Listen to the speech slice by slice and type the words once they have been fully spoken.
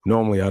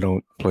Normally, I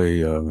don't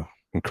play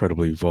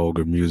incredibly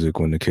vulgar music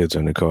when the kids are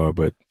in the car,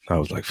 but I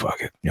was like,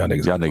 fuck it. Y'all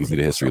niggas need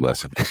a history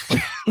lesson.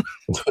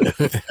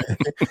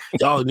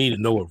 Y'all need to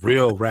know what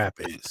real rap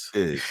is.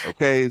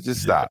 Okay,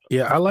 just stop.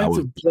 Yeah, I like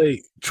to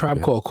play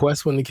Tribe Called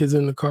Quest when the kids are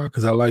in the car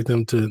because I like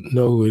them to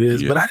know who it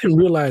is. Yeah. But I didn't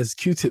realize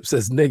Q-Tip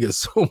says nigga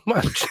so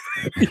much.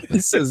 He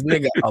says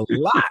nigga a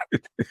lot.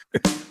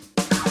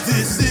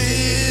 This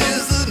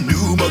is a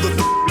new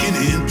motherfucking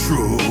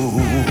intro.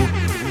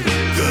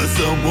 Cause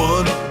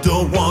someone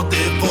don't want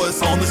their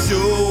voice on the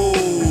show.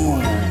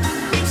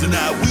 So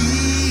now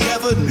we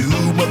have a new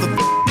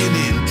motherfucking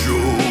intro.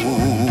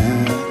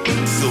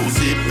 So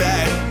sit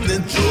back and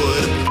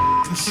enjoy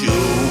the show.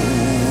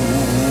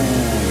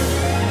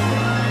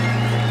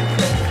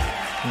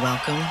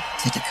 Welcome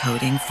to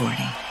Decoding 40.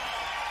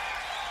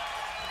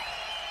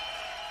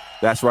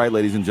 That's right,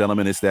 ladies and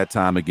gentlemen. It's that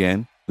time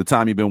again. The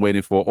time you've been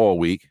waiting for all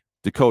week.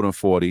 Decoding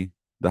 40,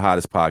 the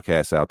hottest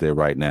podcast out there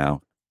right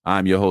now.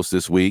 I'm your host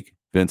this week,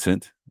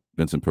 Vincent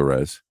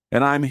Perez.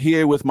 And I'm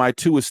here with my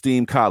two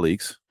esteemed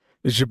colleagues.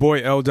 It's your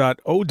boy L.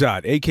 O.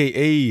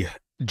 a.k.a.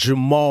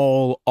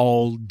 Jamal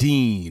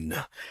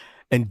Aldean.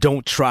 And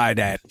don't try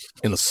that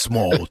in a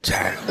small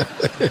town.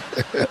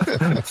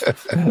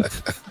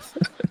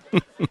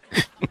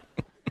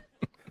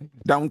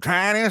 Don't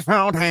try this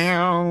small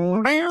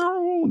town.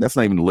 That's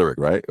not even the lyric,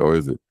 right? Or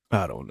is it?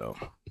 I don't know.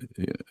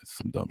 Yeah, it's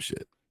some dumb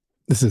shit.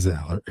 This is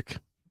Alaric.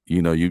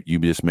 You know, you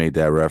just made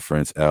that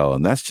reference, L,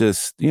 and that's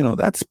just,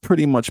 that's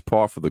pretty much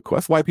par for the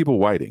course. White people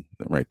whiting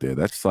right there.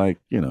 That's like,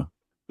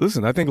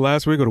 Listen, I think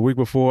last week or the week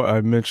before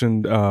I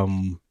mentioned,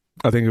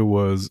 I think it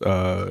was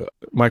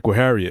Michael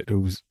Harriot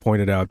who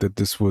pointed out that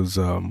this was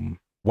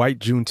White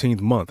Juneteenth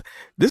month.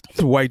 This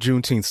is White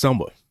Juneteenth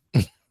summer.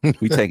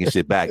 We taking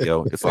shit back,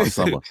 yo. It's all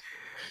summer.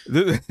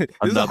 This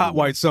is a hot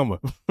white summer.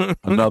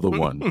 Another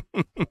one.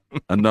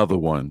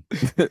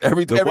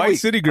 every white week,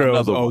 city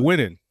girls are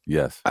winning.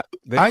 Yes.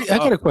 I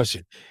got a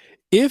question.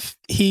 If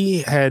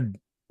he had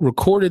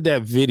recorded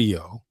that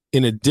video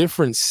in a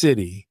different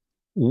city,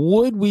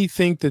 would we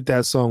think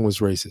that song was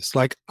racist?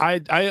 Like, I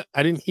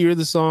didn't hear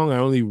the song. I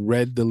only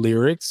read the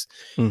lyrics.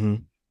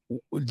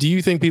 Mm-hmm. Do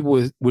you think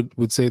people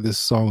would say this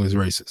song is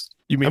racist?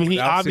 You mean he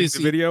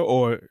obviously the video,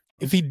 or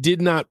if he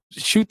did not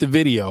shoot the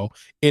video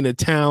in a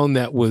town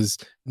that was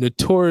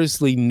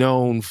notoriously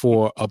known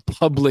for a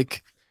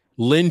public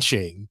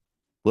lynching?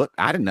 Look,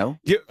 I didn't know.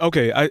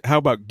 Okay, how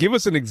about give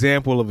us an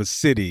example of a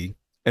city,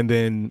 and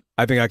then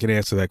I think I can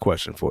answer that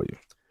question for you.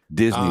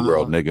 Disney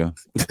World, nigga.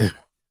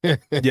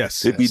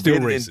 Yes, it'd be still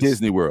racist. In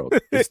Disney World.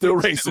 It's still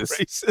racist.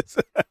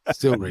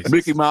 Still racist.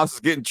 Mickey Mouse is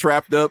getting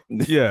trapped up.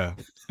 Yeah,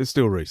 it's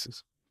still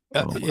racist.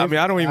 I mean,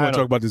 I don't even want to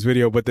talk about this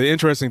video, but the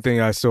interesting thing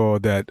I saw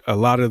that a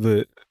lot of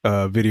the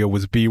video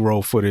was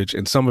B-roll footage,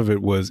 and some of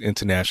it was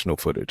international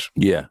footage.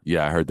 Yeah,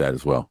 I heard that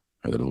as well.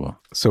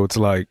 So it's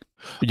like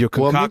you're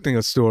concocting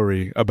a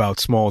story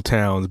about small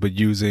towns, but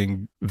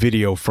using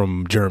video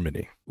from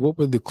Germany. What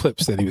were the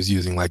clips that he was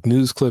using? Like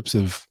news clips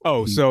of...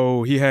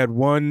 So he had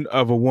one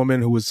of a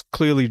woman who was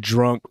clearly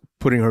drunk,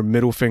 putting her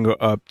middle finger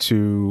up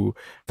to,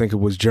 I think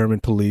it was German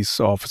police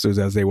officers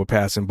as they were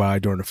passing by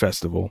during the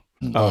festival.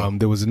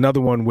 There was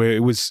another one where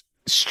it was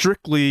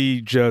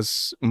strictly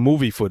just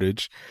movie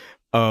footage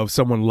of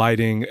someone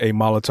lighting a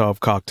Molotov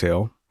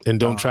cocktail. And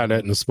don't try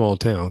that in a small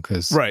town,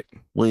 because... Right.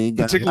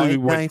 Particularly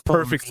with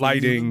perfect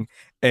lighting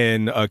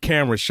and a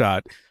camera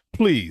shot.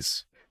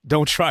 Please,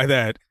 don't try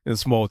that in a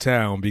small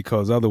town,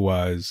 because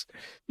otherwise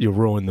you'll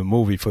ruin the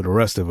movie for the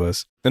rest of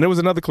us. And there was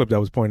another clip that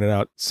was pointed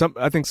out.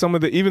 I think some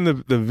of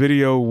the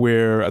video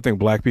where I think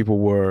black people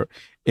were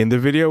in the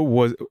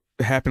video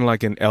happened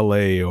like in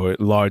LA or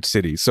large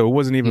cities. So it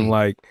wasn't even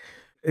like,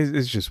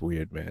 it's just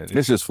weird, man.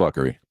 It's just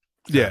fuckery.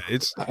 Yeah,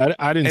 it's.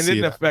 I didn't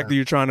see then the fact that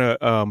you're trying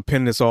to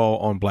pin this all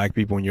on black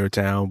people in your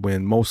town,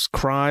 when most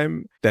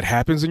crime that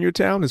happens in your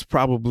town is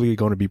probably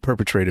going to be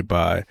perpetrated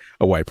by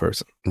a white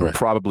person, right?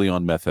 Probably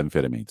on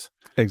methamphetamines.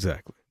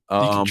 Exactly. You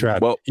can try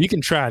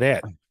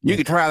that. You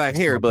can try that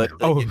here, but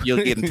you'll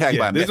get attacked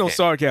by. There's no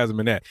sarcasm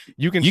in that.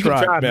 You can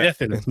try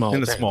meth in a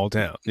small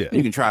town. Yeah,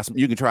 you can try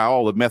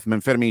all the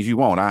methamphetamines you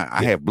want.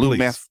 I have blue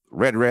meth,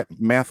 red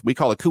meth. We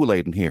call it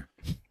Kool-Aid in here.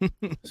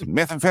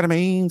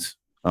 Methamphetamines.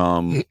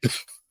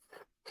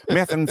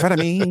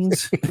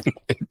 Methamphetamines.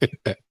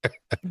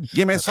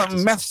 Give me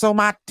some meth so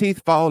my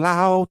teeth fall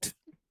out.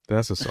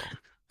 That's a song.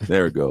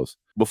 There it goes.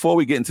 Before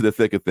we get into the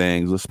thick of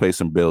things, let's pay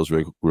some bills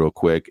real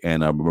quick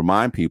and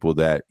remind people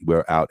that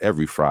we're out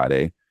every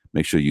Friday.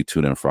 Make sure you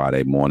tune in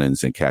Friday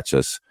mornings and catch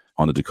us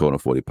on the Decoding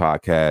 40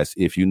 podcast.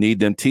 If you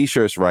need them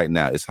t-shirts right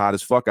now, it's hot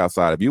as fuck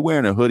outside. If you're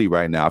wearing a hoodie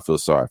right now, I feel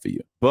sorry for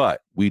you.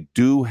 But we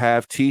do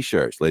have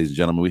t-shirts, ladies and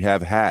gentlemen. We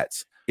have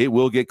hats. It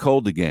will get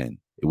cold again.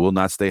 It will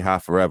not stay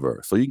hot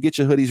forever. So you can get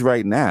your hoodies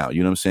right now.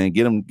 You know what I'm saying?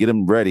 Get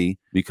them ready,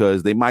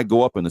 because they might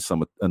go up in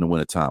the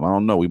winter time. I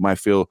don't know. We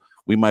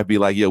might be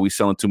like, yo, we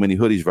selling too many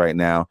hoodies right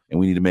now and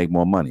we need to make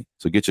more money.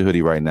 So get your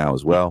hoodie right now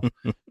as well.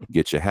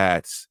 Get your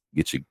hats,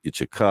 get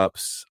your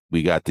cups.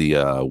 We got the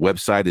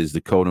website is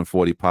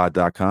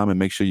decoding40pod.com, and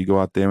make sure you go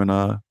out there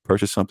and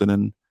purchase something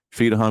and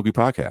feed a hungry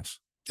podcast.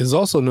 There's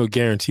also no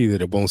guarantee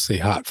that it won't stay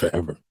hot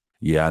forever.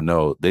 Yeah, I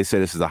know. They say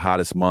this is the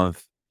hottest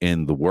month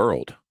in the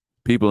world.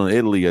 People in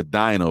Italy are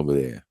dying over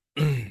there.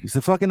 It's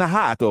fucking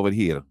hot over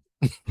here.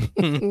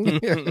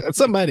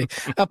 Somebody,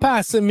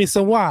 pass me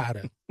some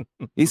water.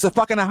 It's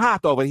fucking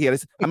hot over here.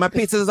 My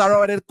pizzas are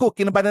already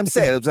cooking by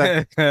themselves.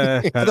 I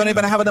don't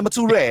even have a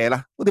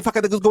mozzarella. What the fuck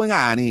is going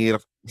on here?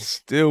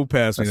 Still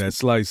pass me that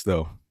slice,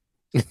 though.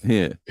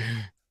 Yeah.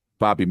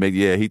 Bobby,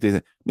 he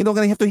did. We're not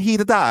going to have to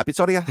heat it up. It's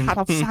already hot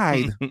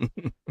outside.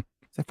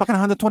 It's fucking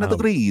 120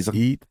 degrees.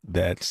 Eat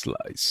that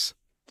slice.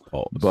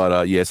 Oh.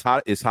 But it's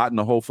hot. It's hot in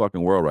the whole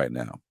fucking world right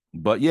now.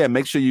 But yeah,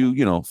 make sure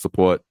you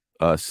support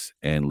us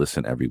and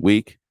listen every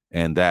week.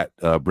 And that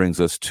brings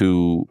us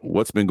to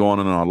what's been going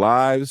on in our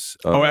lives.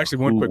 Actually,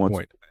 one quick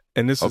point.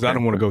 And this is, I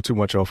don't want to go too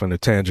much off on a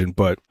tangent,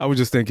 but I was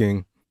just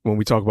thinking, when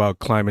we talk about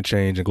climate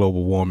change and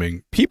global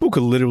warming, people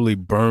could literally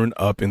burn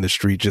up in the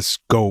street,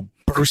 just go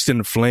burst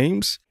into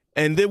flames.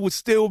 And there would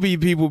still be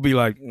people be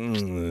like,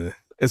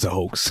 it's a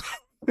hoax.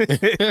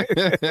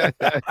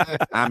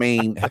 I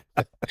mean,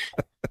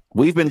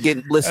 we've been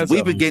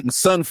getting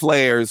sun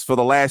flares for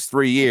the last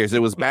 3 years.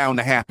 It was bound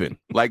to happen.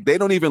 Like, they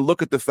don't even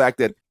look at the fact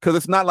that, because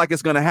it's not like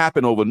it's going to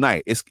happen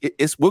overnight.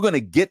 We're going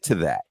to get to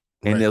that,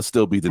 and there'll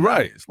still be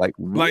deniers. Right.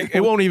 Like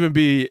it won't even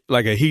be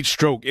like a heat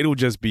stroke. It'll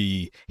just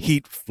be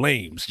heat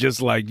flames.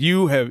 Just like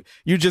you're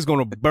just going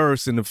to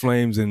burst into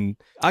flames, and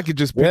I could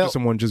just picture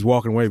someone just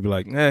walking away and be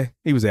like,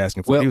 he was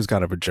asking for it. He was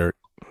kind of a jerk.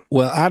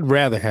 Well, I'd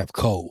rather have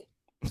coal,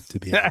 to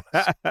be honest.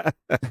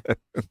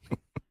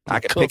 I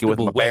can pick it with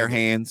my bare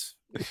hands.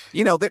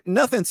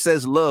 Nothing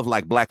says love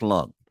like black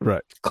lung.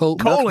 Right. Coal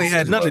ain't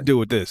had nothing to do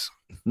with this.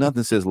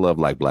 Nothing says love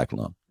like black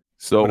lung.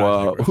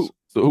 So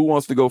who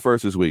wants to go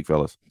first this week,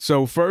 fellas?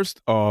 So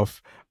first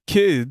off,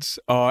 kids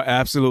are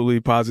absolutely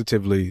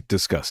positively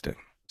disgusting.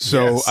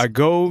 So yes. I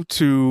go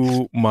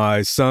to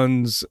my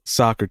son's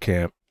soccer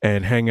camp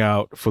and hang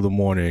out for the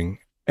morning.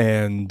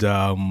 And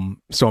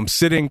so I'm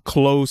sitting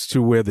close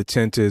to where the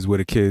tent is, where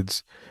the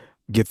kids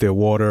get their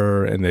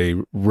water and they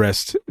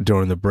rest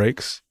during the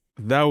breaks.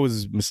 That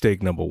was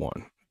mistake number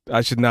one.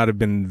 I should not have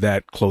been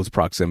that close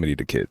proximity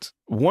to kids.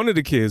 One of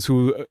the kids,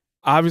 who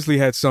obviously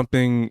had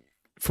something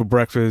for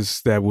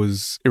breakfast that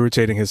was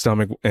irritating his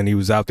stomach, and he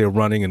was out there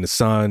running in the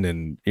sun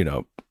and,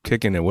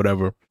 kicking and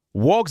whatever,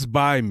 walks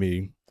by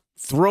me,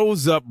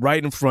 throws up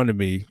right in front of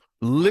me,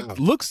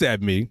 looks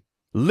at me,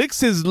 licks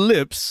his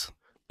lips,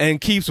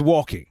 and keeps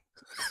walking.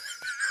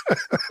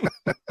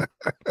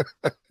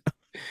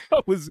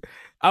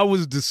 I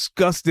was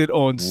disgusted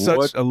on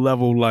such a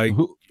level. Like,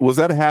 was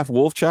that a half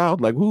wolf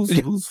child? Like,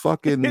 whose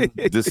fucking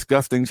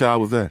disgusting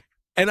child was that?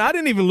 And I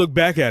didn't even look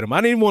back at him.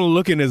 I didn't want to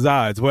look in his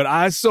eyes, but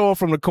I saw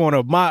from the corner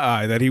of my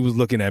eye that he was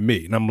looking at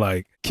me, and I'm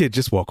like, "Kid,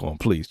 just walk on,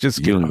 please."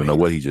 You don't even know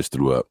what he just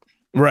threw up,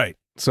 right?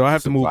 So I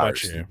have to move my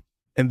chair,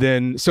 and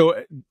then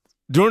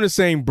during the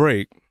same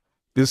break,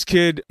 this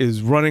kid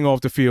is running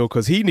off the field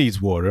because he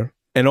needs water,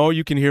 and all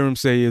you can hear him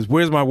say is,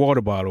 "Where's my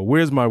water bottle?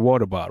 Where's my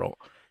water bottle?"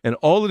 And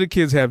all of the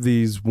kids have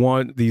these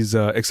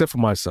except for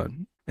my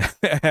son,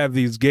 have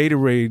these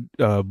Gatorade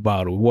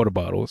water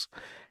bottles,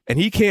 and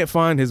he can't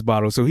find his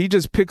bottle, so he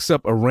just picks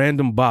up a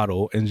random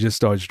bottle and just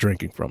starts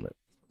drinking from it.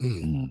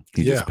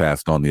 He just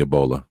passed on the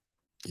Ebola.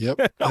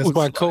 Yep, that's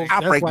why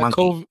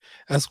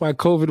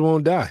COVID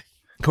won't die.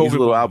 He's a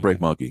little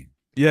outbreak monkey.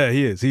 Yeah,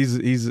 he is.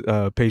 He's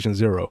patient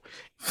zero.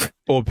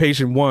 Or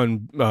patient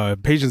one.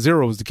 Patient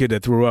zero was the kid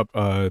that threw up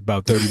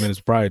about 30 minutes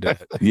prior to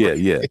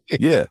that.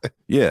 Yeah.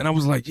 And I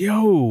was like,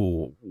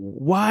 yo,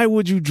 why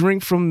would you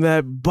drink from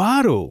that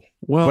bottle?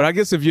 Well, but I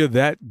guess if you're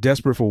that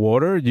desperate for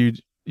water, you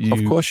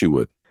of course you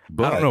would.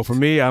 But I don't know. For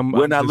me,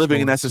 we're not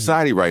living in that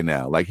society right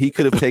now. Like, he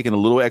could have taken a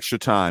little extra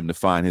time to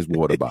find his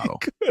water bottle.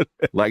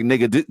 Like,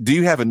 nigga, do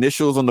you have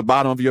initials on the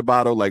bottom of your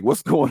bottle? Like,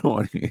 what's going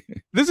on here?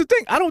 This is the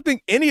thing. I don't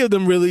think any of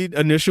them really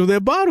initial their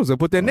bottles or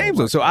put their names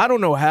on. So I don't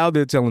know how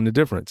they're telling the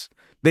difference.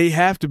 They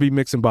have to be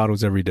mixing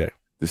bottles every day.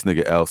 This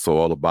nigga L saw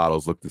all the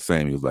bottles look the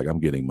same. He was like, I'm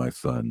getting my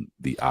son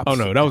the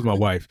opposite. Oh, no, that was my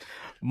wife.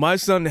 My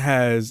son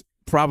has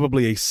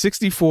probably a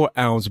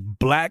 64-ounce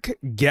black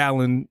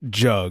gallon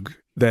jug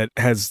that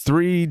has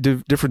 3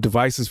 different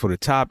devices for the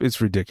top. It's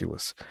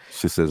ridiculous.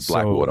 She says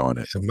black water on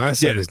it. So my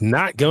son is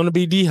not going to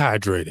be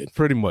dehydrated.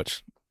 Pretty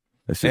much.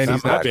 And he's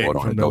not black water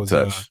on it. Don't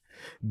touch.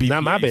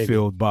 Not my baby.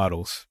 Filled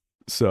bottles.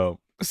 So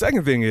the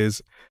second thing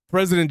is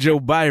President Joe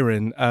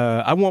Biden.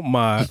 I want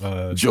my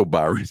Joe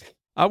Biden.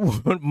 I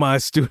want my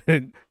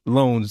student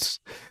loans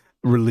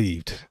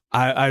relieved.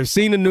 I've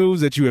seen the news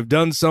that you have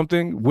done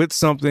something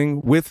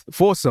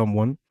for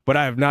someone, but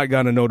I have not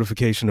gotten a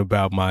notification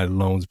about my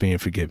loans being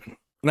forgiven.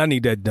 And I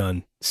need that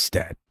done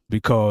stat,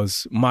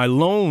 because my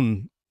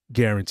loan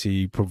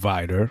guarantee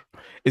provider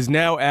is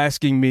now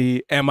asking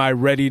me, am I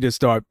ready to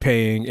start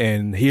paying?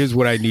 And here's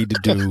what I need to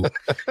do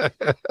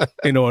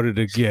in order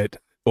to get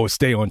or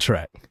stay on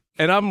track.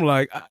 And I'm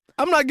like,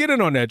 I'm not getting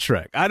on that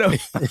track. I'm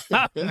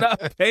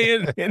not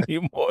paying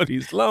any more of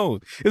these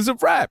loans. It's a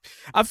wrap.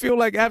 I feel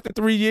like after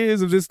 3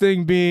 years of this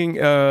thing being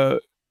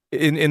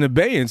in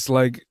abeyance,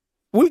 like,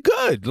 we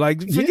good.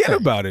 Like, forget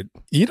about it.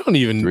 You don't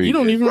even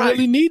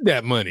really need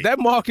that money. That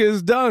market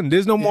is done.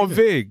 There's no more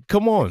VIG.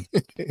 Come on.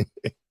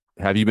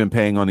 Have you been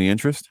paying on the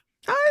interest?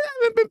 I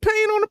haven't been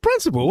paying on the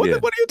principal. What are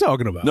you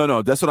talking about?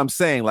 No, that's what I'm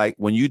saying. Like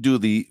when you do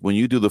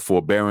the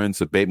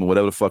forbearance, abatement,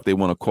 whatever the fuck they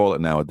want to call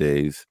it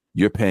nowadays,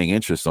 you're paying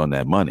interest on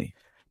that money.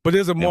 But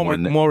there's a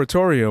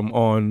moratorium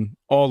on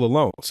all the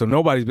loans, so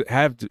no one has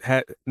had to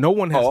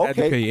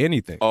pay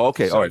anything. Oh,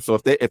 okay, all right. So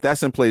if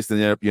that's in place,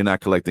 then you're not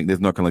collecting.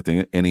 There's not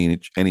collecting any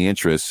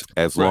interest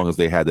as long as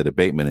they had that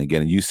abatement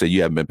again. And you say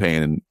you haven't been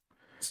paying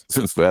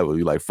since forever.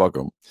 You're like, fuck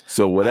them.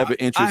 So whatever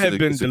interest I have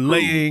been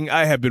delaying.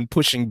 I have been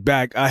pushing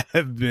back. I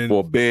have been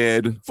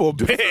forbid.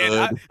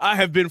 I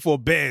have been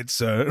forbid,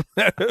 sir,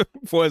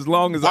 for as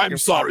long as I'm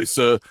sorry,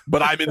 sir,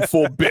 but I'm in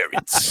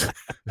forbearance.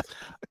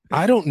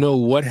 I don't know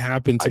what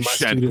happened to my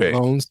student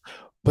loans,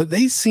 but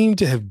they seem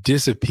to have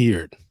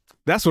disappeared.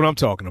 That's what I'm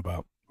talking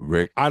about,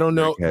 Rick. I don't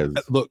know.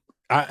 Look,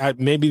 I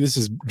maybe this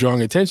is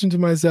drawing attention to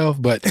myself,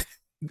 but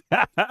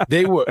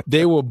they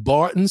were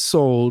bought and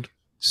sold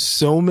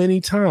so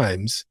many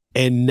times,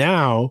 and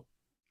now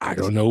I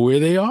don't know where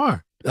they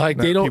are. Like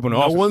they don't.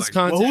 No one's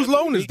contacting. Whose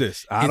loan is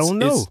this? I don't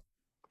know.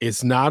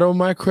 It's not on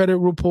my credit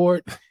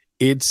report.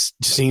 It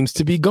seems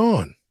to be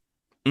gone.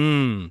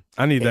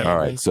 I need that. All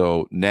right.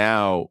 So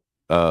now.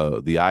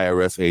 The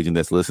IRS agent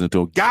that's listening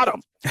to him, got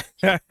him.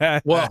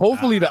 Well,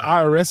 hopefully the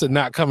IRS are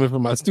not coming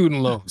from my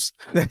student loans.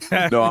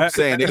 No, I'm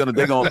saying they're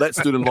gonna let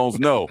student loans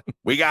know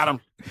we got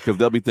them because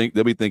they'll be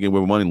thinking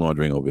we're money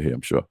laundering over here.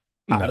 I'm sure.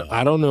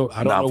 I don't know.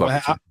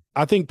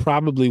 I think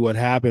probably what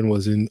happened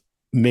was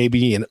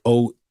maybe in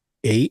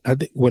 2008. I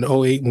think when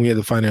we had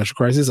the financial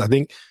crisis, I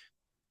think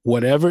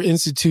whatever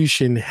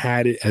institution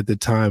had it at the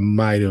time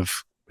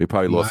they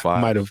probably lost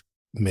five. Might have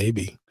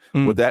maybe.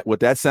 What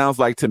that sounds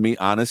like to me,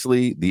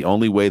 honestly, the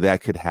only way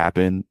that could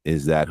happen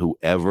is that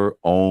whoever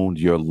owned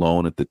your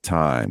loan at the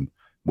time,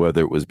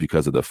 whether it was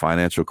because of the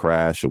financial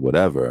crash or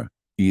whatever,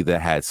 either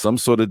had some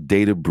sort of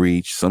data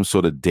breach, some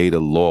sort of data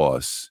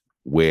loss,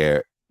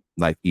 where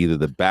like either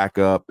the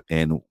backup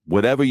and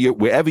wherever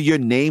your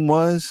name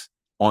was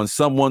on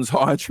someone's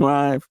hard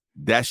drive,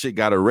 that shit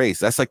got erased.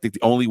 That's like the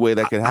only way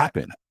that could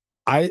happen.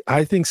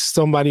 I think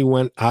somebody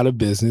went out of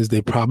business.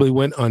 They probably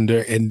went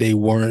under and they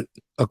weren't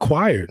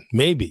acquired,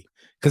 maybe,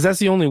 because that's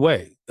the only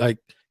way. Like,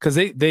 because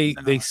they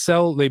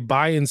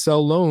buy and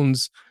sell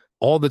loans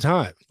all the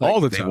time. Like,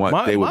 all the time.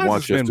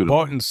 Mine's been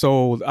bought and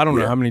sold. I don't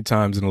know how many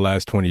times in the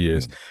last 20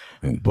 years,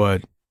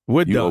 but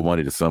we're done. You owe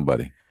money to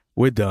somebody.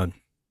 We're done.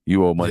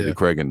 You owe money to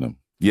Craig and them.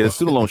 Yeah, the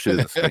student loan shit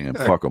is a scam.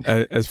 Fuck them.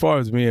 As far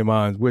as me and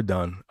mine, we're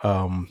done.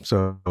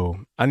 So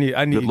I need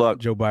Good luck.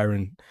 Joe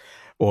Biden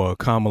or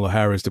Kamala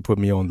Harris to put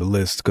me on the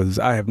list, because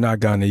I have not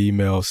gotten an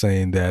email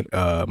saying that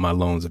my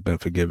loans have been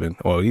forgiven,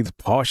 or either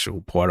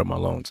partial part of my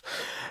loans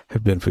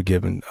have been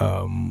forgiven.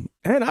 And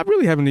I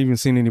really haven't even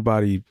seen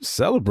anybody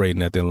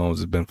celebrating that their loans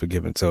have been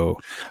forgiven. So,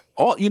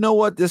 you know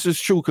what? This is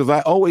true, because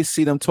I always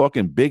see them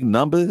talking big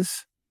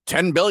numbers.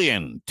 10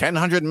 billion,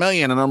 100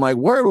 million. And I'm like,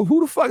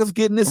 who the fuck is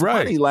getting this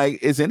money?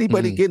 Like, is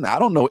anybody getting? I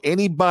don't know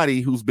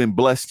anybody who's been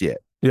blessed yet.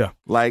 Yeah.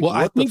 Like, well,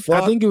 I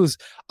think it was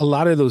a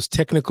lot of those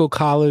technical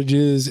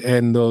colleges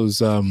and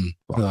those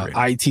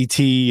ITT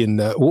and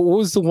what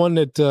was the one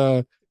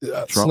that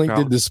Slink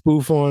did the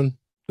spoof on?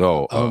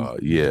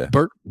 Yeah.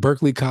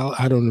 Berkeley College.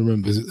 I don't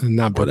remember.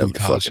 Not Berkeley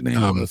College.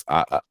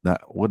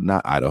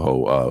 Not Idaho.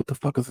 What the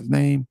fuck is his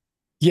name?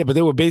 Yeah, but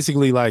they were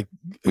basically like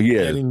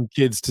getting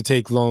kids to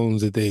take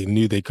loans that they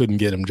knew they couldn't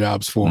get them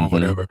jobs for or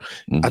whatever.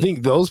 I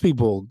think those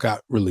people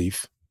got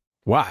relief.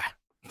 Why?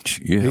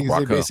 Yeah, they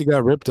basically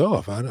got ripped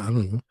off. I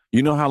don't know.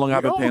 You know how long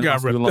I've been paying my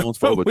student loans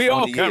for? Over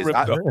 20 years.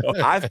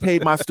 I've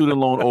paid my student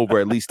loan over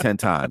at least 10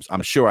 times.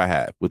 I'm sure I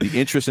have. With the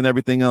interest and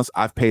everything else,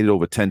 I've paid it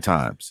over 10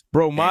 times.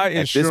 Bro, my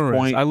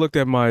insurance, I looked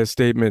at my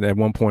statement at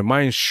one point.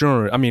 My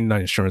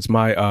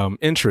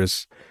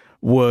interest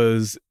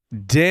was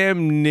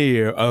damn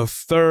near a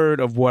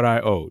third of what I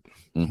owed.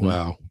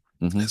 Wow.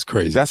 That's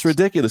crazy. That's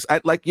ridiculous.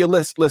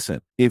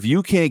 Listen, if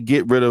you can't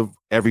get rid of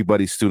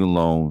everybody's student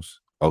loans,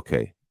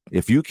 okay.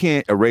 If you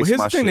can't erase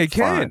my shit, they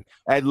can.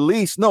 At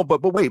least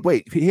but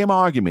wait. Hear my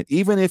argument.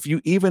 Even if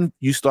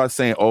you start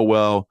saying, oh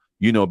well,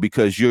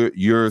 because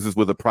yours is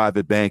with a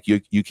private bank,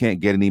 you can't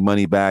get any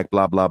money back,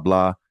 blah blah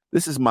blah.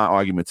 This is my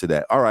argument to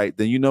that. All right,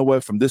 then you know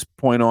what? From this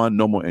point on,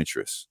 no more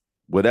interest.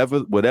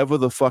 Whatever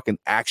the fucking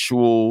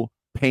actual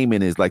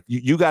payment is, like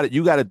you got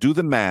to do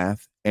the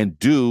math and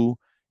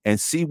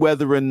see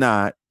whether or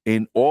not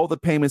in all the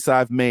payments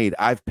I've made,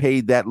 I've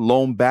paid that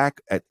loan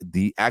back at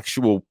the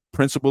actual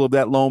principal of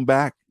that loan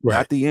back.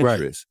 Not the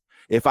interest.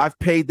 Right. If I've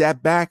paid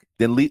that back,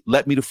 then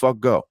let me the fuck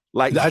go.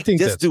 Like, I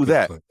think just do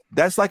that. Point.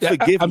 That's like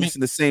forgiveness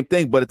in the same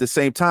thing. But at the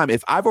same time,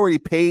 if I've already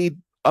paid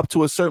up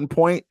to a certain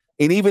point,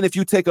 and even if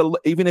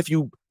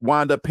you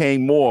wind up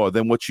paying more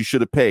than what you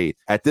should have paid,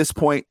 at this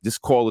point,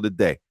 just call it a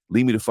day.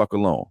 Leave me the fuck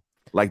alone.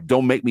 Like,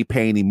 don't make me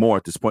pay any more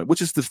at this point,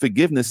 which is the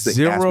forgiveness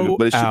thing.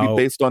 But it should be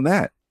based on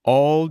that.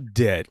 All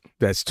debt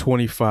that's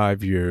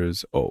 25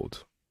 years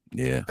old.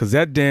 Yeah. Because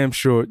that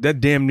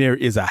damn near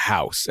is a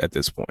house at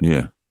this point.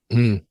 Yeah.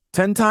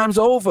 10 times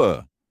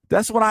over.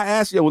 That's what I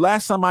asked. Yo,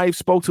 last time I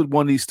spoke to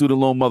one of these student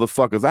loan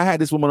motherfuckers, I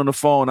had this woman on the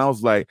phone. I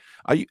was like,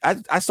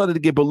 I started to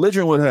get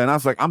belligerent with her. And I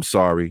was like, I'm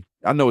sorry.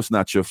 I know it's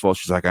not your fault.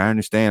 She's like, I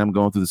understand. I'm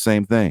going through the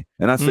same thing.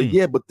 And I said,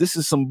 yeah, but this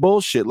is some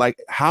bullshit. Like,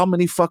 how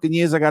many fucking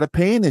years I got to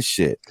pay in this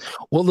shit?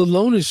 Well, the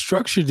loan is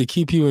structured to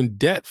keep you in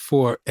debt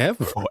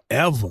forever.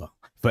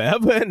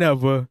 Forever and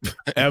ever,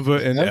 ever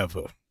and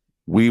ever.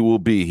 We will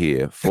be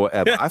here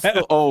forever. I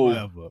still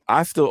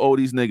owe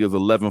these niggas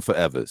 11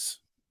 forevers.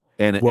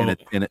 And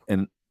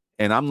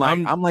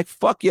I'm like,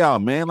 fuck y'all,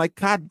 man. Like,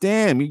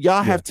 goddamn,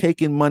 y'all have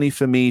taken money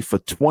from me for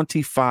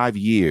 25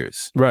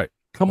 years. Right.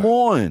 Come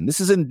on. This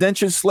is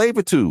indentured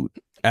servitude.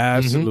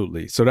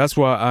 Absolutely. So that's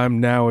why I'm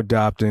now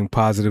adopting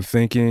positive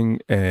thinking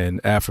and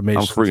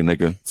affirmation. I'm free,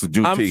 nigga. It's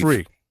Juneteenth. I'm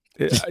free.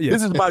 Yeah.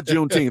 This is my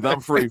Juneteenth. I'm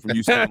free from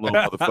you student loan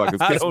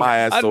motherfuckers. Kiss my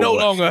ass. I no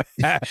longer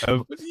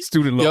have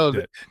student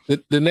loan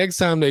debt. The next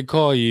time they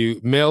call you,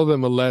 mail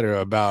them a letter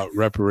about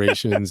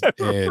reparations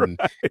and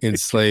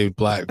enslaved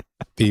Black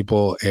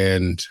people.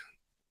 And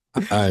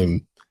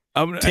I'm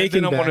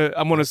taking.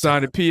 I'm gonna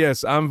sign it.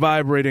 P.S. I'm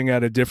vibrating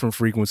at a different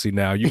frequency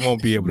now. You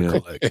won't be able to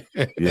collect.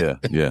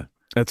 Yeah.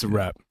 That's a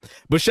wrap.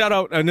 But shout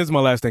out, and this is my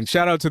last thing.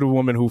 Shout out to the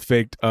woman who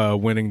faked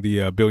winning the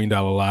 $1 billion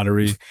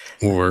lottery.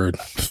 Word.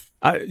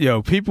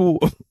 People.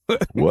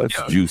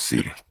 What's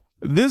juicy?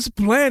 This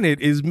planet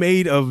is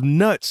made of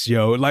nuts,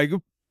 yo. Like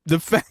the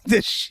fact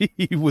that she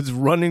was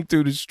running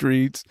through the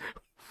streets,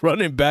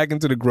 running back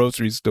into the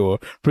grocery store,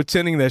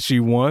 pretending that she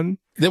won.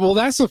 Well,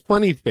 that's a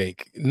funny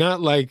fake.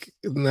 Not like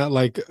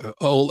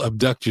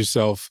abduct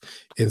yourself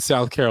in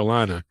South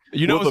Carolina.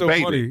 You know what's so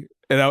funny?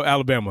 In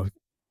Alabama.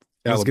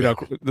 Let's get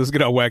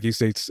our wacky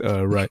states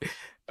right.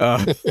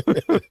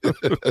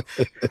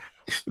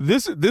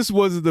 This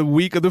was the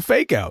week of the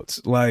fake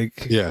outs.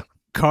 Like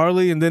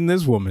Carly and then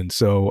this woman.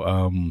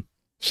 So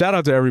shout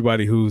out to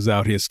everybody who's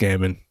out here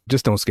scamming.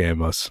 Just don't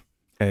scam us.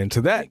 And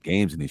to that,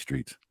 games in these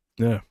streets.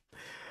 Yeah.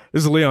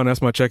 This is Leon.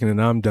 That's my check-in,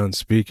 and I'm done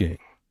speaking.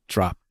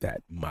 Drop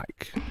that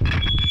mic.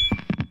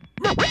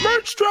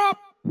 Merch drop.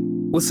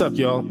 What's up,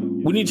 y'all?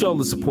 We need y'all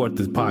to support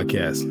this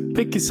podcast.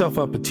 Pick yourself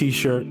up a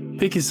t-shirt.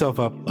 Pick yourself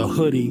up a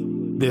hoodie.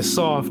 They're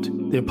soft.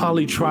 They're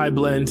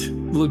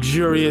poly-tri-blend,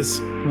 luxurious,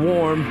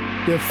 warm.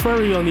 They're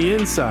furry on the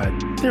inside.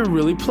 They're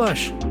really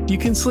plush. You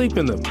can sleep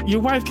in them.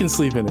 Your wife can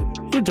sleep in it.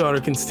 Your daughter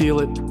can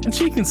steal it, and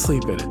she can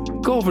sleep in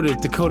it. Go over to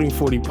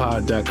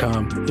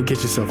decoding40pod.com and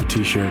get yourself a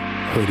t-shirt,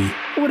 hoodie,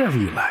 whatever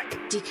you like.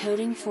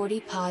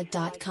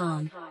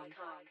 Decoding40pod.com.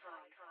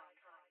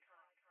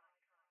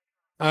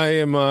 I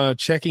am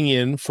checking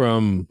in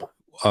from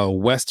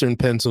Western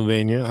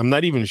Pennsylvania. I'm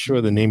not even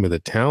sure the name of the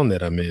town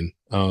that I'm in.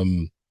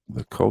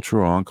 The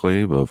cultural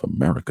enclave of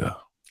America.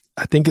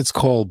 I think it's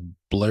called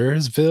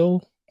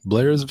Blairsville.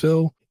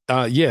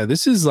 Yeah,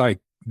 this is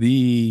like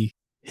the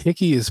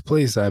hickiest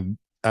place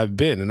I've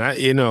been. And I,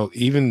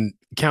 even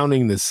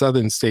counting the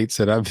southern states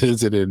that I've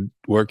visited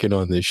working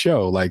on this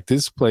show, like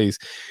this place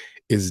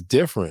is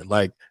different.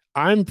 Like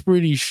I'm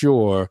pretty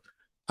sure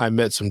I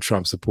met some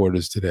Trump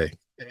supporters today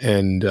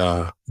and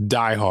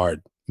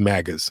diehard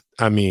MAGAs.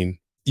 I mean,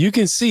 you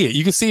can see it.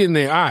 You can see it in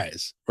their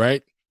eyes,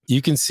 right?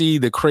 You can see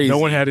the crazy. No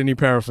one had any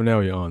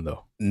paraphernalia on,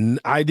 though.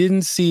 I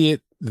didn't see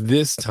it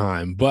this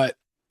time, but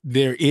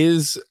there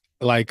is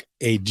like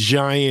a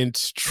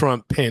giant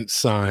Trump Pence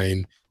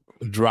sign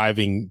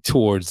driving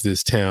towards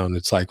this town.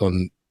 It's like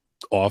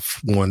off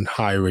one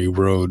highway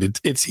road.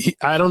 It's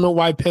I don't know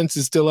why Pence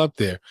is still up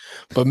there,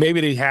 but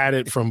maybe they had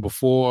it from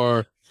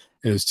before.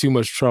 It was too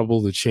much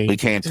trouble to change. We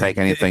can't take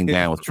anything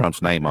down with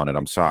Trump's name on it.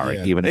 I'm sorry.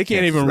 Yeah. Even they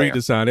can't even read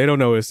the sign. They don't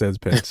know it says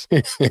Pence.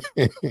 It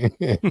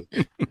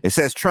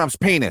says Trump's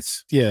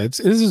penis. Yeah, this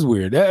is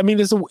weird. I mean,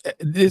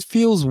 it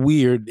feels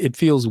weird. It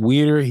feels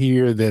weirder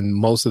here than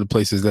most of the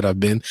places that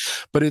I've been.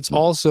 But it's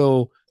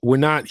also, we're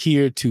not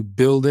here to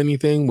build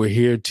anything. We're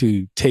here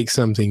to take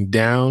something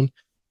down.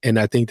 And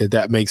I think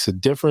that makes a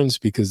difference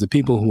because the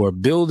people who are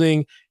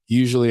building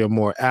usually are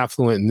more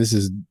affluent. And this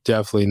is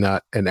definitely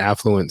not an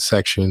affluent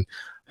section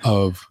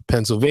of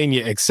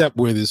Pennsylvania, except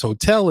where this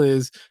hotel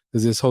is,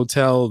 because this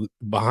hotel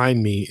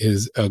behind me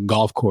is a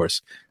golf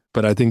course.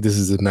 But I think this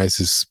is the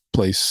nicest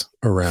place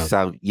around.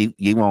 So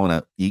you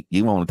wanna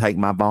take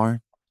my barn,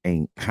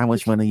 and how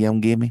much money you gonna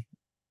give me?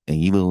 And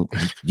you gonna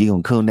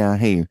come down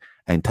here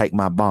and take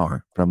my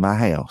barn from my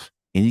house,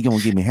 and you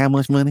gonna give me how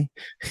much money?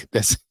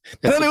 That's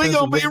Honey, we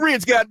gonna be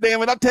rich,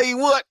 goddammit. I tell you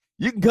what,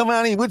 you can come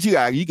out here with you.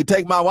 You can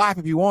take my wife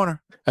if you want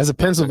her. That's a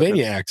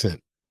Pennsylvania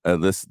accent.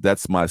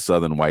 That's my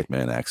southern white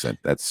man accent.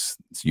 It's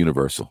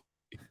universal.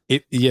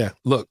 Yeah.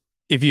 Look,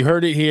 if you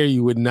heard it here,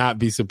 you would not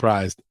be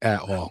surprised at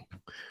all.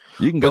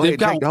 You can go ahead and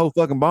take the whole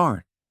fucking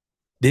barn.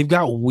 They've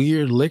got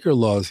weird liquor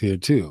laws here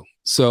too.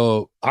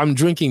 So I'm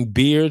drinking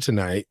beer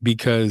tonight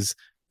because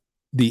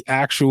the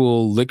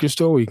actual liquor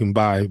store where you can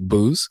buy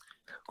booze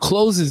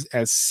closes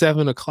at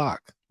 7:00.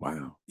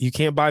 Wow. You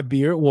can't buy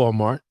beer at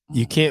Walmart.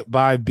 You can't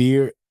buy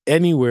beer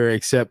anywhere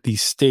except the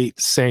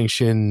state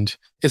sanctioned.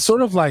 It's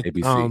sort of like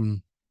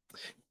ABC.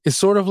 It's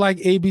sort of like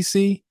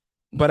ABC,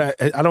 but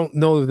I don't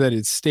know that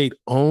it's state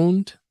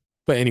owned.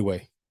 But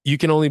anyway, you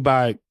can only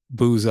buy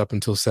booze up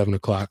until 7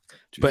 o'clock.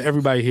 But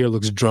everybody here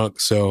looks drunk,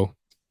 so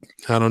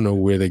I don't know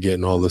where they're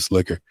getting all this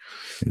liquor.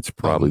 It's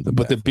probably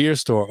but the beer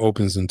store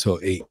opens until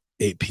 8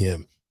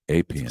 p.m.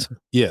 8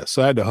 p.m.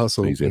 So I had to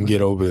hustle and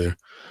get over there.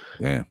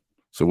 Yeah.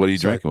 So what are you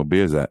drinking? What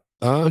beer is that?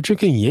 I'm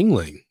drinking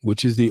Yingling,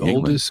 which is the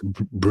oldest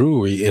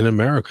brewery in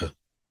America.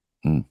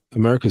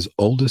 America's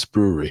oldest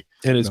brewery.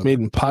 And it's made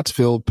in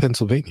Pottsville,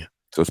 Pennsylvania.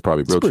 So it's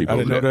probably real cheap. I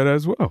didn't know that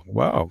as well.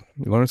 Wow.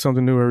 You learn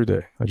something new every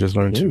day. I just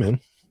learned too. Man.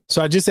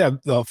 So I just have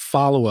a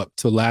follow-up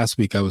to last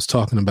week. I was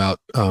talking about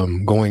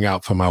going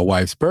out for my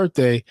wife's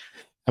birthday,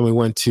 and we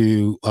went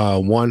to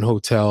one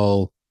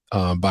hotel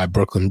by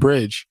Brooklyn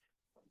Bridge.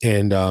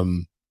 And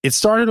it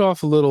started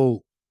off a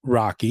little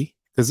rocky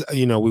because,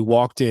 we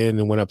walked in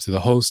and went up to the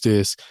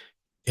hostess,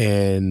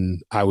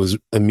 and I was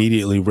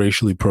immediately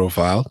racially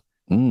profiled.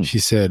 She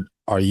said,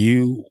 "Are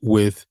you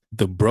with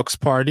the Brooks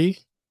party?"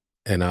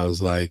 And I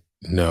was like,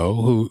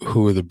 "No,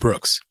 who are the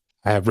Brooks?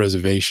 I have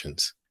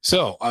reservations."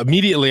 So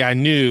immediately I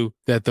knew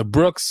that the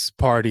Brooks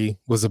party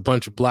was a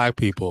bunch of black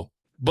people.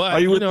 But are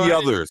you with the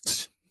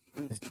others?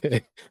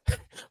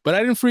 But I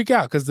didn't freak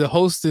out because the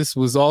hostess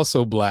was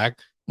also black.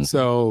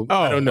 So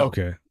I don't know.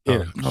 Okay.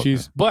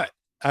 But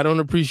I don't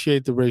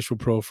appreciate the racial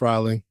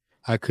profiling.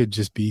 I could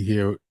just be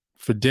here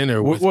for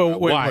dinner with my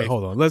wife. Wait,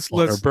 hold on. Let's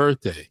her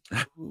birthday.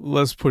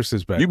 Let's push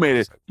this back. You made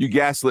it. You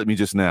gaslit me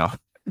just now.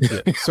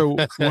 Yeah. So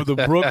was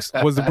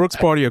the Brooks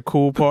party a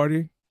cool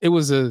party? It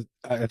was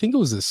I think it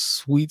was a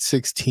Sweet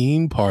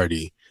 16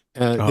 party.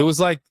 There was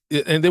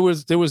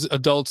there was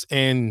adults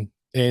and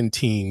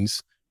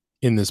teens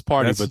in this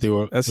party, but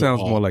that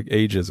sounds more like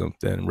ageism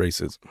than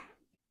racism.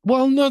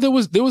 Well, no, there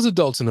was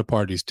adults in the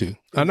parties too.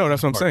 I know,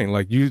 that's what I'm saying.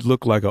 Like, you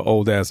look like an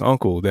old ass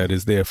uncle that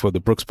is there for the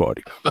Brooks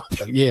party.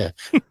 Yeah.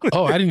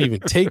 Oh, I didn't even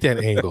take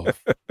that angle.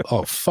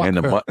 Oh, fuck.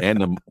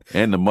 And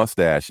the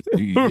mustache.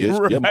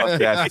 Your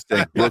mustache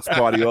says Brooks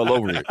party all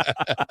over it.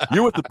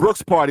 You at the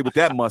Brooks party with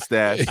that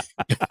mustache,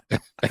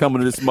 coming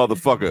to this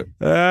motherfucker with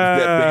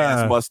that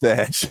band's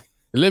mustache.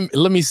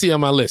 Let me see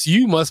on my list.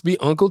 You must be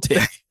Uncle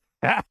Ted.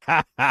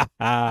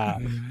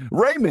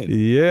 Raymond.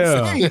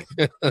 Yeah.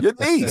 Your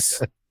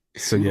niece.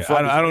 So yeah,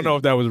 I don't know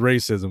if that was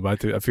racism,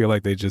 but I feel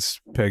like they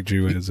just pegged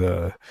you as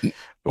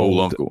old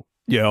uncle.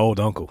 Yeah, old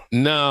uncle.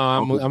 No,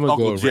 I'm gonna Uncle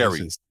go Jerry.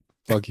 Racist.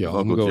 Fuck y'all.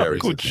 Uncle Jerry.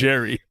 Uncle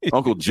Jerry.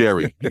 Uncle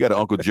Jerry. You got an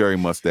Uncle Jerry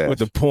mustache with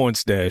the porn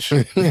stash.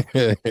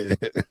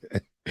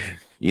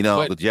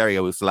 Uncle Jerry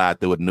always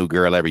slide through with a new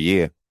girl every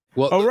year.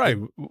 Well, right.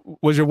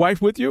 Was your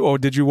wife with you, or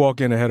did you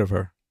walk in ahead of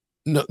her?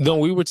 No,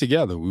 we were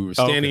together. We were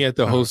standing at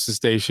the hostess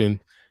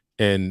station,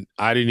 and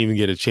I didn't even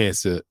get a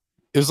chance to.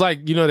 It was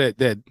like,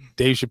 that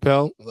Dave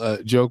Chappelle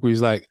joke where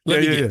he's like,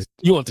 let me guess,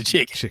 you want the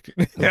chicken?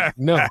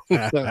 No.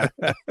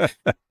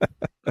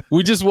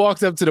 We just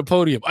walked up to the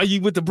podium. Are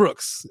you with the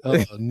Brooks?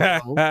 No.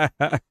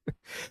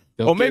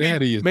 Or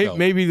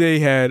maybe they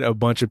had a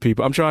bunch of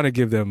people. I'm trying to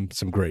give them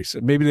some grace.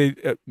 Maybe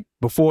they,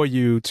 before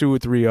you, 2 or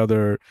 3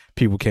 other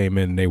people came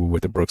in and they were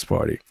with the Brooks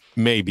party.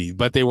 Maybe,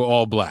 but they were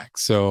all black.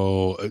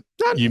 So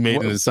you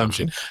made an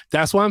assumption.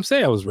 That's why I'm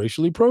saying I was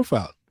racially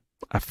profiled.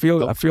 I feel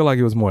like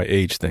it was more an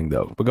age thing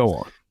though, but go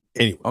on.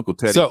 Anyway, Uncle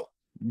Teddy,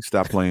 you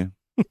stop playing.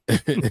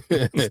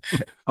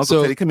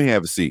 Uncle Teddy, come here,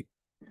 have a seat.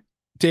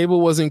 Table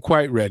wasn't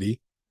quite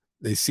ready.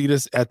 They seat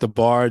us at the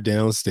bar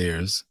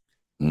downstairs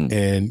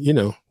and,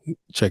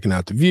 checking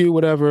out the view,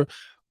 whatever.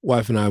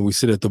 Wife and I, we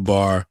sit at the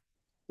bar.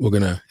 We're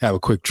going to have a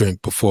quick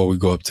drink before we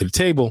go up to the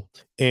table.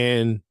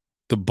 And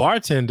the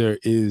bartender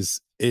is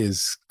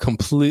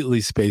completely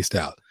spaced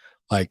out.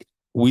 Like,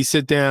 we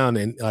sit down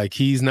and like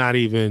he's not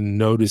even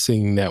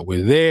noticing that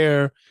we're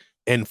there.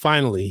 And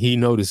finally, he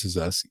notices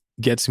us,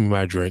 gets me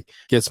my drink,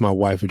 gets my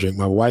wife a drink.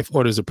 My wife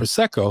orders a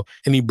Prosecco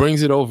and he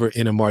brings it over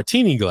in a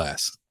martini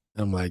glass.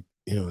 I'm like,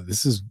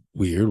 this is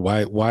weird.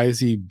 Why is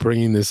he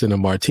bringing this in a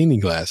martini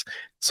glass?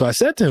 So I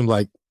said to him,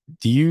 like,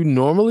 do you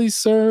normally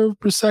serve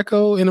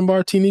Prosecco in a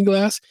martini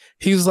glass?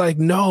 He was like,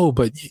 no,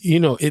 but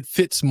it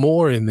fits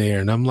more in there.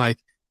 And I'm like,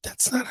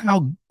 that's not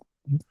how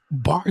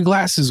bar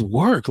glasses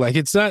work. Like,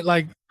 it's not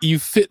like you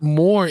fit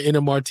more in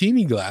a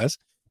martini glass.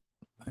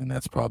 And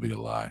that's probably a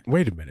lie.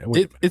 Wait a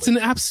minute. It's an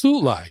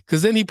absolute lie.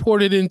 Because then he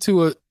poured it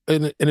into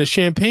a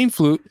champagne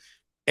flute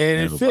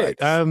and it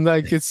fit. I'm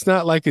like, it's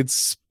not like it's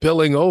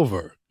spilling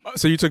over.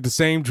 So you took the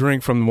same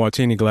drink from the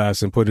martini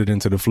glass and put it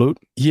into the flute?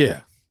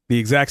 Yeah. The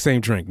exact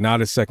same drink,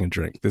 not a second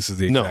drink. This is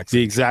the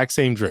exact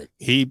same drink.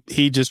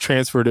 He just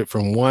transferred it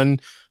from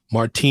one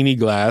martini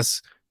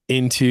glass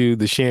into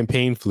the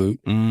champagne flute.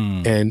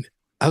 And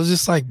I was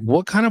just like,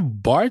 what kind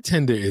of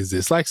bartender is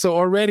this? Like, so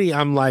already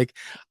I'm like,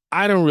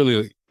 I don't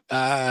really,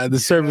 the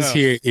service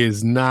here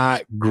is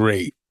not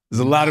great. There's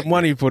a lot of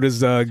money for this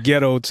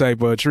ghetto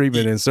type of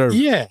treatment and service.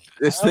 Yeah.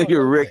 This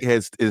nigga Rick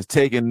is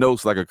taking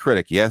notes like a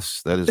critic.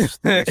 Yes, that is.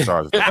 But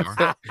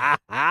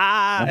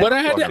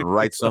I had to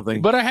write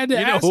something. But I had to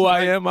ask who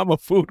I am? I'm a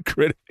food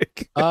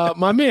critic.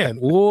 My man,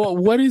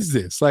 what is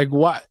this? Like,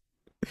 what?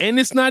 And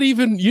it's not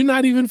even, you're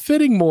not even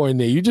fitting more in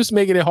there. You're just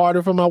making it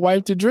harder for my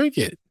wife to drink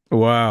it.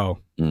 Wow.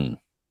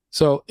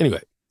 So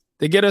anyway,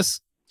 they get us.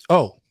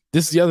 Oh,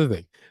 this is the other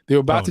thing. They were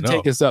about to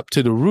take us up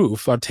to the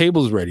roof. Our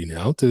table's ready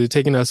now. So they're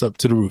taking us up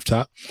to the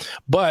rooftop,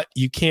 but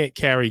you can't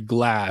carry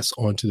glass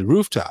onto the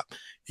rooftop.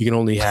 You can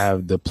only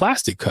have the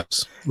plastic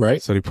cups,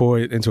 right? So they pour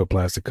it into a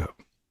plastic cup.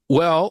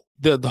 Well,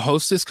 the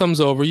hostess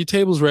comes over. Your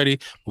table's ready.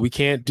 But we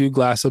can't do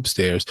glass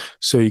upstairs,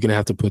 so you're gonna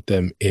have to put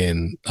them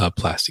in a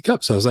plastic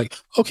cup. So I was like,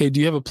 okay, do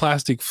you have a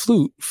plastic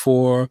flute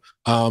for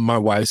my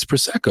wife's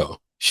prosecco?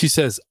 She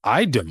says,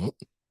 I don't,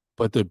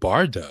 but the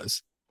bar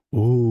does.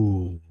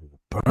 Ooh,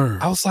 burn.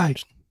 I was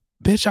like,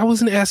 bitch, I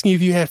wasn't asking you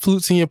if you had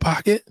flutes in your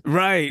pocket.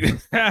 Right.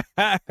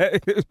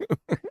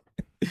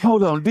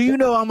 Hold on. Do you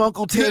know I'm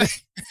Uncle Teddy?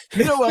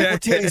 You know Uncle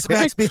Teddy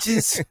smacks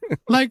bitches.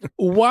 Like,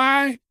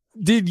 why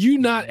did you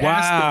not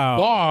ask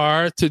the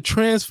bar to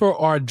transfer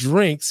our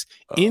drinks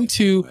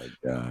into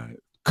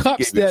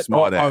cups that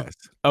are...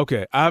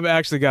 Okay, I've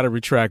actually got to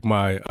retract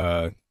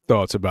my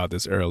thoughts about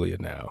this earlier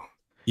now.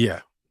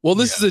 Yeah. Well,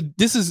 this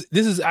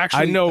is actually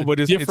I know,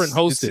 but it's different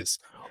hostess.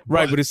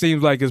 Right, but it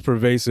seems like it's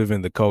pervasive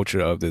in the culture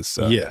of this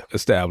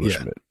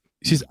establishment.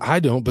 Yeah. She's,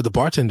 I don't, but the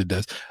bartender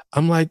does.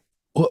 I'm like,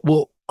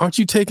 well, aren't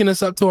you taking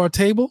us up to our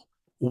table?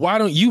 Why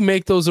don't you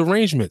make those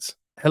arrangements?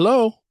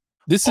 Hello?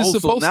 This is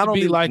supposed to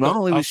be like not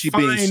only was she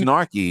being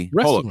snarky,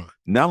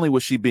 not only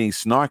was she being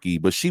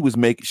snarky, but she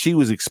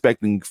was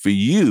expecting for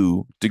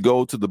you to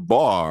go to the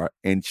bar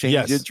and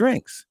change your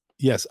drinks.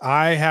 Yes,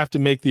 I have to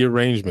make the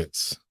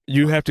arrangements.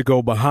 You have to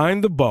go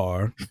behind the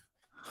bar,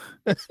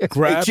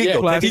 grab the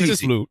plastic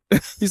flute.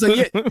 He's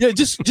like, yeah,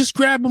 just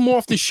grab them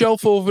off the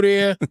shelf over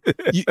there.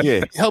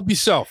 Help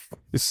yourself.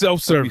 It's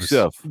self-service.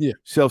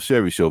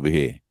 Self-service over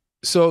here.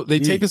 So they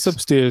take us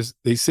upstairs.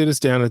 They sit us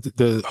down at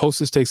the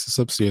hostess takes us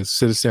upstairs,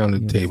 sit us down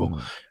at the table.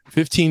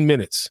 15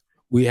 minutes.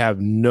 We have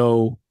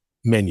no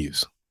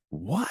menus.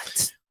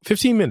 What?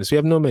 15 minutes. We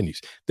have no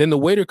menus. Then the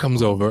waiter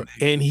comes over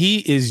and he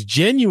is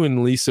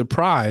genuinely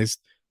surprised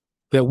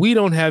that we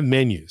don't have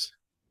menus.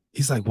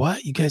 He's like,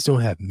 what? You guys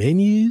don't have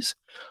menus?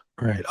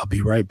 All right, I'll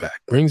be right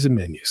back. Brings the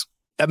menus.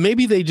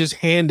 Maybe they just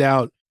hand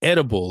out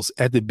edibles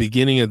at the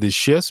beginning of the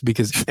shifts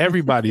because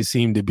everybody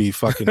seemed to be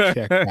fucking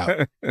checked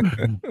out.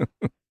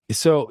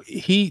 So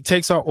he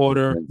takes our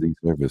order,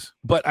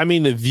 but I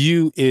mean, the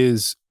view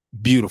is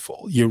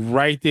beautiful. You're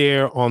right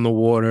there on the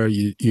water.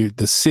 You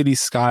the city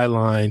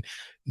skyline,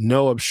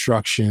 no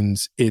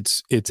obstructions.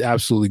 It's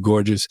absolutely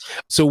gorgeous.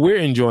 So we're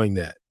enjoying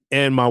that.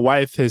 And my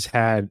wife has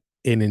had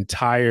an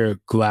entire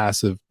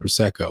glass of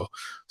Prosecco.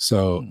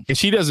 So, and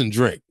she doesn't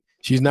drink.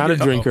 She's not a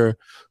drinker.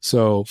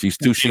 So she's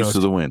two sheets to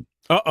the wind.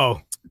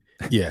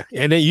 Yeah.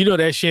 And then,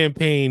 that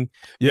champagne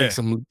makes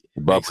them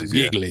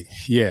giggly.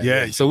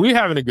 Yeah. So we're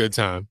having a good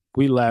time.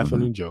 We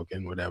laughing and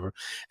joking, whatever.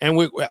 And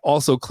we're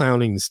also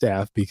clowning the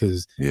staff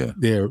because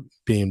they're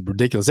being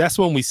ridiculous. That's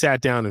when we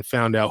sat down and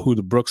found out who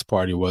the Brooks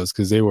party was,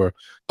 because they were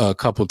a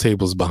couple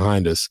tables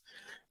behind us.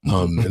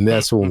 And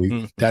that's when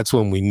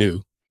we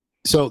knew.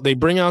 So they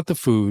bring out the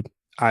food.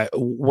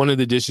 One of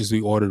the dishes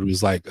we ordered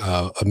was like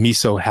a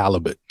miso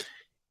halibut.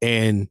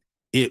 And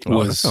it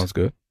was... That sounds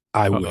good.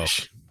 I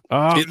wish.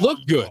 It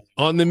looked good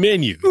on the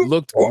menu. It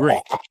looked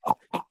great.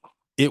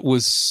 It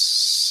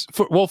was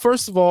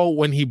first of all,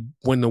 when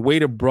the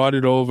waiter brought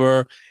it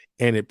over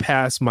and it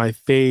passed my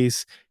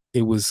face,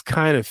 it was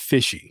kind of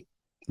fishy,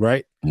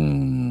 right?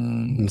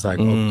 It's like,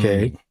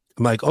 okay.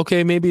 I'm like,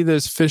 okay, maybe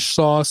there's fish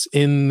sauce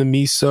in the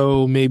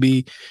miso,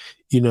 maybe,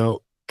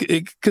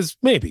 because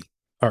maybe.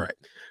 All right.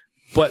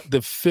 But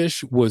the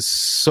fish was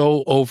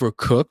so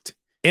overcooked.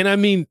 And I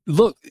mean,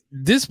 look,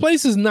 this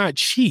place is not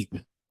cheap.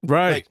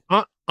 Right.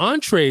 Like,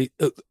 entree,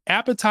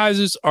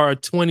 appetizers are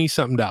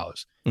 $20-something.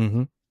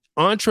 Mm-hmm.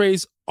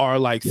 Entrees are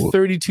like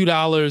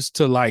 $32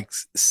 to like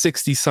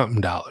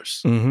 $60-something.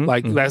 Mm-hmm.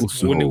 Like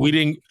that's when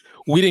we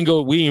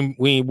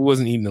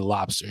wasn't eating the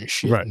lobster and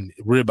shit, and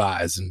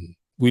ribeyes, and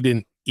we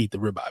didn't eat the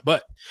ribeye.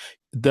 But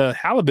the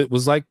halibut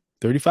was like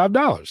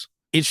 $35.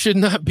 It should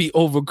not be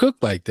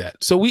overcooked like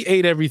that. So we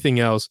ate everything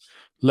else,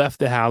 left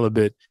the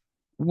halibut.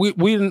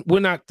 We're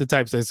not the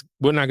types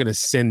we're not going to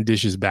send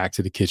dishes back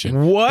to the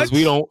kitchen. What?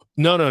 We don't.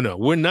 No.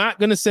 We're not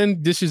going to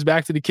send dishes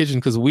back to the kitchen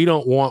because we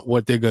don't want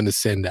what they're going to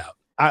send out.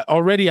 I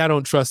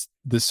don't trust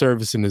the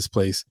service in this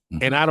place,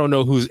 and I don't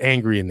know who's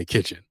angry in the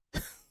kitchen.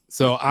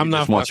 So I'm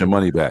not. Want your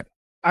money back?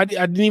 I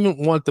didn't even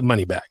want the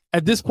money back.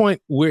 At this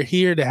point, we're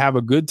here to have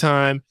a good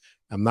time.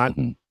 I'm not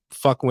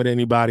fucking with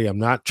anybody. I'm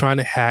not trying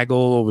to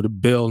haggle over the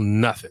bill.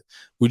 Nothing.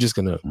 We're just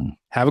gonna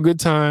have a good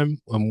time.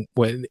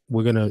 We're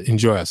gonna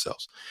enjoy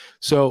ourselves.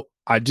 So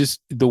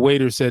the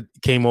waiter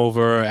came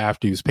over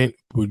after he was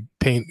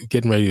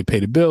getting ready to pay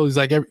the bill. He's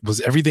like,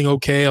 was everything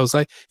okay? I was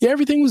like, yeah,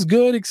 everything was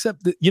good,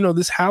 except that,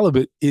 this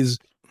halibut is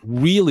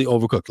really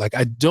overcooked. Like,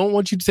 I don't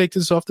want you to take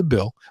this off the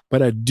bill,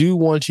 but I do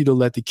want you to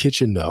let the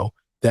kitchen know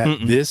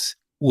that this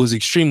was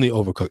extremely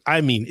overcooked.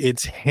 I mean,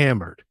 it's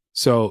hammered.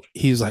 So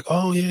he's like,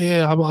 oh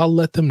yeah, I'll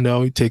let them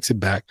know. He takes it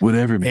back.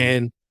 Whatever,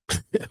 man.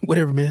 And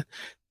whatever, man.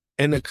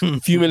 And a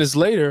few minutes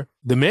later,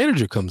 the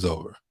manager comes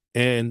over.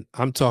 And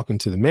I'm talking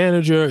to the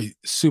manager, he's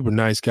a super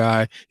nice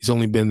guy. He's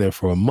only been there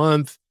for a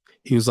month.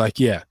 He was like,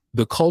 yeah,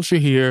 the culture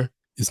here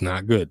is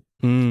not good.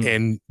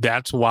 And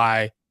that's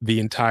why the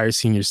entire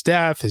senior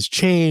staff has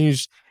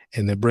changed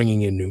and they're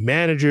bringing in new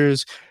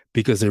managers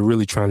because they're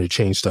really trying to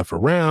change stuff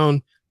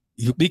around.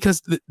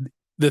 Because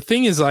the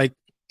thing is, like,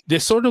 they're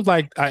sort of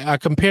like, I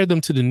compared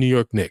them to the New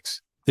York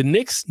Knicks. The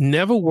Knicks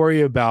never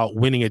worry about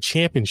winning a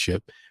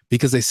championship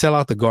because they sell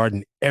out the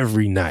Garden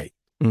every night.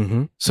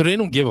 Mm-hmm. So they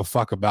don't give a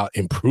fuck about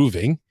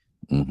improving.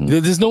 Mm-hmm.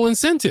 There's no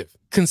incentive.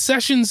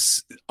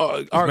 Concessions are.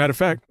 As a matter of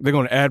fact, they're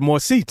going to add more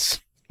seats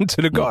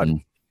to the Garden.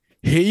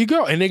 Mm-hmm. Here you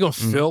go. And they're going to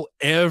fill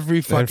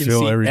every fucking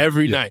seat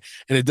every night.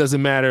 And it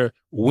doesn't matter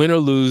win or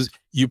lose.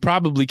 You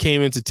probably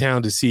came into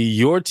town to see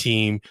your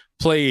team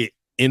play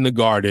in the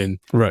Garden,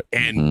 right,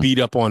 and beat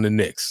up on the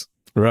Knicks.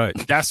 Right.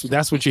 That's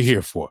what you're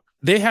here for.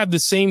 They have the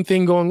same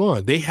thing going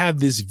on. They have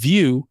this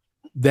view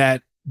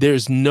that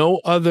there's no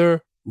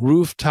other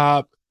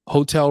rooftop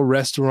hotel,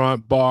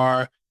 restaurant,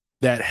 bar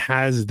that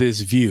has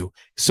this view.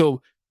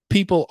 So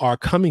people are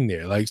coming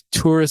there, like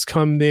tourists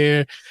come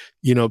there,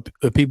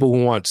 people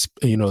who want,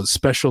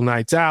 special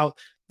nights out.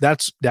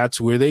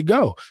 That's where they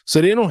go.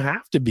 So they don't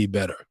have to be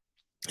better.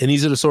 And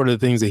these are the sort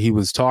of things that he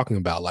was talking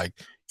about. Like,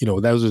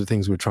 those are the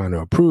things we're trying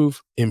to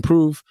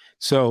improve.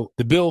 So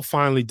the bill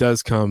finally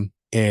does come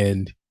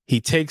and he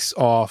takes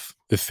off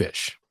the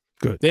fish.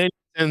 Good. Then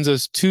he sends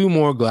us 2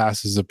 more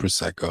glasses of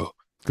Prosecco.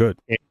 Good.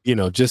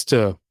 And, just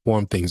to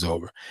warm things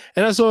over.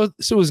 And I saw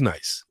it was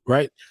nice,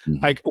 right?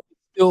 Mm-hmm. Like, we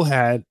still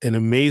had an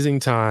amazing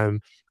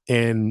time.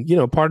 And,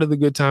 part of the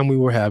good time we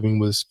were having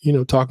was,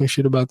 talking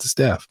shit about the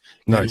staff.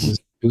 Nice.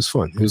 It was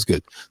fun. It was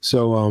good.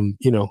 So,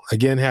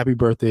 again, happy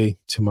birthday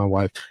to my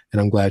wife. And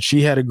I'm glad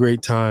she had a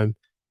great time.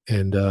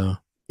 And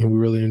we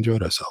really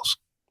enjoyed ourselves.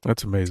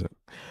 That's amazing.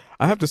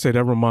 I have to say,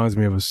 that reminds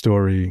me of a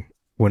story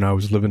when I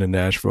was living in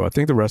Nashville. I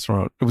think the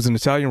restaurant, it was an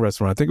Italian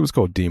restaurant. I think it was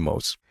called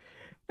Demos.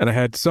 And I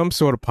had some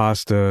sort of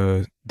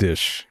pasta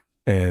dish,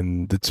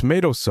 and the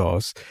tomato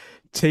sauce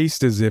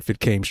tastes as if it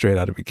came straight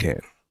out of a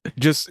can. It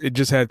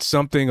just had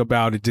something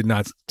about it, did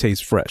not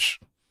taste fresh.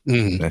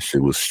 That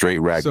shit was straight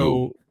ragu.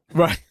 So,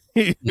 right.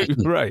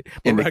 Right.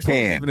 In the ragu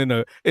can.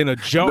 Even in a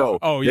jar. No,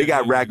 oh, yeah, they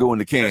got ragu in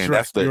the can.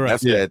 That's right.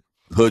 That's that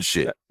hood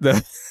shit.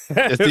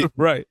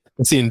 Right.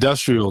 It's the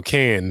industrial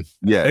can.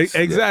 Yes.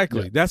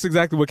 Exactly. Yeah. That's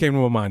exactly what came to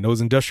my mind.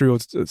 Those industrial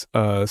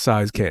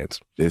size cans.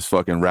 It's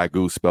fucking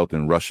ragu spelt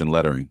in Russian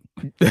lettering.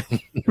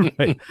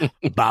 Right.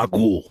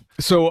 Bagul.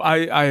 So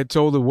I had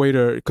told the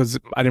waiter, because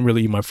I didn't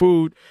really eat my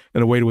food,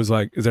 and the waiter was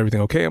like, "Is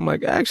everything okay?" I'm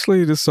like,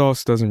 "Actually, this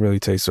sauce doesn't really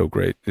taste so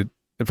great.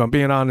 If I'm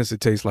being honest,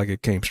 it tastes like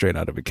it came straight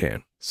out of a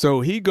can."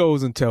 So he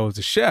goes and tells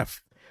the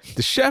chef.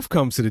 The chef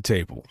comes to the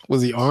table.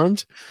 Was he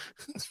armed?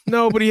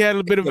 No, but he had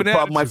a bit of an attitude.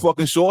 Problem with my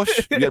fucking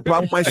sauce? You got a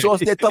problem with my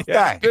sauce? That tough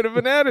guy. A bit of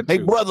an attitude. Hey,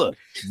 brother.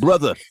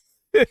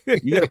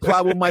 You got a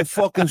problem with my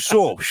fucking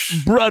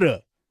sauce?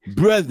 Brother.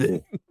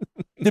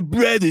 The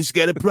brother's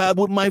got a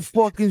problem with my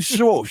fucking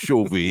sauce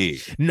over here.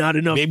 Not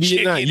enough Maybe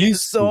chicken you're not in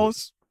used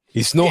sauce.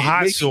 It's no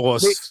hot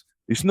sauce.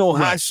 It's no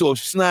hot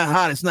sauce. It's not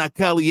hot. It's not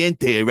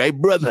caliente, right,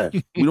 brother?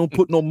 We don't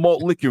put no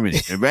malt liquor in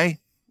it, right?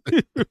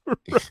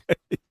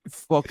 Right.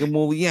 Fucking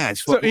movie, yeah.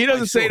 So he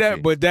doesn't say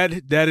that, but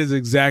that is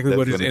exactly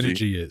what his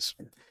energy is.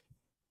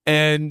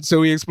 And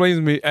so he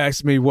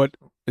asks me what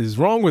is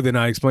wrong with it. And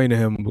I explained to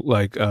him,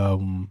 like,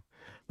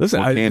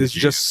 listen, there's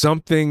just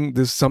something.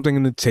 There's something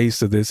in the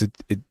taste of this.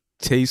 It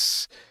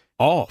tastes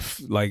off.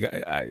 Like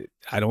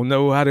I don't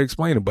know how to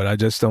explain it, but I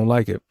just don't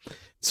like it.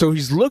 So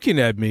he's looking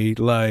at me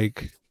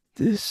like,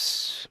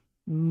 this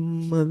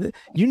mother,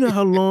 you know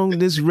how long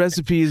this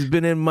recipe has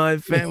been in my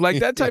family, like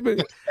that type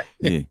of.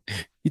 Yeah.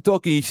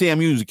 You say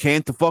I'm using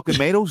canned fucking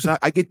tomatoes?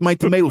 I get my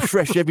tomatoes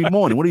fresh every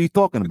morning. What are you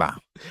talking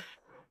about?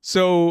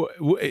 So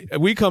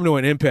we come to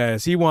an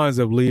impasse. He winds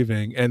up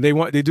leaving, and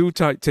they do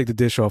take the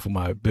dish off of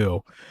my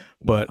bill.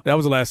 But that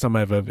was the last time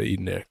I've ever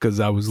eaten there, because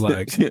I was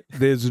like,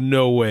 there's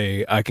no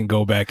way I can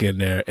go back in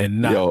there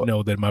and not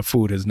know that my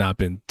food has not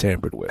been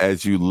tampered with.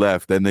 As you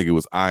left, that nigga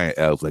was eyeing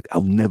Elves like,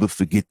 I'll never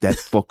forget that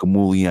fucking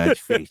Moulian's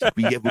face. If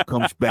he ever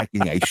comes back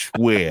in, I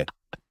swear.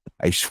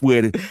 I'm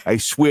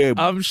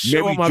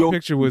sure Mary my Jo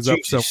picture was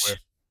Jesus. up somewhere.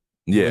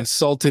 Yeah.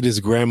 Insulted his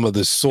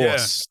grandmother's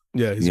sauce.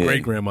 Yeah, his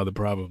great-grandmother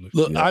probably.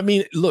 Look, I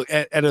mean,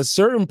 at a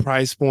certain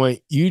price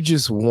point, you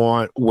just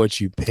want what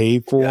you pay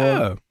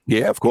for.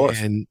 Yeah, of course.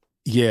 And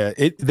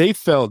they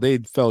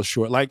fell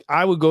short. Like,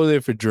 I would go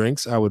there for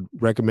drinks. I would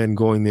recommend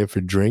going there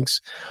for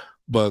drinks,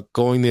 but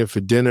going there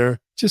for dinner,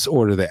 just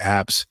order the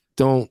apps.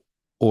 Don't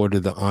order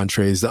the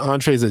entrees. The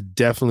entrees are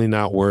definitely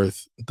not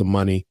worth the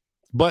money.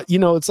 But,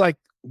 it's like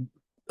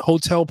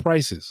hotel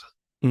prices.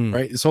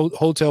 Right, it's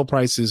hotel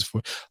prices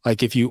for,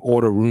 like, if you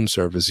order room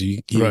service,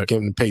 you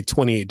can pay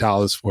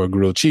 $28 for a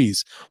grilled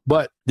cheese.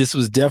 But this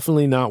was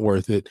definitely not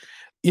worth it.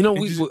 Did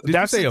you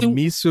say a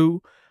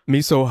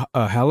miso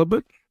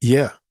halibut?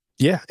 Yeah,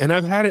 and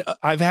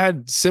I've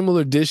had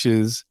similar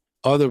dishes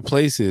other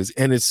places,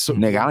 and it's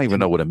nigga, I don't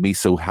even know what a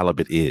miso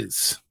halibut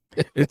is.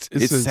 It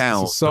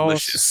sounds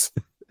delicious.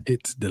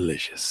 It's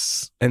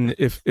delicious, and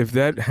if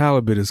that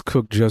halibut is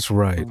cooked just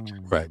right,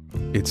 right,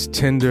 it's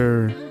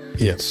tender.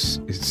 Yes,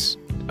 it's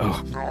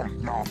Oh,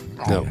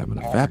 No. Having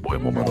a fat boy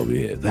moment over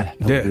here. That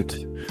Yeah.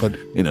 but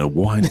in a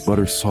wine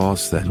butter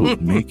sauce that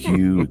would make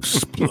you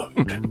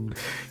explode.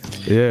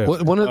 yeah.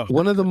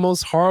 One of the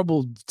most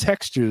horrible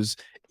textures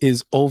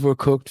is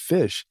overcooked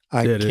fish.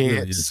 I Yeah, it can't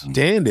really is.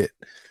 stand it.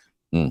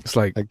 It's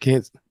like I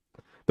can't.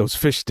 those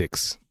fish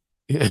sticks.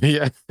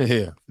 Yeah.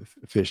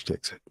 Fish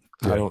sticks.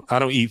 Yeah. I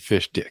don't eat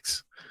fish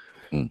sticks.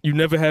 You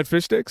never had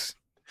fish sticks?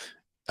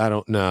 I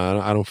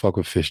don't fuck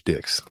with fish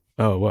sticks.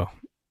 Oh, well.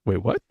 Wait,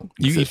 what?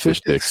 You eat fish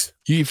sticks?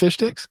 You eat fish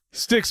sticks?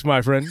 Sticks,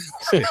 my friend.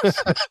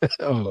 Sticks.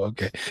 Oh,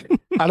 okay.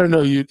 I don't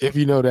know if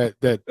you know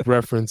that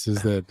reference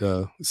is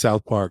that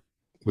South Park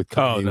with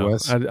Kanye Oh, no.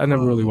 West. I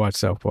never really watched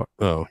South Park.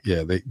 Oh,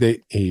 yeah.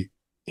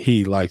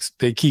 He likes.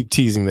 They keep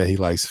teasing that he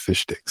likes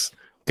fish sticks.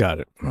 Got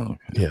it. Oh,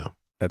 Yeah.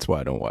 That's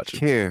why I don't watch it.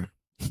 here.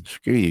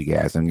 Screw you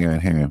guys. I'm going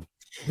here.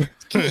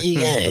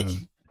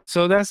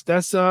 So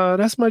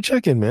that's my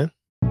check-in, man.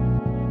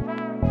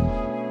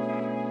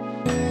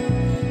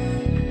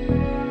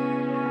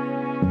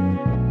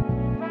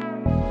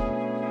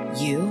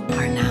 You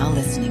are now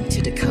listening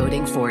to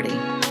Decoding 40.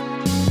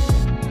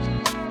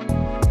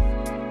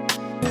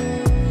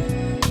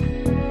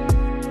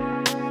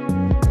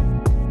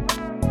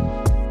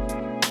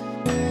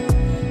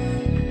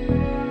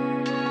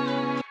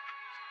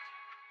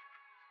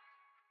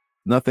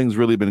 Nothing's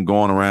really been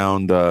going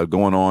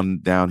on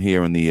down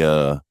here in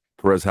the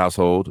Perez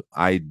household.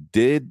 I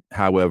did,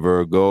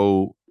 however,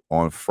 go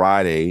on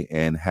Friday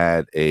and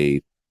had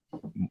a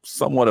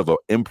somewhat of an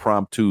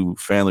impromptu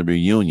family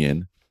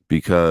reunion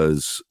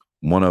because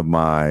one of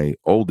my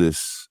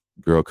oldest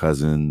girl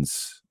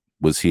cousins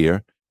was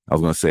here. I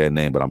was going to say her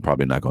name, but I'm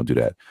probably not going to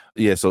do that.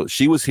 Yeah, so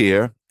she was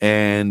here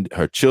and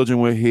her children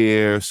were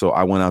here. So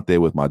I went out there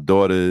with my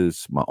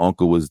daughters. My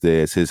uncle was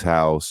there. It's his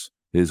house,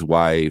 his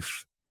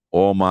wife.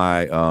 All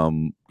my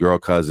girl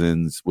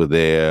cousins were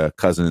there.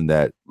 Cousin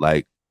that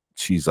like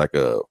she's like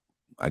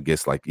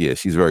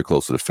she's very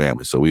close to the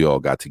family. So we all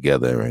got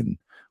together and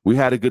we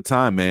had a good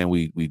time, man.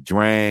 We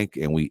drank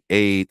and we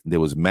ate. There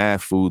was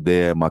mad food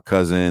there. My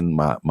cousin,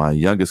 my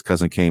youngest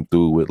cousin came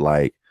through with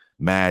like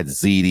mad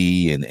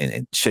ziti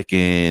and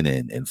chicken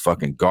and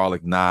fucking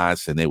garlic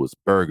knots, and there was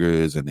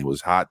burgers and there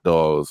was hot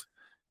dogs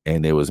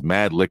and there was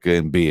mad liquor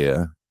and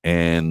beer.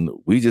 And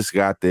we just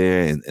got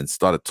there and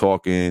started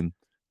talking.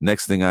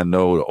 Next thing I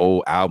know, the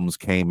old albums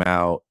came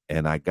out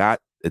and I got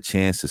a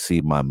chance to see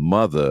my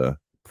mother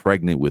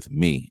pregnant with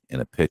me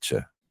in a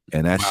picture.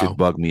 And that shit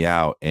bugged me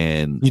out.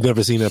 And You've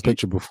never seen that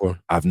picture before?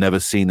 I've never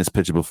seen this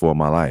picture before in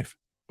my life.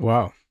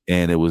 Wow.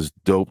 And it was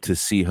dope to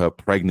see her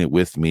pregnant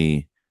with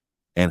me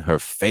and her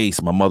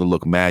face. My mother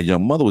looked mad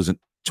young. Mother was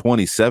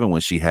 27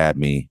 when she had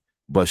me,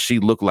 but she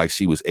looked like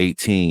she was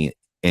 18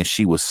 and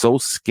she was so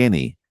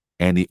skinny.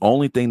 And the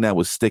only thing that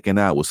was sticking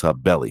out was her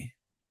belly.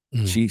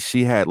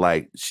 She had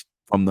like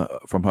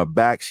from her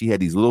back, she had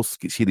these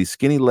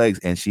skinny legs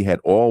and she had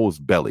all was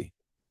belly.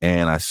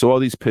 And I saw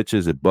these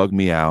pictures. It bugged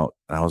me out.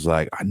 And I was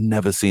like, I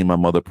never seen my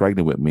mother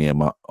pregnant with me. And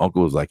my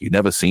uncle was like, you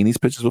never seen these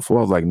pictures before?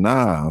 I was like,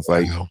 nah. I was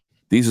like,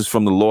 these is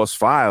from the lost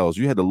files.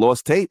 You had the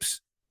lost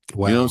tapes.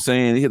 Wow. You know what I'm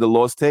saying? He had the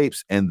lost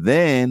tapes. And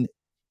then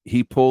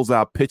he pulls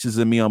out pictures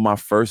of me on my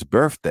first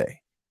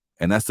birthday.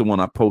 And that's the one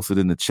I posted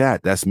in the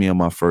chat. That's me on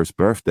my first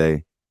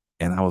birthday.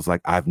 And I was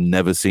like, I've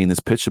never seen this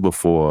picture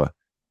before.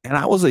 And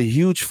I was a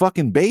huge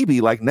fucking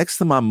baby. Like next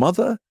to my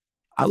mother,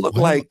 I looked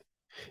like.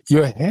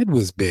 Your head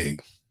was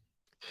big.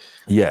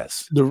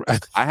 Yes,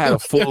 I had a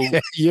full.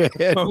 Your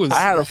head was. I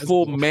had a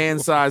full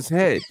man-sized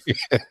head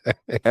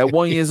at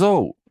 1 year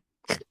old.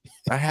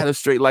 I had a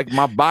straight, like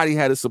my body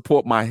had to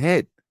support my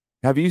head.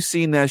 Have you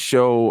seen that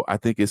show? I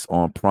think it's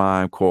on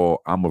Prime called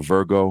 "I'm a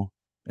Virgo,"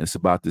 and it's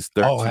about this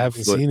 13. Oh, I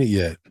haven't seen it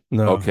yet.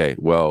 No. Okay,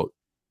 well,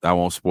 I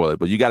won't spoil it,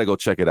 but you got to go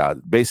check it out.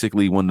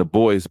 Basically, when the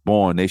boy is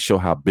born, they show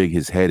how big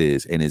his head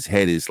is, and his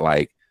head is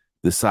like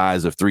the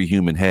size of 3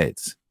 human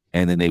heads.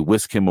 And then they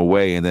whisk him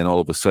away, and then all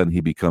of a sudden he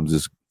becomes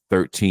this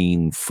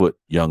 13-foot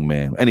young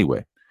man.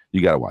 Anyway, you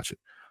got to watch it.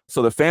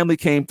 So the family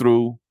came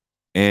through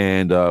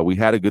and we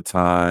had a good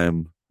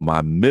time.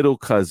 My middle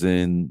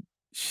cousin,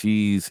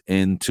 she's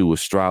into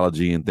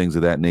astrology and things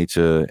of that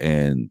nature.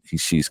 And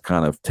she's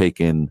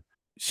taken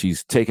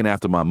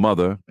after my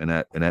mother in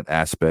that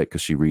aspect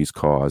because she reads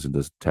cards and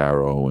does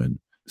tarot and,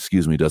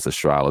 does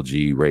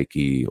astrology,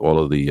 Reiki, all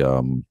of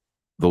the,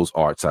 those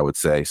arts, I would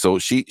say. So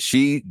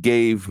she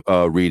gave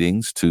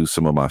readings to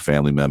some of my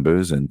family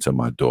members and to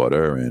my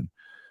daughter. And,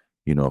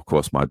 of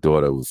course, my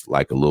daughter was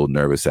like a little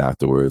nervous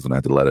afterwards, and I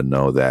had to let her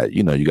know that,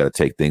 you got to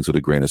take things with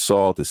a grain of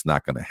salt. It's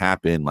not going to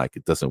happen. Like,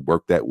 it doesn't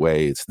work that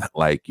way. It's not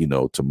like,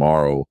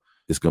 tomorrow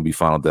it's going to be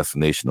Final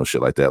Destination or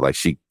shit like that. Like,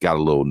 she got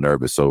a little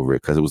nervous over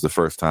it because it was the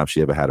first time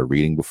she ever had a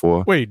reading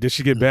before. Wait, did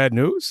she get bad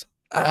news?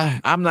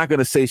 I'm not going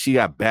to say she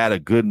got bad or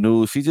good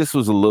news. She just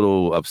was a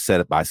little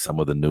upset by some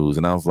of the news.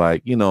 And I was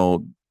like,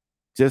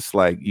 just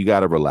like, you got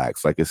to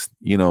relax. Like, it's,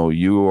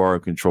 you are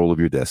in control of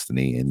your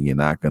destiny and you're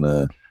not going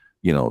to,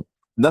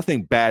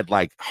 nothing bad,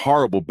 like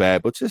horrible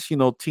bad, but just,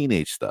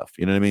 teenage stuff.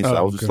 You know what I mean? So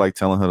I was just like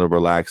telling her to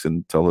relax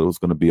and tell her it was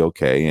going to be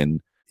okay.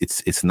 And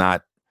it's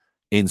not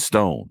in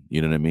stone.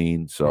 You know what I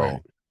mean? So,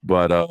 Right.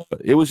 but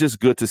it was just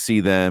good to see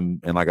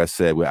them. And like I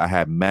said, I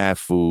had mad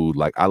food.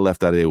 Like I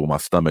left out of there with my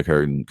stomach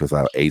hurting because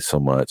I ate so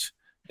much.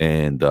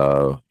 And,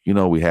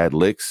 we had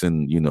licks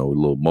and, a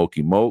little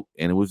mokey moke.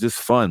 And it was just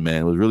fun,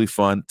 man. It was really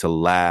fun to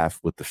laugh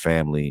with the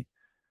family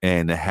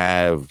and to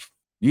have,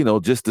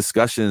 just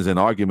discussions and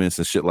arguments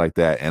and shit like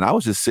that. And I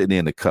was just sitting there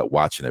in the cut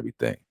watching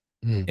everything.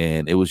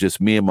 And it was just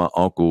me and my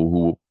uncle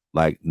who,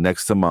 like,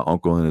 next to my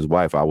uncle and his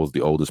wife, I was the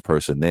oldest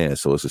person there.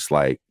 So it's just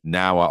like,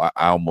 now I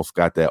almost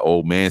got that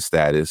old man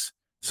status.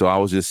 So I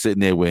was just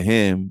sitting there with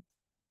him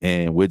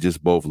and we're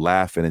just both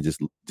laughing and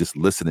just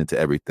listening to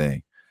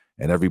everything.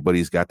 And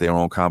everybody's got their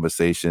own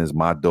conversations.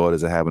 My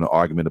daughters are having an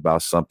argument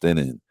about something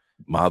and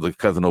my other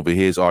cousin over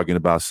here is arguing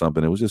about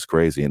something. It was just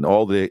crazy. And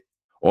all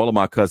of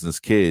my cousins'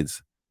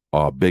 kids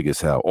are big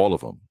as hell, all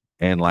of them.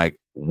 And like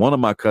one of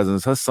my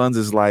cousins, her sons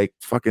is like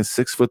fucking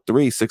 6'3",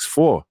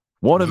 6'4".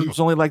 One of them was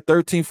only like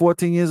 13,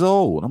 14 years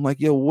old. I'm like,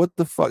 yo, what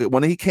the fuck?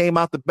 When he came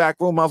out the back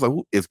room, I was like,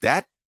 who is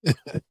that?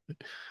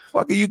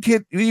 Fuck are you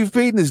kid? You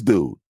feeding this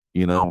dude?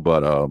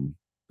 But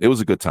it was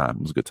a good time.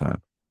 It was a good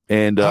time.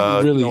 And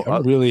I'm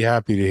really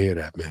happy to hear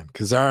that, man.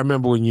 Because I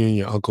remember when you and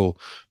your uncle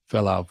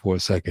fell out for a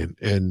second,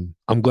 and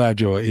I'm glad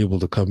you were able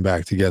to come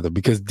back together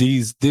because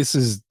this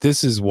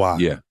is why.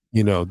 Yeah.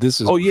 This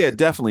is. Oh yeah,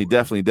 definitely.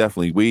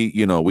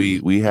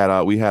 We had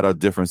our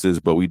differences,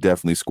 but we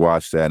definitely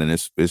squashed that, and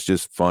it's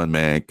just fun,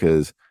 man.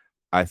 Because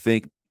I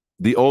think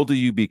the older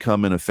you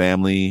become in a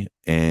family,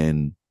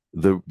 and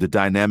the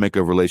dynamic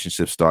of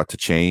relationships start to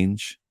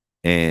change,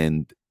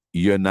 and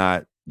you're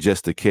not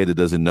just a kid that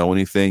doesn't know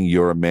anything.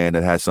 You're a man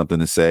that has something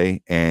to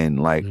say, and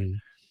like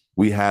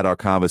we had our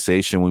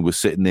conversation. We were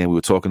sitting there, we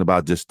were talking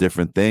about just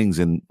different things,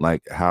 and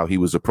like how he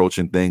was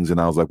approaching things,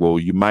 and I was like, well,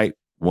 you might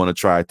want to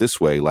try it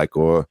this way, like,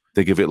 or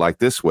think of it like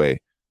this way.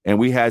 And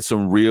we had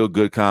some real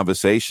good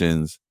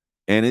conversations,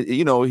 and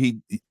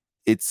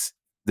it's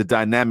the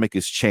dynamic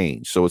has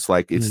changed. So it's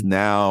like, it's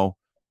now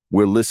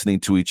we're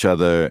listening to each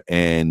other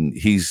and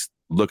he's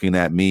looking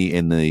at me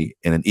in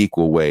an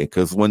equal way.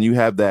 Cause when you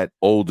have that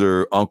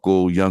older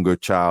uncle, younger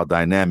child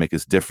dynamic,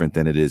 it's different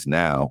than it is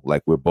now.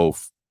 Like we're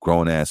both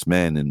grown ass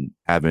men and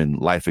having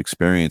life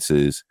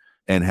experiences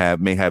and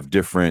may have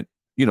different,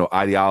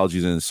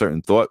 ideologies and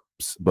certain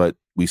thoughts, but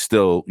we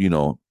still,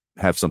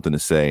 have something to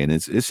say. And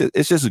it's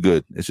just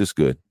good. It's just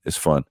good. It's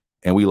fun.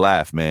 And we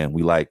laugh, man.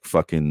 We like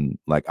fucking,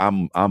 like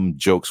I'm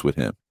jokes with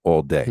him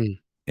all day.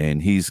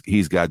 And he's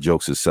got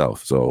jokes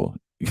himself. So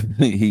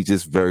he's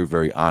just very,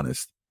 very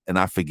honest. And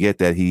I forget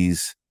that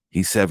he's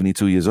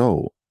 72 years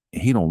old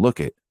and he don't look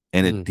it.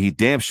 And he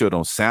damn sure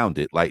don't sound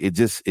it. Like it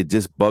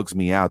just bugs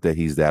me out that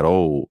he's that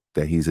old,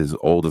 that he's as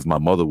old as my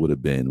mother would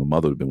have been. My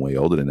mother would have been way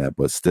older than that,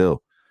 but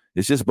still,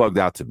 it's just bugged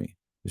out to me.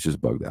 It's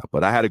just bugged out.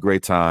 But I had a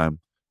great time.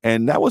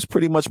 And that was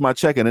pretty much my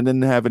check-in. I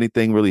didn't have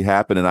anything really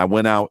happen. And I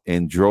went out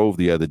and drove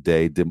the other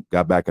day,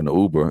 got back in the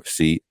Uber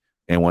seat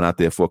and went out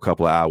there for a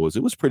couple of hours.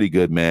 It was pretty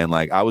good, man.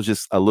 Like I was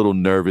just a little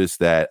nervous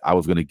that I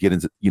was going to get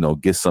into,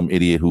 get some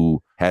idiot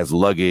who has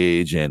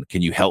luggage and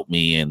can you help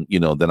me? And,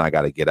 then I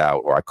got to get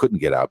out, or I couldn't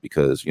get out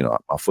because,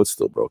 my foot's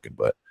still broken.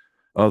 But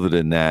other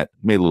than that,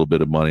 made a little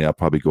bit of money. I'll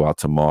probably go out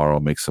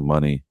tomorrow, make some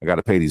money. I got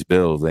to pay these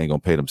bills. They ain't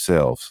going to pay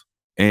themselves.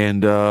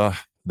 And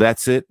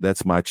that's it.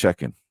 That's my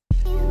check-in.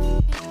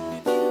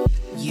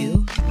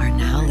 You are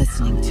now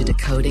listening to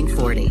Decoding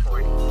 40.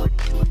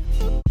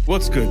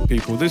 What's good,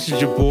 people? This is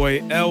your boy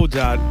L.O.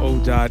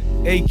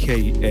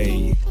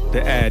 aka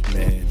the Ad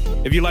Man.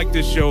 If you like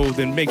this show,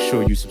 then make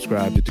sure you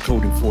subscribe to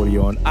Decoding 40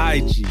 on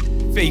IG,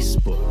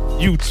 Facebook,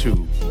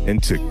 YouTube,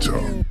 and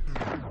TikTok.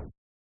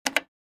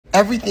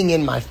 Everything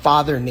in my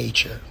father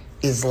nature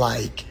is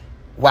like,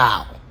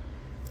 wow.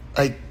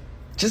 Like,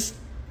 just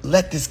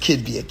let this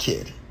kid be a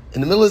kid.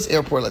 In the middle of this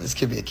airport, let this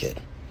kid be a kid.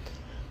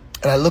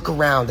 And I look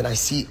around and I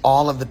see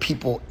all of the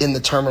people in the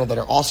terminal that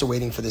are also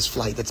waiting for this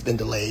flight that's been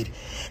delayed.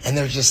 And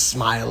they're just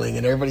smiling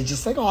and everybody's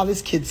just like, oh,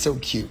 this kid's so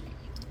cute.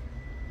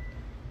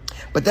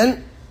 But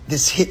then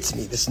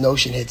this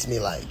notion hits me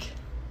like,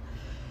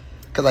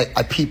 because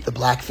I peep the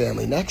black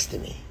family next to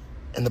me.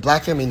 And the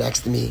black family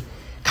next to me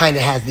kind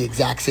of has the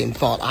exact same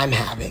thought I'm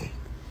having.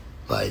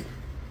 Like,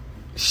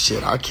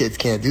 shit, our kids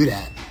can't do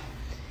that.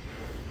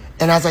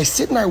 And as I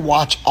sit and I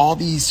watch all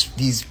these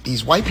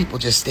white people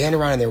just stand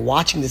around and they're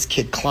watching this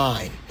kid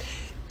climb,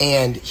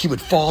 and he would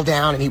fall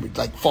down and he would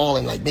like fall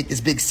and like make this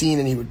big scene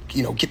and he would,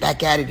 get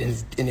back at it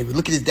and he would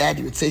look at his dad,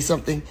 he would say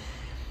something.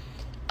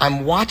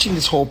 I'm watching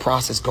this whole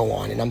process go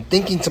on and I'm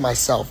thinking to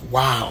myself,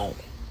 wow,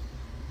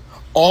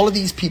 all of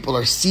these people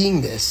are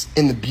seeing this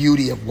in the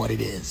beauty of what it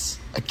is,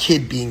 a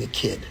kid being a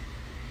kid.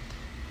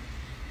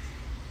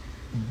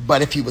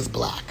 But if he was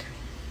black.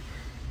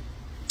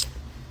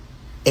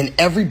 And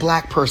every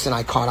black person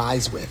I caught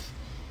eyes with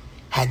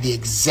had the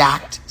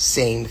exact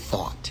same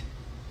thought.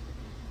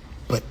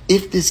 But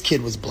if this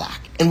kid was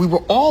black, and we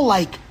were all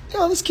like,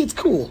 this kid's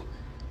cool.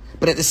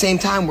 But at the same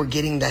time, we're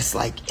getting this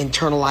like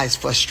internalized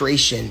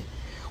frustration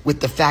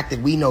with the fact that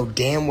we know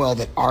damn well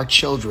that our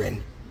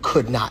children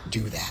could not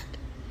do that.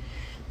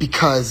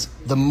 Because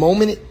the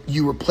moment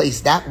you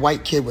replace that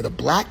white kid with a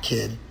black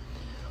kid,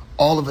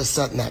 all of a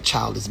sudden that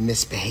child is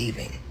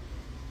misbehaving.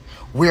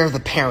 Where are the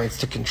parents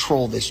to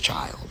control this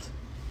child?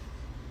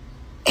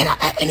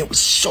 And it was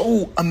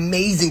so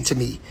amazing to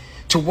me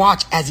to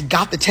watch as he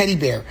got the teddy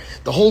bear.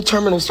 The whole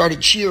terminal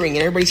started cheering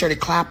and everybody started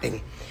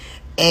clapping.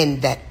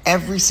 And that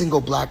every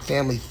single black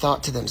family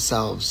thought to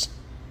themselves,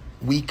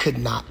 we could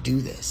not do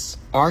this.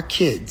 Our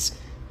kids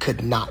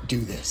could not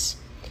do this.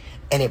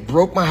 And it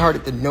broke my heart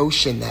at the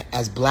notion that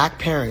as black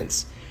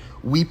parents,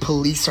 we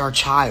police our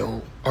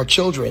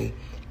children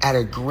at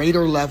a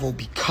greater level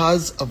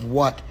because of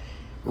what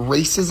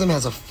racism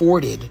has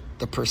afforded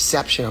the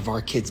perception of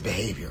our kids'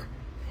 behavior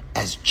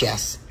as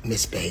just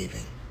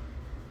misbehaving.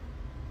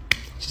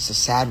 It's just a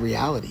sad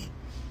reality.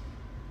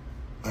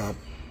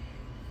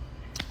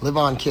 Live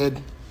on, kid.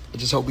 I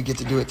just hope we get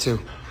to do it too.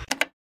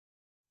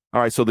 All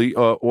right, so the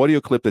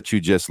audio clip that you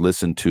just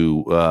listened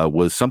to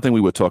was something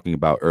we were talking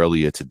about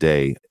earlier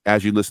today.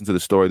 As you listen to the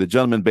story, the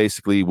gentleman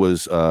basically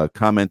was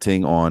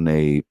commenting on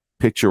a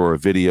picture or a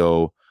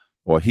video,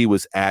 or he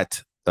was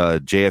at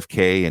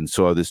JFK and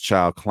saw this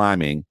child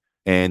climbing,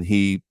 and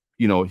he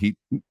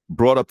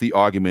brought up the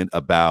argument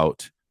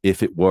about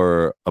if it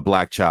were a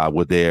black child,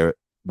 would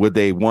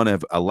they want to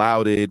have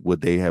allowed it?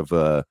 Would they have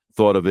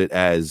thought of it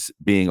as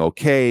being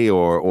okay,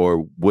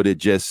 or would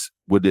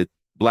the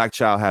black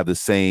child have the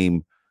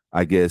same,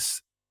 I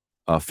guess,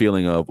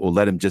 feeling of, well,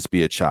 let him just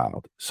be a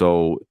child?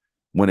 So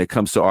when it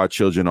comes to our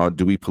children, or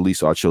do we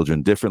police our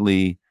children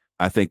differently?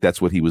 I think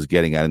that's what he was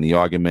getting at in the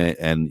argument.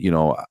 And,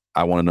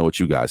 I want to know what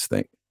you guys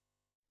think.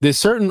 There's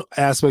certain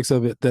aspects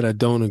of it that I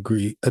don't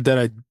agree,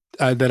 that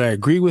I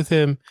agree with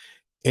him,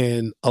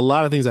 and a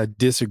lot of things I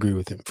disagree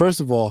with him.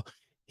 First of all,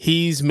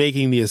 he's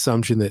making the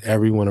assumption that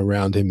everyone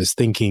around him is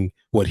thinking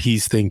what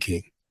he's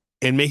thinking,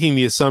 and making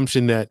the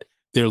assumption that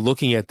they're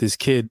looking at this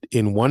kid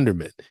in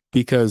wonderment.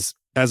 Because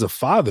as a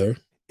father,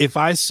 if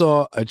I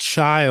saw a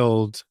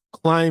child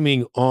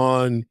climbing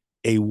on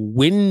a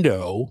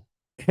window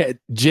at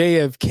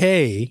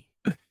JFK,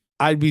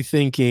 I'd be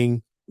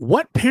thinking,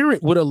 what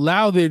parent would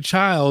allow their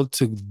child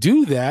to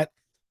do that,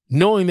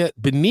 knowing that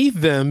beneath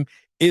them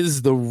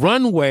is the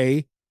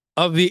runway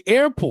of the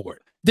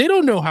airport? They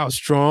don't know how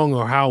strong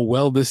or how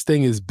well this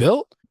thing is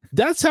built.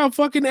 That's how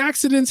fucking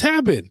accidents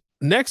happen.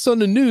 Next on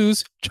the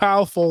news,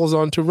 child falls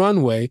onto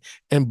runway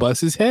and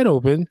busts his head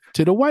open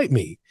to the white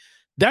meat.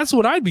 That's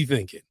what I'd be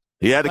thinking.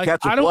 He had to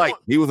catch a flight.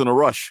 He was in a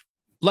rush.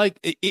 Like,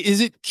 is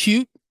it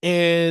cute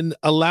and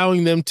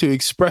allowing them to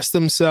express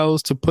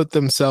themselves, to put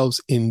themselves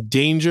in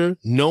danger,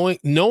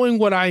 knowing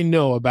what I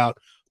know about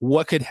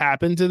what could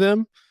happen to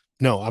them?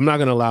 No, I'm not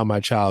going to allow my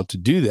child to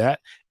do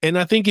that. And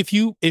I think if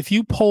you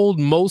polled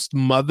most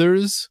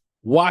mothers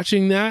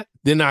watching that,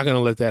 they're not going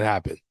to let that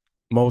happen.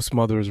 Most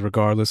mothers,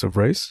 regardless of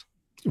race?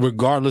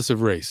 Regardless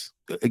of race.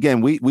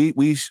 Again, we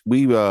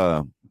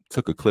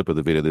took a clip of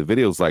the video. The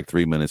video is like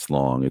 3 minutes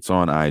long. It's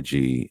on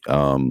IG.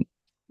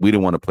 We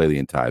didn't want to play the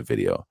entire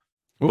video.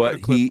 We'll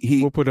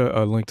put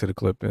a link to the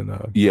clip in.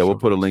 We'll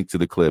put a link to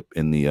the clip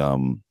in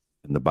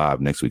the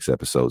Bob next week's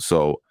episode.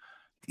 So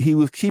he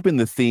was keeping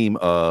the theme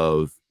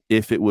of,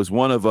 if it was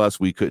one of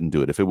us, we couldn't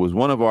do it. If it was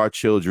one of our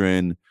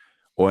children,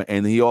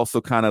 and he also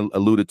kind of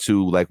alluded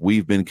to, like,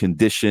 we've been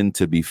conditioned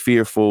to be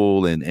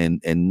fearful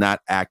and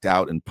not act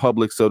out in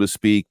public, so to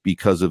speak,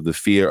 because of the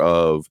fear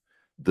of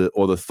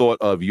the thought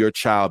of your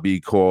child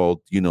being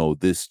called,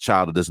 this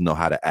child that doesn't know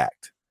how to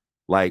act.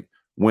 Like,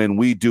 when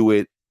we do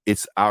it,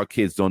 it's our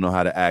kids don't know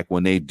how to act.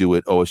 When they do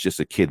it, it's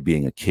just a kid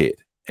being a kid.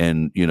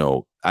 And,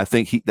 I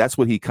think that's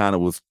what he kind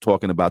of was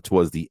talking about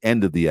towards the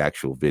end of the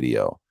actual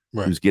video.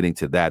 Right. He was getting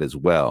to that as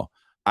well.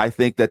 I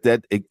think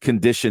that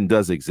condition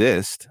does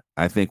exist.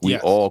 I think we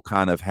all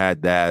kind of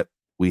had that.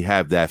 We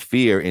have that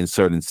fear in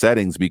certain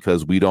settings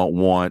because we don't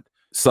want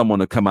someone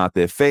to come out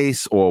their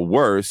face, or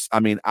worse. I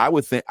mean, I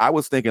was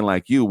thinking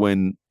like you,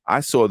 when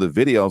I saw the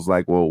video, I was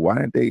like, well, why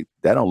didn't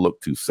that don't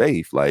look too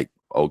safe? Like,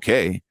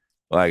 okay.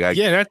 Like,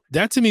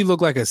 that to me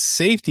looked like a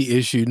safety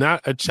issue,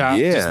 not a child,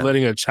 just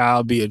letting a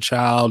child be a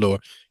child, or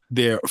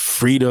their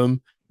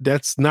freedom.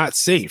 That's not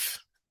safe.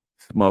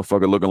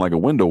 Motherfucker looking like a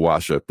window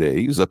washer up there.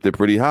 He was up there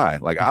pretty high.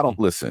 Like, I don't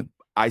listen.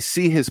 I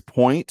see his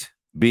point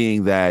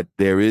being that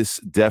there is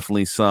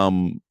definitely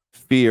some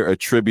fear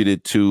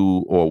attributed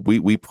to, or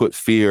we put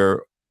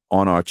fear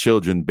on our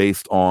children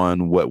based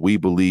on what we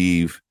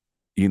believe,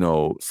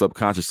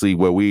 subconsciously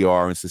where we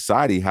are in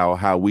society,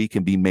 how we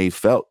can be made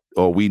felt,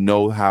 or we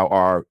know how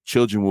our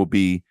children will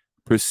be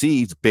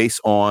perceived based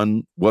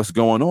on what's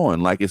going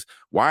on. Like,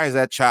 why is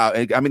that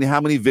child? I mean,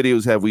 how many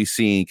videos have we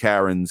seen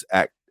Karen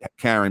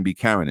be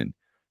Karening?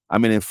 I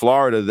mean, in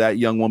Florida, that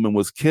young woman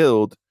was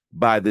killed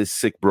by this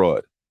sick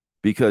broad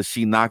because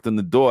she knocked on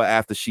the door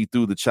after she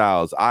threw the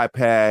child's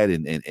iPad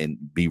and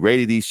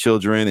berated these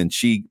children. And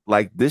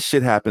this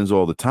shit happens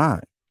all the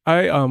time.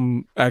 I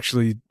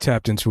actually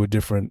tapped into a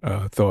different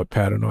thought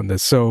pattern on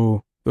this.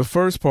 So the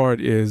first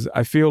part is,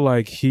 I feel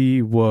like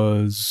he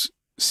was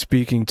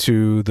speaking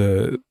to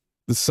the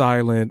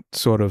silent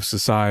sort of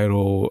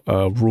societal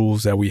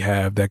rules that we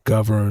have that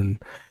govern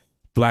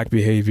Black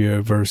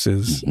behavior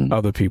versus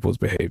other people's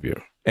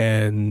behavior.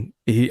 And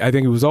I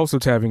think it was also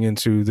tapping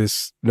into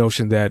this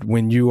notion that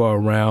when you are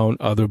around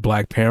other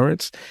Black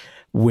parents,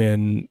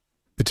 when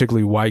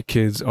particularly white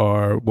kids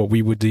are what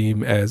we would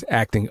deem as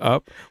acting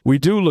up, we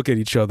do look at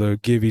each other,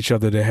 give each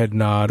other the head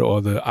nod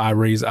or the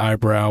raised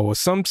eyebrow or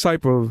some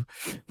type of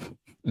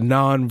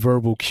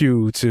non-verbal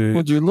cue to,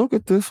 would you look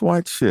at this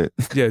white shit?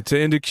 Yeah, to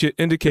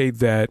indicate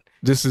that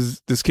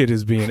this kid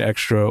is being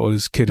extra or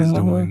this kid is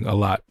doing a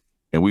lot.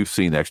 And we've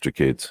seen extra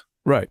kids.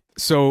 Right.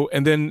 So,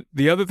 and then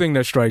the other thing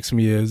that strikes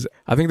me is,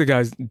 I think the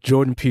guy,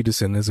 Jordan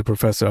Peterson, is a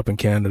professor up in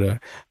Canada.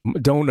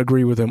 Don't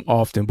agree with him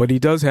often, but he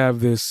does have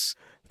this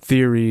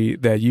theory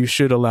that you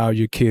should allow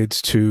your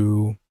kids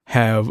to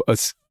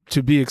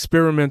to be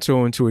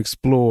experimental and to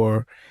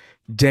explore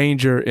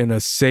danger in a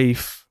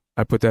safe,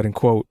 I put that in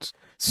quotes,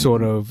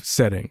 sort of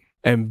setting.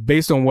 And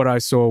based on what I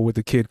saw with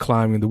the kid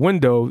climbing the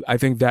window, I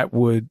think that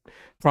would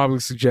probably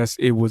suggest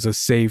it was a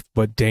safe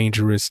but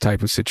dangerous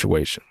type of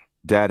situation.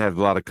 Dad has a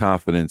lot of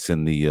confidence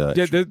in the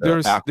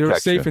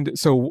there's safe, and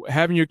so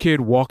having your kid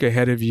walk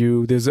ahead of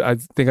you. I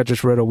think I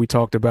just read or we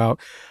talked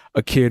about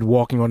a kid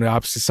walking on the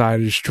opposite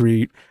side of the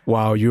street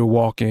while you're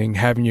walking,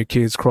 having your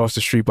kids cross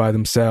the street by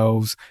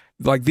themselves.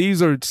 Like,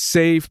 these are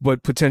safe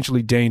but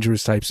potentially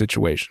dangerous type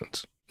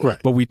situations. Right.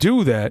 But we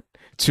do that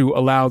to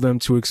allow them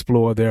to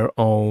explore their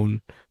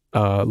own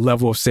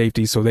level of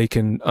safety so they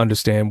can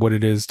understand what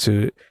it is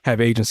to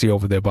have agency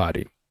over their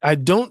body. I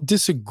don't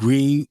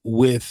disagree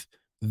with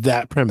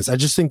that premise. I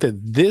just think that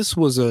this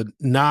was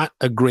not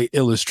a great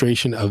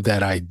illustration of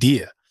that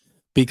idea,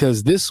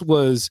 because this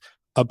was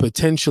a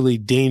potentially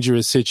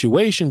dangerous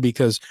situation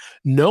because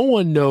no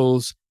one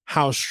knows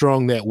how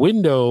strong that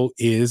window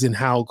is and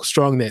how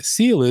strong that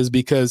seal is,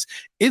 because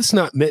it's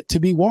not meant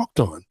to be walked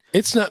on.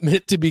 It's not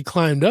meant to be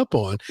climbed up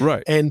on.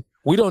 Right. And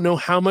we don't know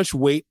how much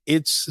weight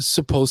it's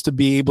supposed to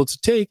be able to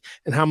take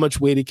and how much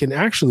weight it can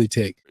actually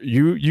take.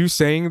 You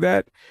saying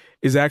that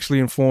is actually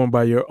informed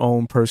by your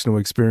own personal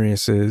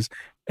experiences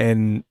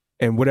and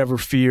whatever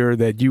fear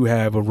that you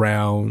have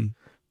around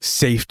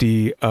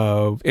safety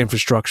of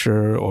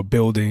infrastructure or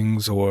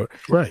buildings or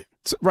right.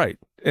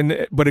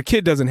 But a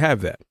kid doesn't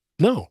have that.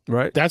 No.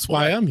 Right. That's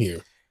why I'm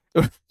here.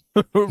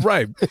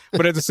 Right.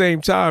 But at the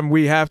same time,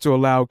 we have to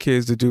allow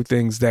kids to do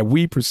things that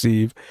we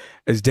perceive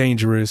as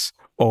dangerous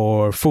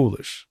or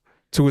foolish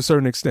to a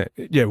certain extent.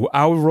 Yeah,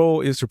 our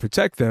role is to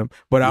protect them,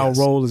 but our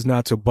role is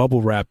not to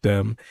bubble wrap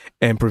them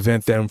and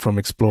prevent them from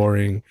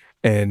exploring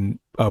and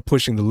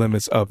pushing the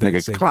limits of their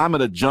safety.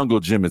 Climbing a jungle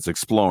gym is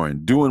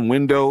exploring. Doing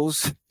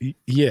windows.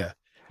 Yeah.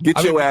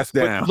 Get your ass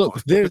down.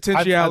 Look, the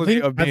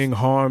potentiality of being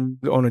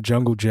harmed on a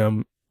jungle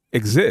gym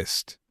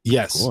exists.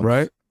 Yes.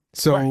 Right?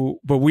 So,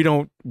 but we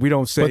don't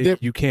say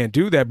you can't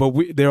do that. But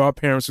there are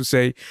parents who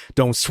say,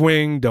 don't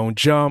swing, don't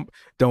jump,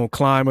 don't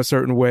climb a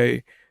certain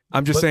way.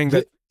 I'm just saying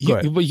that.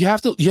 But you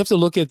have to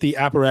look at the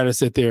apparatus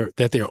that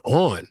they're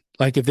on.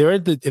 Like if they're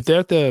at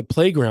the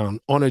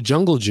playground on a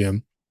jungle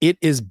gym, it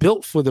is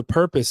built for the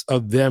purpose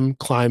of them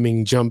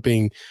climbing,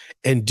 jumping,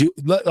 and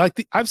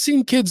I've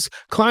seen kids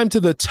climb to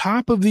the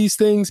top of these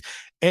things,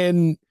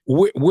 and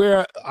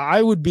where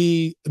I would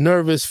be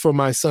nervous for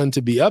my son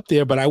to be up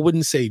there, but I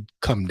wouldn't say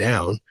come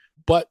down.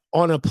 But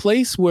on a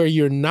place where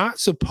you're not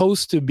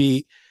supposed to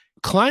be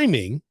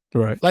climbing,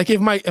 right? Like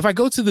if I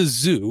go to the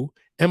zoo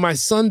and my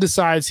son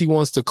decides he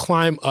wants to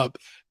climb up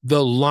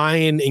the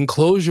lion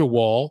enclosure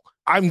wall,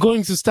 I'm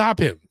going to stop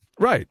him.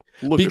 Right.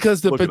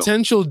 Because the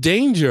potential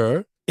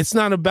danger, it's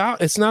not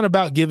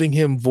about giving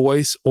him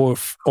voice or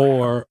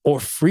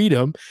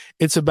freedom.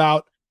 It's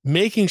about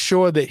making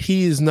sure that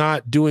he is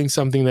not doing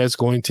something that's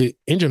going to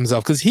injure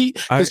himself,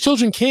 because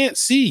children can't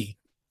see.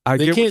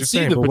 They can't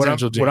see the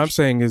potential danger. What I'm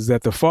saying is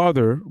that the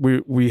father,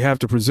 we have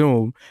to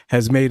presume,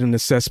 has made an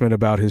assessment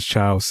about his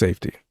child's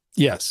safety.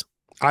 Yes.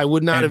 I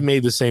would not have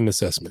made the same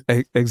assessment.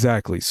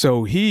 Exactly.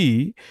 So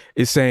he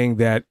is saying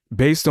that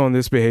based on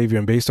this behavior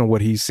and based on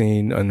what he's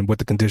seen and what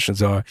the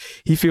conditions are,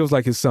 he feels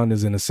like his son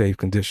is in a safe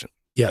condition.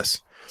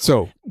 Yes.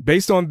 So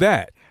based on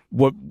that,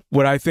 what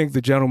I think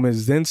the gentleman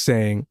is then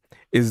saying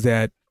is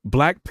that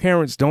Black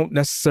parents don't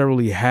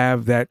necessarily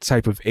have that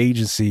type of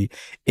agency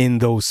in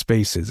those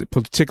spaces,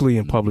 particularly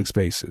in public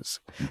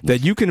spaces, that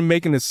you can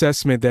make an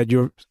assessment that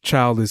your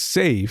child is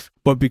safe,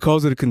 but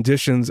because of the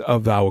conditions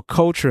of our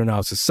culture and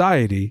our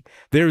society,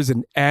 there is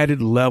an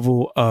added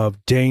level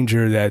of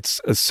danger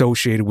that's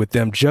associated with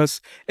them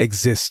just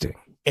existing.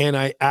 And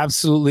I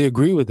absolutely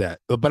agree with that.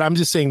 But I'm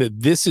just saying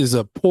that this is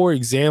a poor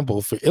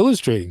example for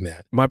illustrating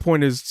that. My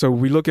point is, so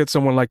we look at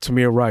someone like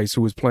Tamir Rice,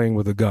 who was playing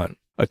with a gun,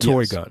 a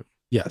toy gun.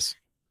 Yes.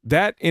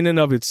 That in and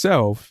of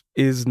itself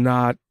is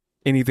not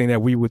anything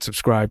that we would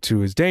subscribe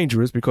to as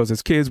dangerous, because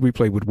as kids, we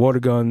played with water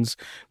guns,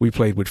 we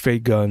played with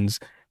fake guns,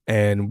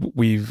 and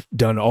we've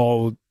done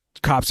all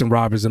cops and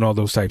robbers and all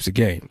those types of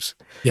games.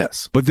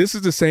 Yes. But this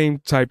is the same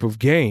type of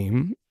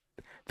game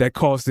that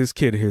cost this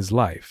kid his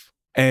life.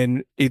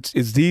 And it's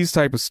these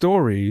type of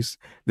stories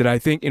that I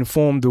think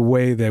inform the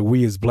way that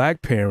we as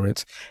Black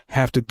parents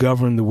have to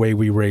govern the way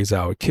we raise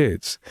our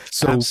kids.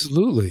 So,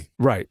 absolutely.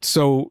 Right.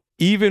 So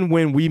even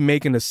when we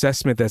make an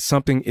assessment that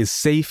something is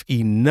safe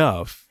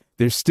enough,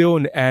 there's still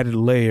an added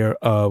layer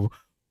of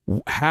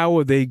how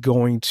are they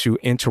going to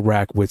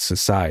interact with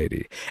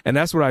society? And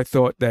that's what I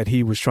thought that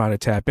he was trying to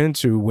tap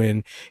into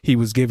when he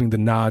was giving the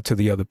nod to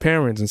the other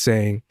parents and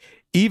saying,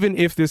 even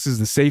if this is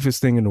the safest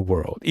thing in the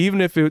world,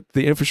 even if the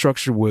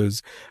infrastructure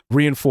was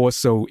reinforced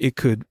so it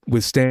could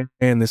withstand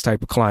this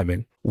type of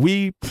climate,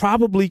 we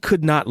probably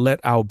could not let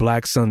our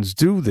black sons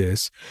do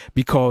this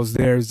because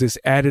there's this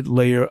added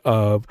layer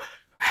of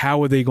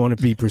how are they going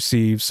to be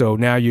perceived? So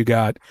now you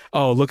got,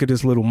 oh, look at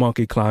this little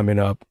monkey climbing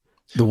up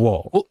the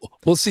wall.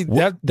 Well, see,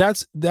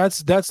 that's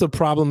the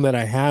problem that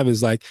I have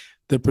is like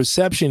the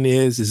perception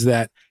is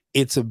that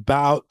it's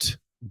about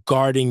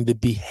guarding the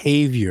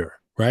behavior,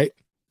 right?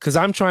 Because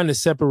I'm trying to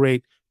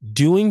separate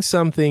doing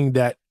something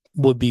that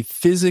would be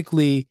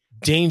physically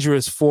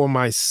dangerous for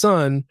my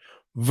son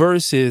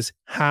versus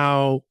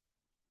how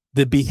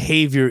the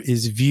behavior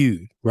is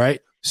viewed,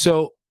 right?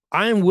 So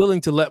I am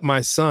willing to let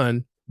my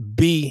son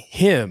be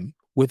him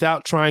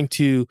without trying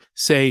to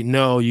say,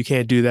 no, you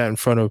can't do that in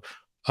front of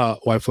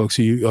white folks,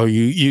 or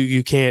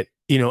you can't,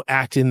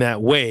 act in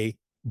that way.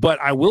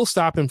 But I will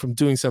stop him from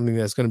doing something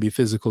that's going to be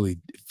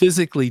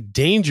physically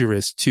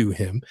dangerous to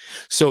him.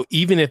 So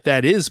even if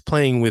that is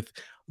playing with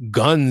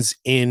guns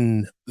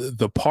in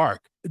the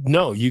park,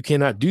 no, you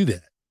cannot do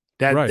that.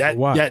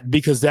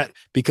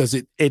 Because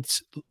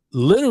it's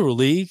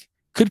literally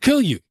could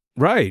kill you.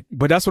 Right.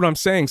 But that's what I'm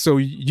saying. So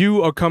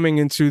you are coming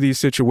into these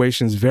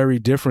situations very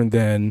different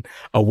than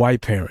a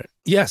white parent.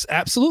 Yes,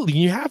 absolutely.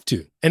 You have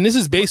to. And this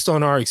is based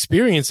on our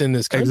experience in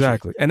this country.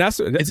 Exactly. And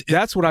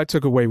that's what I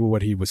took away with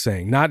what he was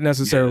saying. Not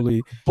necessarily.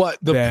 Yeah. But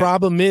the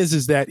problem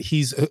is that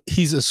he's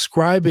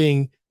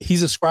ascribing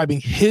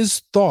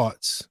his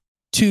thoughts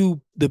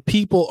to the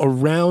people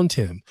around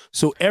him.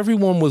 So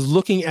everyone was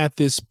looking at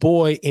this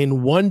boy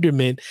in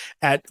wonderment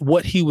at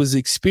what he was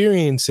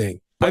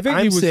experiencing. But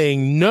I'm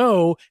saying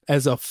no,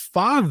 as a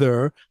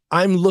father,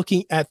 I'm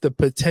looking at the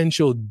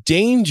potential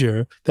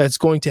danger that's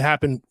going to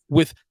happen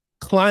with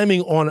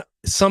climbing on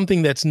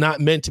something that's not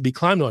meant to be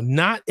climbed on.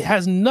 It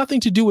has nothing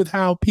to do with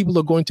how people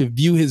are going to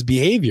view his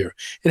behavior.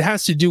 It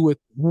has to do with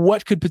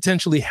what could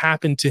potentially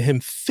happen to him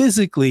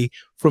physically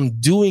from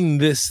doing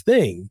this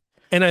thing.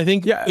 And I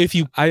think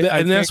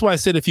that's why I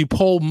said if you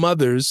poll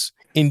mothers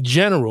in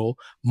general,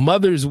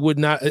 mothers would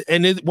not,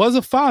 and it was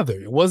a father.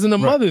 It wasn't a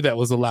mother that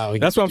was allowing.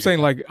 That's what I'm saying.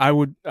 Like I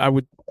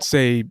would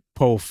say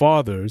poll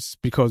fathers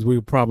because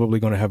we're probably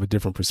going to have a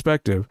different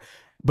perspective.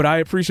 But I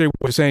appreciate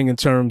what you're saying in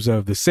terms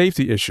of the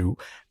safety issue.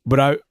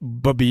 But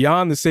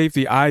beyond the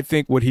safety, I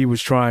think what he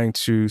was trying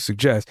to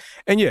suggest,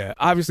 and yeah,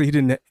 obviously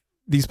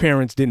these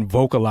parents didn't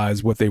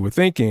vocalize what they were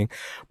thinking.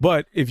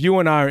 But if you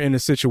and I are in a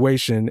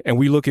situation and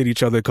we look at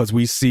each other because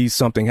we see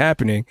something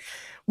happening,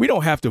 we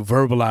don't have to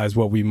verbalize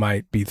what we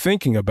might be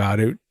thinking about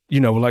it.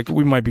 Like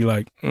we might be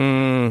like,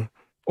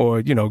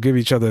 or, give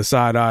each other a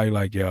side eye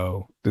like,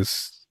 yo,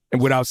 this,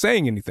 and without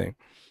saying anything.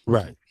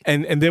 Right.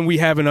 And then we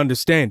have an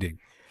understanding.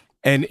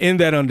 And in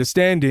that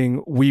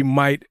understanding, we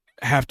might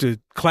have to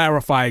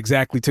clarify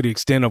exactly to the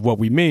extent of what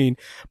we mean.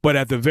 But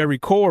at the very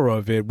core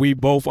of it, we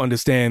both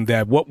understand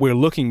that what we're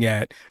looking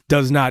at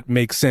does not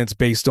make sense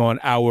based on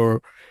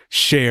our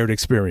shared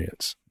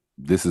experience.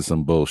 This is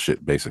some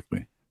bullshit,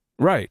 basically.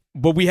 Right.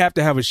 But we have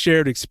to have a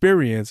shared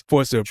experience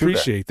for us to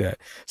appreciate that.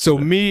 So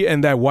me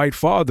and that white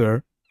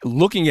father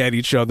looking at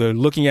each other,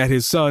 looking at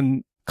his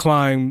son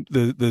climb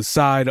the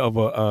side of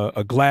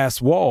a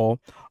glass wall,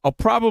 are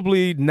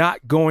probably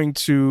not going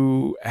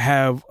to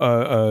have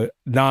a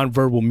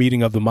nonverbal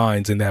meeting of the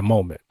minds in that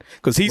moment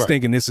because he's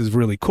thinking this is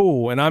really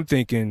cool, and I'm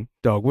thinking,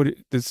 dog,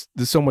 there's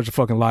so much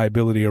fucking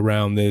liability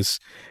around this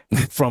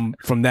from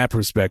that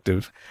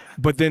perspective.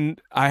 But then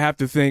I have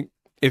to think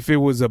if it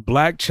was a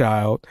black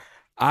child,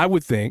 I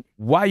would think,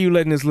 why are you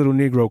letting this little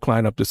Negro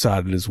climb up the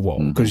side of this wall?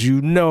 Because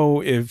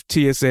if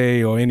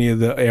TSA or any of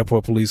the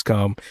airport police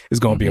come, it's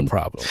going to be a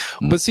problem.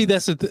 But see,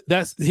 that's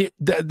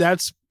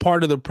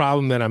part of the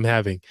problem that I'm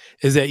having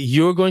is that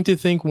you're going to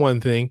think one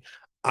thing,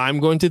 I'm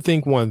going to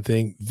think one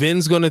thing,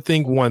 Vin's going to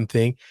think one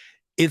thing.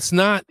 It's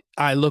not,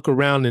 I look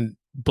around and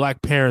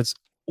black parents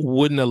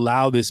wouldn't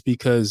allow this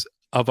because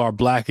of our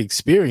black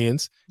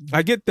experience.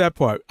 I get that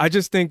part. I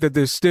just think that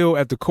there's still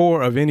at the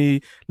core of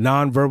any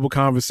nonverbal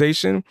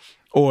conversation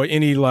or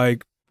any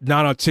like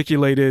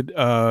non-articulated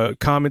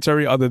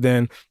commentary other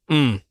than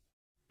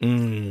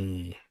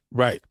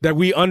right, that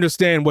we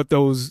understand what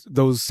those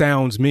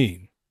sounds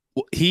mean.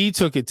 Well, he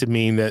took it to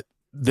mean that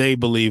they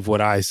believe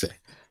what I say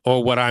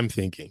or what I'm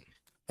thinking,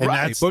 and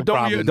that's but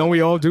don't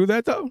we all do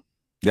that though?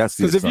 That's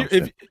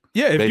the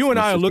if you and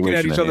I are looking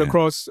at each other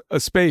across a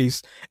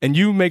space and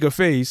you make a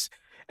face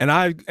and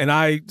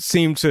I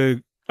seem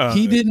to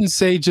he didn't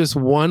say just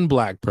one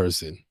black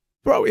person.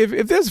 Bro,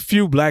 if there's a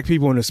few black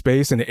people in the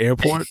space in the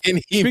airport,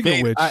 speaking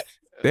of which,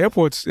 the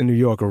airports in New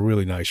York are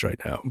really nice right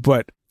now.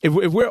 But if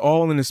we're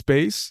all in a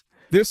space,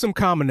 there's some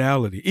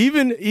commonality,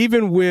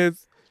 even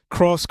with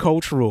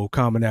cross-cultural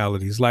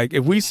commonalities. Like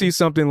if we see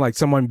something like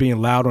someone being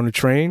loud on a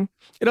train,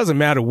 it doesn't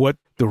matter what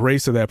the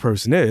race of that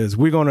person is,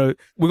 we're gonna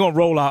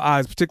roll our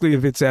eyes, particularly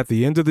if it's at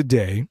the end of the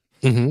day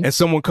and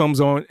someone comes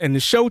on and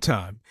it's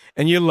showtime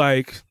and you're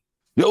like,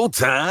 Yo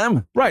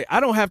time. Right. I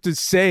don't have to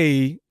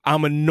say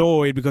I'm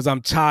annoyed because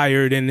I'm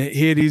tired and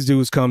here these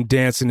dudes come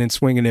dancing and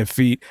swinging their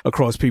feet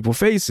across people's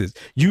faces.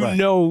 You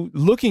know,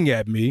 looking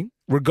at me,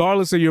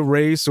 regardless of your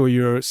race or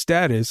your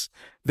status,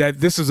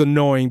 that this is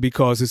annoying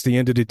because it's the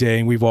end of the day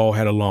and we've all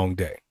had a long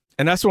day.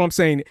 And that's what I'm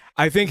saying.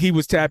 I think he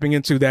was tapping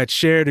into that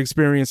shared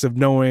experience of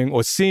knowing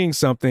or seeing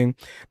something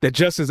that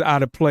just is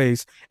out of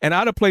place, and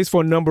out of place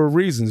for a number of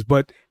reasons.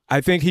 But I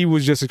think he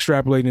was just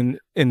extrapolating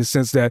in the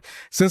sense that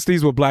since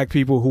these were black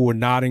people who were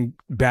nodding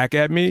back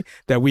at me,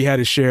 that we had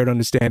a shared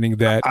understanding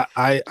that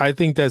I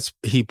think that's,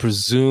 he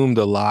presumed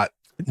a lot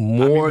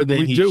more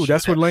than he do.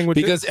 That's what language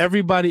because is.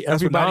 everybody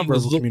That's what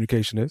was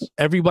communication is.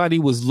 Everybody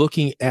was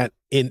looking at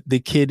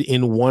the kid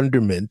in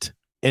wonderment,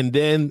 and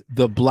then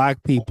the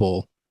black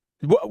people.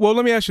 Well,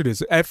 let me ask you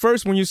this. At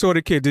first, when you saw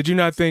the kid, did you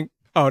not think,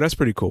 oh, that's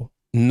pretty cool?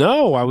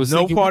 No, I was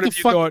thinking, part of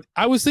you thought.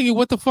 I was thinking,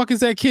 what the fuck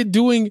is that kid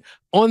doing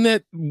on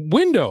that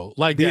window?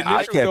 Like,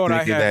 I kept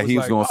thinking that he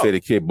was going to say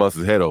the kid bust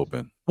his head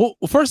open. Well,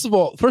 first of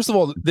all,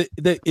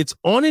 it's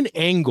on an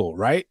angle,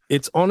 right?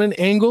 It's on an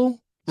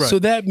angle. Right. So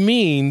that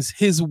means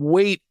his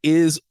weight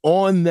is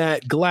on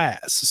that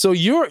glass. So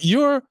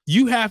you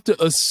have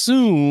to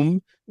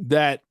assume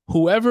that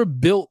whoever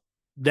built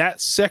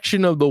that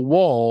section of the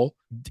wall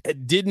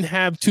didn't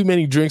have too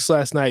many drinks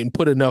last night and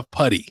put enough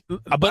putty.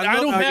 But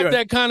I don't have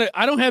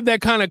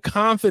that kind of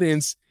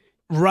confidence.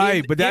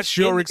 Right, but that's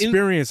your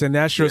experience and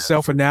that's your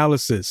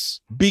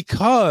self-analysis.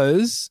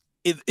 Because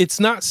it's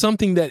not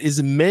something that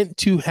is meant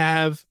to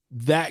have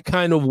that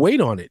kind of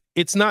weight on it.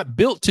 It's not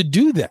built to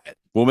do that.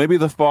 Well, maybe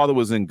the father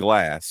was in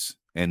glass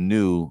and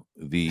knew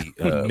the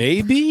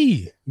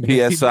maybe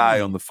PSI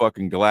on the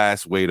fucking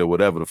glass weight or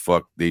whatever the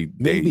fuck they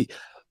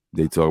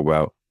talk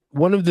about.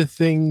 One of the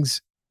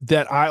things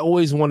that I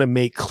always want to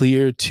make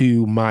clear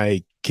to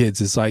my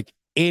kids is like,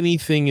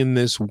 anything in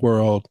this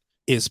world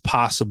is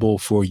possible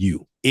for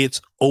you. It's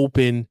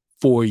open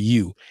for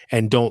you.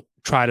 And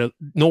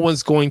no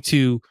one's going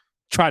to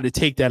try to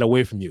take that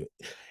away from you.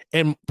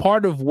 And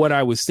part of what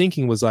I was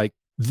thinking was like,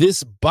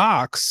 this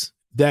box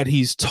that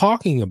he's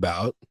talking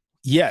about,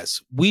 yes,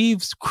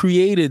 we've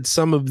created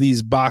some of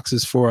these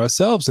boxes for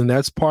ourselves. And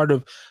that's part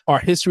of our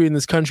history in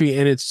this country.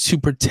 And it's to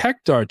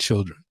protect our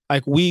children.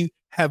 Like, we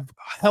have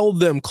held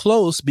them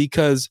close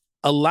because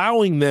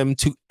allowing them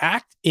to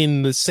act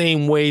in the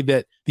same way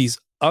that these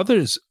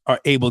others are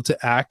able to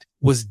act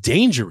was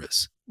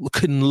dangerous.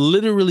 Could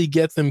literally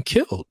get them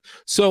killed.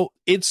 So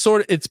it's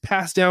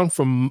passed down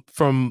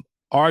from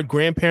our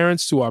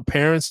grandparents to our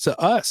parents to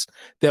us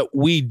that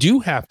we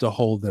do have to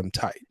hold them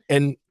tight.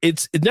 And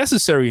it's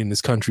necessary in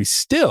this country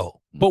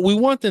still, but we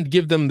want them to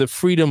give them the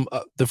freedom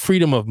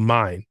of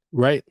mind,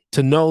 right?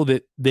 To know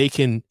that they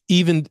can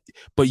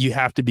but you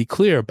have to be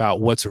clear about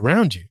what's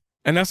around you.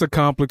 And that's a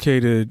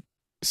complicated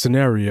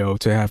scenario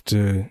to have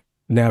to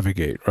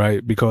navigate,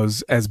 right?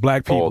 Because as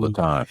black people, all the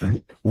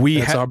time,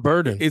 that's our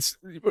burden.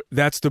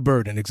 That's the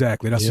burden.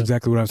 Exactly. That's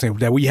exactly what I'm saying.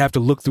 That we have to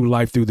look through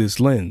life through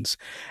this lens.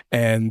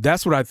 And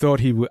that's what I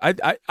thought he would.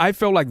 I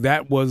felt like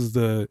that was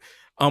the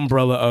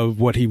umbrella of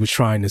what he was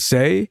trying to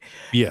say.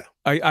 Yeah.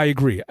 I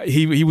agree.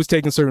 He was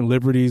taking certain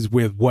liberties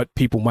with what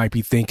people might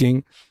be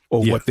thinking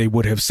or what they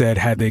would have said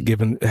had they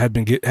been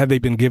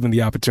given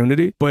the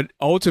opportunity. But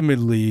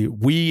ultimately,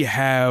 we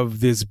have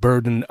this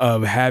burden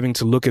of having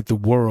to look at the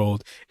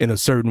world in a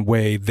certain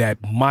way that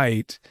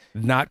might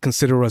not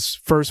consider us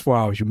first for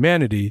our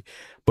humanity,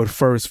 but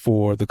first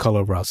for the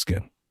color of our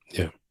skin.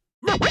 Yeah.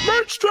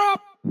 Merch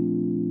drop.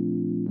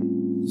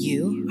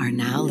 You are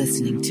now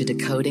listening to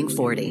Decoding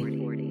 40.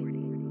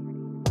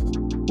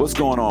 What's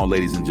going on,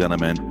 ladies and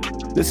gentlemen?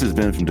 This has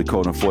been from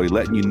Decoding 40,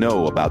 letting you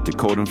know about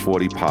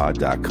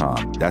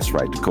Decoding40pod.com. That's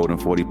right,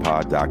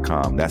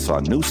 Decoding40pod.com. That's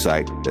our new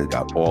site that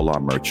got all our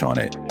merch on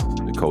it.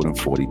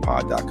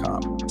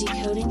 Decoding40pod.com.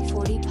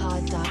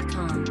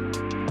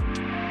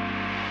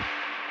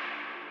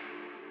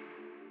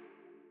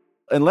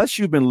 Decoding40pod.com. Unless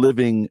you've been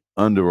living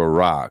under a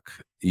rock,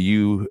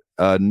 you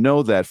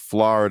know that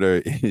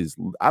Florida is,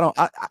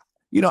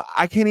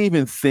 I can't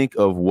even think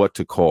of what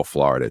to call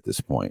Florida at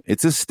this point.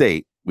 It's a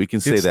state. We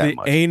can say that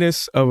much. It's the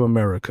anus of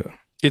America.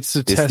 It's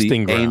the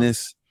testing ground.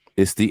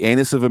 It's the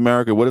anus of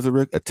America. What is it,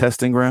 Rick? A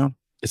testing ground?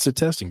 It's a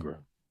testing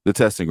ground. The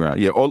testing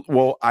ground. Yeah.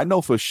 Well, I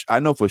know for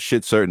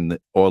shit certain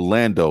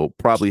Orlando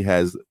probably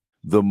has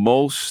the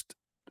most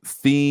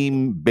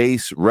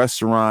theme-based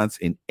restaurants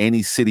in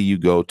any city you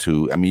go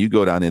to. I mean, you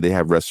go down there, they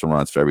have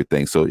restaurants for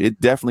everything. So it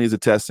definitely is a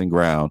testing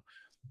ground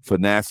for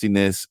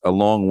nastiness,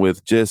 along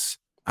with just,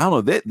 I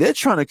don't know, they're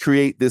trying to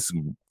create this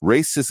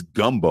racist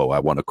gumbo, I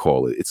want to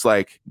call it. It's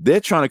like they're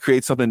trying to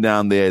create something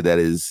down there that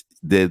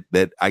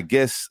I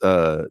guess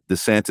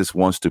DeSantis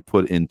wants to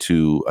put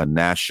into a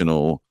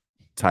national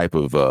type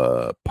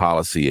of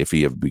policy if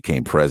he ever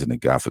became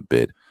president, God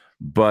forbid.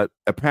 But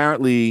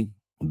apparently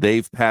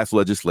they've passed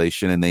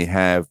legislation and they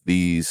have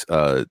these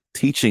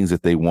teachings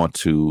that they want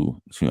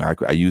to,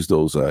 I use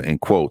those in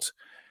quotes,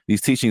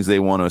 teachings they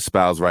want to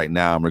espouse right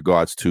now in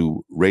regards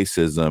to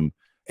racism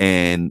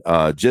and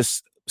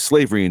just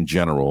slavery in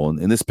general. And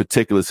in this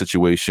particular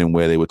situation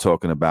where they were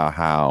talking about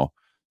how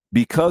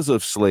because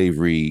of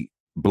slavery,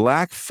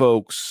 Black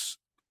folks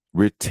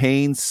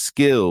retained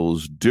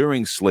skills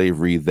during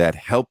slavery that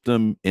helped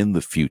them in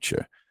the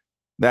future.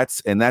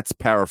 That's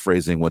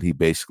paraphrasing what he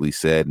basically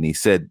said. And he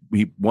said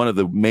one of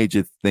the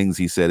major things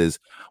he said is,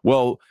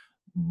 well,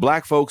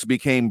 Black folks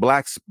became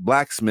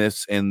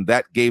blacksmiths, and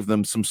that gave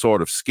them some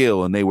sort of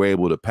skill, and they were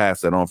able to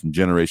pass that on from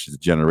generations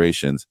to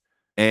generations.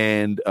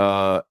 And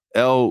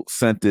L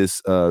sent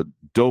this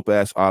dope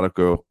ass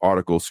article,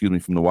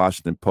 from the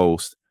Washington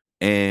Post,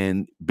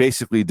 and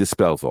basically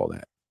dispels all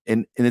that.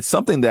 And it's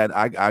something that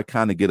I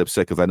kind of get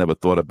upset because I never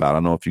thought about. I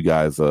don't know if you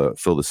guys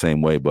feel the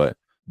same way, but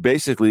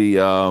basically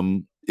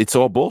it's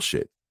all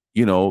bullshit.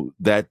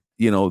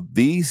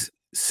 These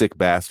sick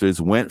bastards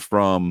went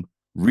from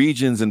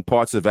regions and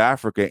parts of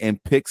Africa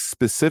and picked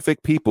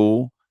specific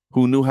people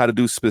who knew how to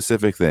do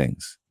specific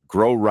things,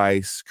 grow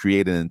rice,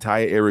 create an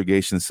entire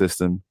irrigation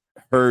system,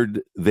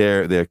 herd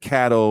their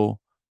cattle.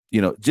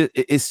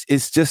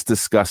 It's just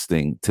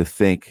disgusting to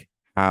think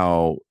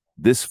how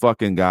this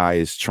fucking guy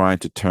is trying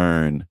to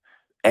turn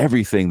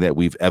everything that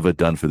we've ever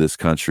done for this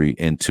country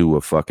into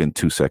a fucking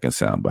 2-second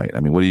soundbite. I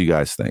mean, what do you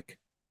guys think?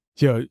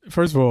 Yeah,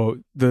 first of all,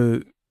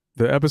 the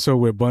episode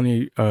where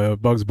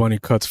Bugs Bunny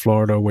cuts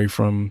Florida away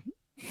from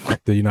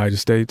the United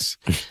States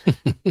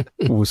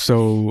was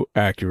so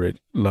accurate.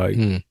 Like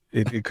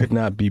it could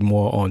not be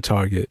more on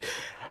target.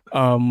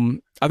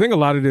 I think a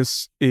lot of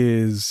this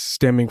is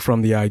stemming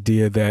from the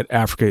idea that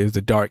Africa is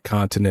the dark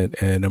continent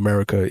and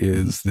America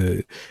is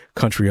the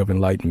country of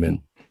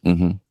enlightenment.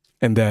 Mm-hmm.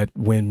 And that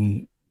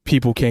when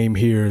people came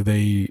here,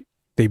 they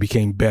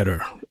became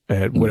better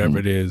at whatever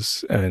it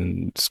is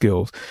and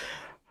skills.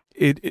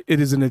 It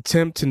is an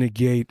attempt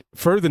to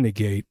further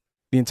negate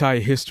the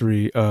entire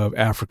history of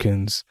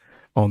Africans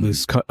on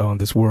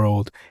this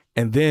world,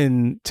 and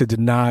then to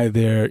deny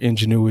their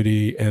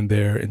ingenuity and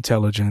their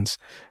intelligence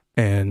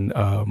and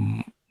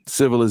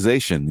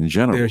civilization in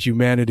general, their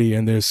humanity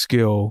and their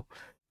skill.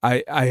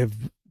 I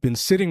have been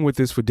sitting with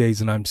this for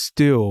days, and I'm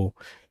still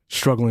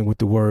struggling with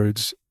the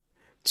words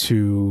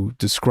to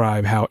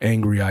describe how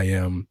angry I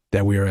am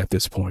that we are at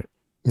this point.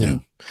 Yeah,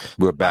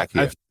 we're back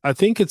here. I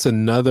think it's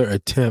another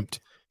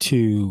attempt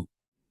to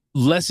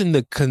lessen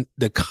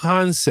the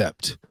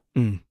concept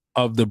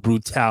of the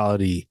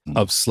brutality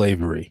of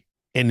slavery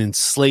and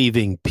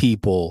enslaving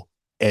people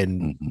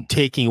and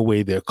taking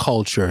away their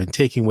culture and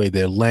taking away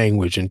their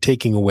language and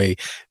taking away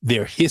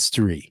their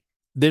history.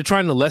 They're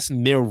trying to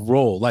lessen their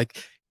role.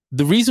 Like,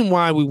 the reason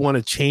why we want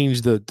to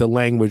change the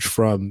language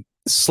from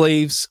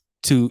slaves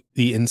to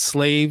the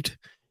enslaved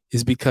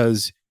is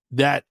because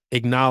that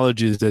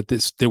acknowledges that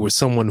there was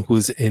someone who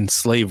was an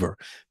enslaver.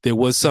 There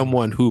was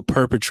someone who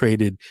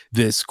perpetrated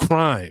this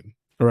crime.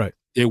 Right.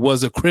 There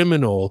was a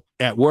criminal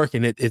at work,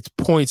 and it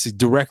points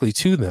directly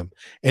to them.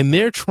 And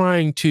they're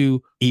trying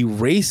to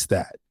erase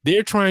that.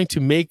 They're trying to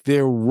make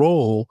their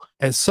role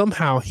as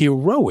somehow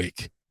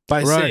heroic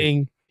by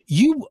saying,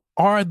 you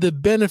are the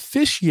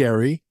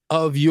beneficiary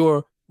of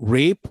your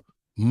rape,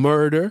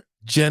 murder,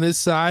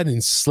 genocide,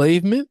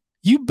 enslavement.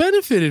 You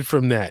benefited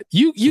from that.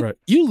 You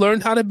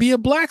learned how to be a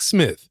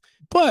blacksmith.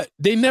 But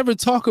they never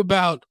talk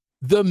about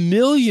the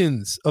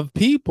millions of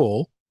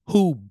people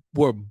who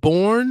were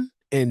born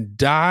and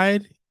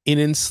died in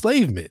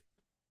enslavement.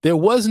 There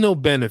was no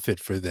benefit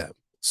for them.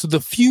 So the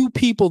few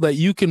people that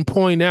you can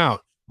point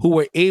out who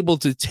were able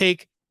to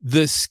take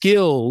the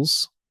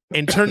skills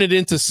and turn it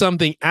into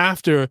something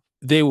after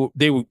they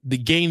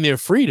gained their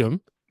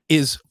freedom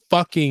is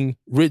fucking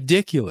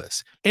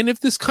ridiculous. And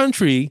if this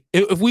country,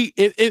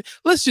 if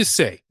let's just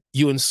say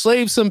you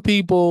enslaved some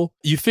people,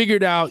 you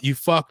figured out you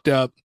fucked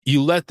up,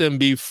 you let them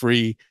be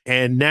free,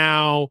 and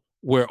now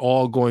we're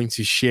all going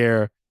to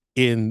share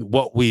in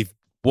what we've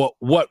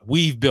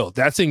built.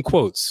 That's in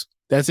quotes.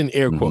 That's in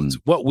air quotes.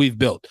 What we've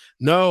built.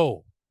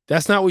 No,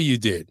 that's not what you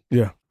did.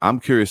 Yeah. I'm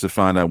curious to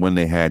find out when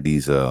they had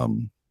these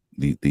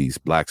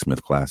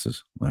blacksmith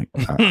classes. Like,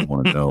 I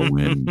want to know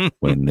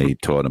when they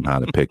taught them how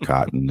to pick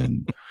cotton,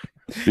 and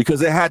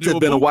because it had to have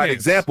been a white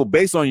example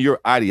based on your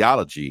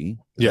ideology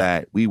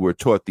that we were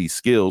taught these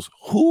skills.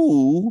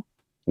 Who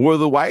were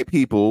the white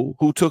people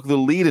who took the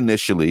lead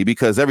initially?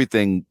 Because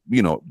everything, we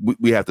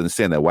have to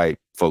understand that white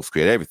folks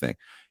create everything.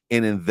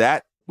 And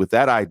with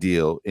that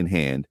ideal in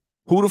hand,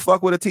 who the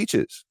fuck were the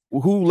teachers?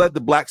 Who led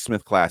the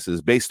blacksmith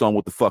classes based on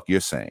what the fuck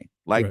you're saying?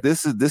 Like,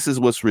 this is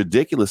what's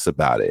ridiculous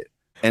about it.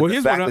 And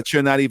the fact that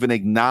you're not even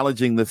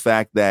acknowledging the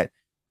fact that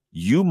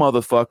you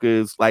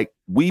motherfuckers, like,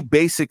 we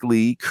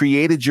basically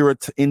created your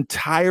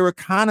entire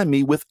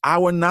economy with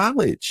our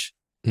knowledge.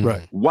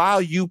 Right.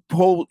 While you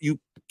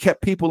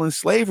kept people in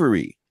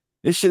slavery.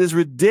 This shit is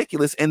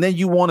ridiculous. And then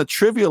you want to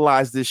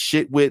trivialize this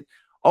shit with,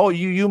 oh,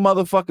 you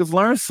motherfuckers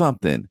learned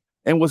something.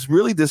 And what's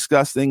really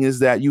disgusting is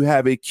that you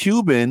have a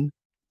Cuban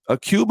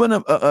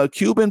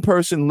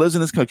person lives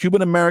in this country,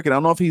 Cuban American. I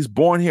don't know if he's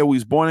born here or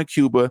he's born in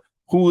Cuba,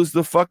 who is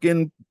the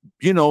fucking,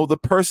 the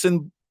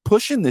person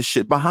pushing this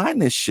shit,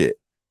 behind this shit.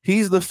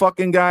 He's the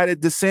fucking guy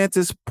that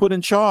DeSantis put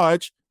in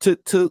charge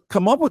to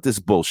come up with this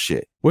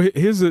bullshit. Well,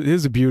 here's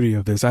the beauty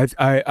of this.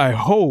 I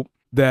hope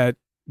that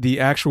the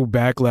actual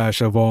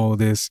backlash of all of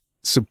this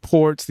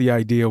supports the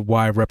idea of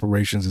why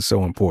reparations is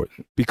so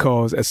important.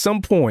 Because at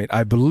some point,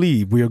 I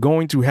believe we are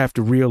going to have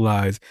to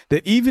realize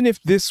that even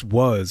if this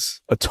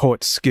was a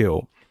taught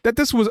skill, that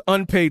this was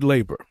unpaid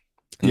labor.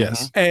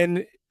 Yes.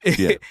 And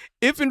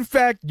if in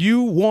fact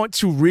you want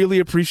to really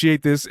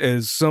appreciate this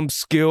as some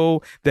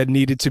skill that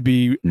needed to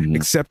be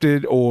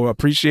accepted or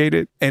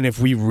appreciated, and if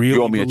we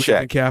really believe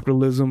in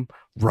capitalism,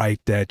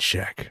 write that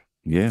check.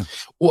 Yeah.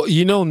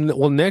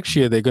 Well, next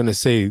year they're going to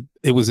say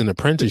it was an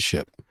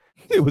apprenticeship.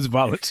 It was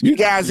volunteer. You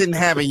guys didn't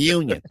have a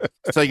union,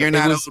 so you're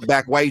not owed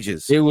back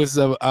wages. It was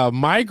a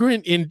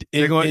migrant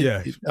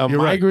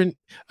migrant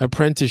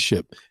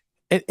apprenticeship.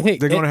 And hey,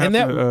 they're going to have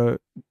to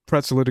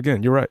pretzel it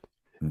again. You're right.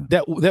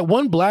 That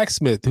one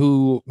blacksmith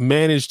who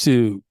managed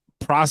to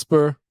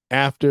prosper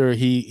after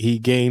he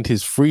gained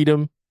his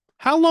freedom.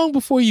 How long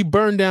before you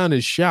burned down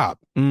his shop?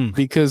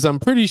 Because I'm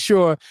pretty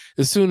sure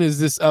as soon as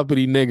this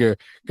uppity nigger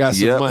got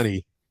some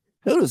money,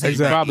 he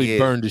probably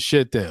burned the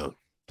shit down.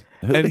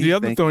 And the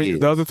other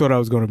thought I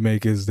was going to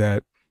make is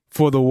that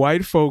for the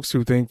white folks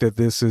who think that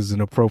this is an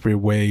appropriate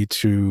way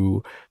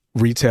to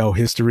retell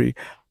history,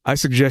 I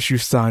suggest you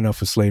sign up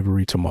for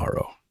slavery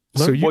tomorrow.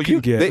 So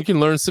you can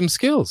learn some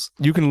skills.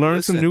 You can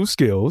learn some new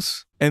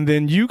skills, and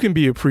then you can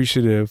be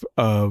appreciative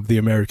of the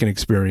American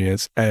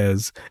experience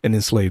as an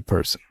enslaved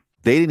person.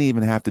 They didn't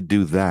even have to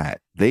do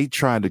that. They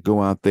tried to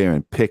go out there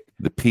and pick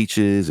the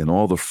peaches and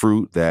all the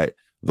fruit that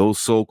those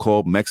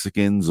so-called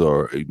Mexicans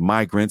or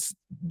migrants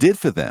did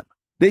for them.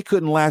 They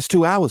couldn't last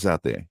 2 hours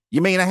out there.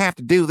 You mean I have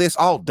to do this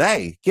all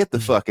day? Get the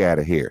fuck out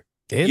of here.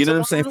 You know what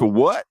I'm saying? For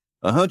what?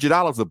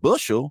 $100 a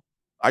bushel?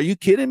 Are you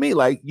kidding me?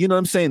 Like, you know what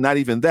I'm saying? Not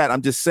even that.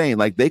 I'm just saying,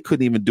 like, they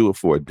couldn't even do it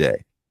for a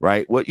day,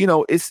 right? Well,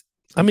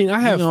 I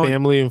have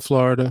family in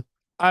Florida.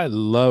 I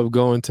love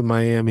going to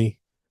Miami,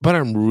 but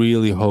I'm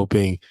really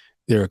hoping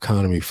their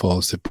economy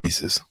falls to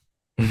pieces.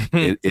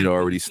 It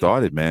already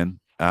started, man.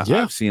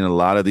 I've seen a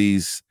lot of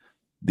these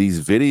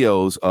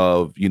videos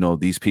of,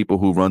 these people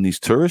who run these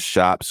tourist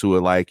shops who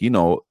are like,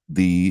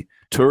 the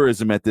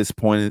tourism at this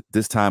point, at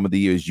this time of the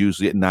year is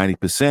usually at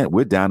 90%.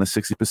 We're down to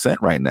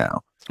 60% right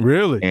now.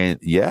 Really? And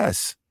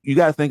yes, you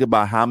got to think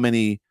about how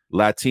many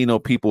Latino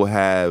people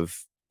have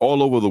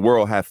all over the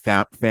world have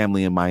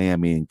family in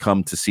Miami and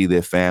come to see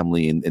their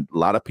family. And a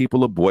lot of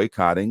people are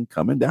boycotting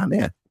coming down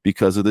there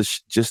because of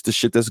this, just the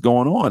shit that's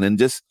going on. And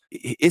just,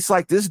 it's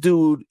like this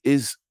dude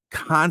is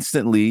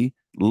constantly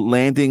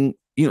landing,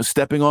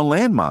 stepping on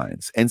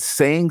landmines and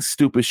saying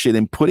stupid shit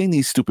and putting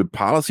these stupid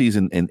policies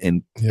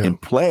in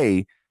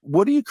play.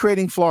 What are you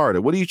creating in Florida?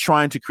 What are you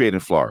trying to create in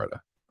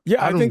Florida?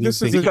 Yeah, I think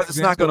this is because it's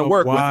not going to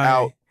work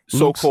without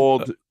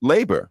so-called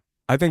labor.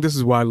 I think this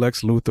is why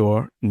Lex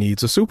Luthor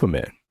needs a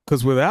Superman,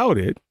 because without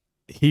it,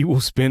 he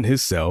will spin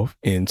himself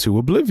into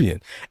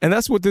oblivion. And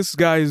that's what this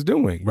guy is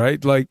doing,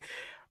 right? Like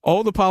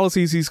all the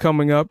policies he's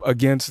coming up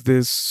against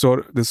this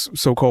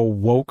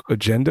so-called woke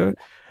agenda,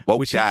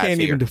 which he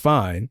can't even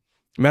define.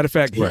 Matter of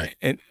fact,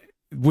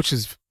 which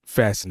is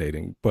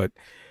fascinating, but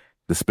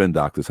the spin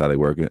doctors, how they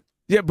work it.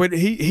 Yeah, but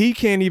he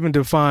can't even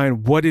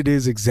define what it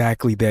is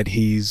exactly that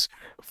he's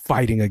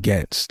fighting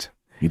against.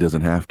 He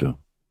doesn't have to.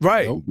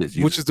 Right,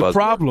 which is the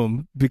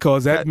problem,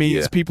 because that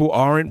means people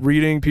aren't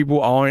reading, people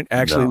aren't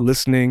actually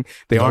listening,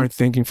 they aren't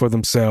thinking for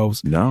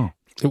themselves. No.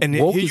 And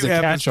woke is a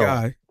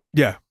catch-all.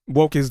 Yeah,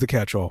 woke is the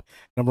catch-all.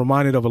 I'm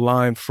reminded of a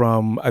line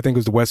from, I think it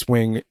was The West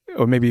Wing,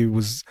 or maybe it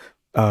was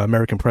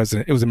American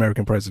President. It was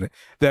American President,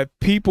 that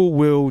people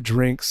will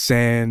drink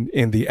sand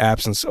in the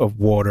absence of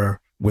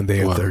water when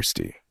they are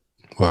thirsty.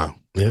 Wow.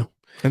 Yeah.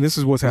 And this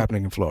is what's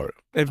happening in Florida,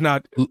 if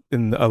not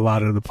in a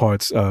lot of the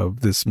parts of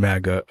this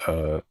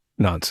MAGA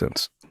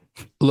nonsense.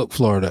 Look,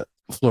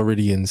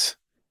 Floridians,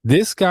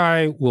 this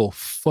guy will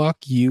fuck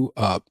you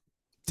up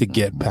to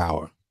get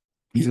power.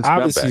 He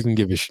obviously doesn't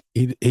give a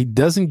shit. He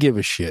doesn't give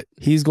a shit.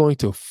 He's going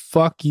to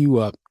fuck you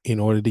up in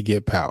order to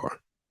get power.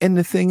 And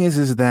the thing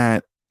is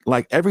that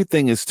like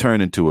everything is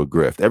turned into a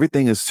grift.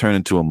 Everything is turned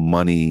into a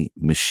money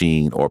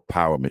machine or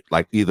power,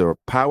 like either a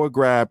power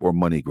grab or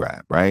money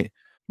grab, right?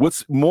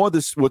 What's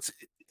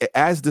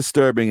as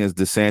disturbing as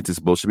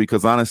DeSantis bullshit,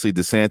 because honestly,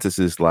 DeSantis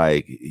is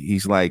like,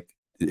 he's like,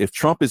 if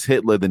Trump is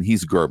Hitler, then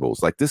he's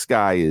Goebbels. Like this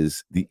guy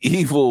is the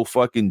evil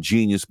fucking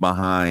genius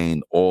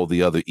behind all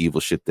the other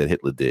evil shit that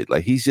Hitler did.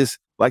 Like he's just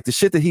like the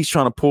shit that he's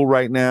trying to pull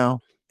right now.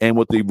 And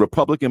what the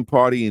Republican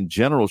Party in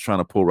general is trying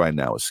to pull right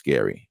now is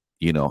scary.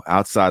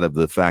 Outside of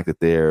the fact that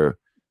they're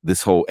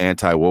this whole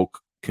anti-woke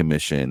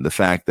commission, the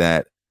fact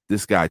that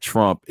this guy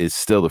Trump is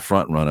still the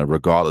front runner,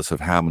 regardless of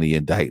how many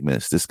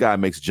indictments. This guy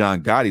makes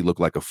John Gotti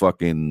look like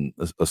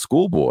a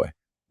schoolboy.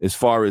 As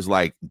far as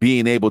like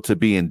being able to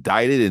be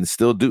indicted and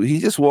still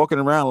he's just walking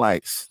around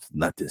like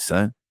nothing,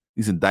 son.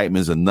 These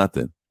indictments are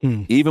nothing.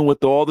 Even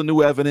with all the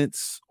new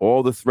evidence,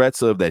 all the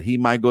threats of that he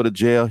might go to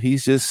jail,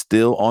 he's just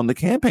still on the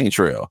campaign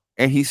trail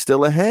and he's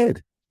still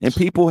ahead.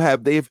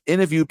 And they've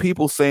interviewed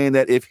people saying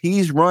that if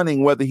he's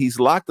running, whether he's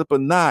locked up or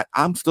not,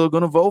 I'm still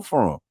going to vote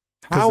for him.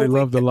 Because they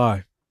love the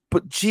lie.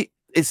 But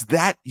is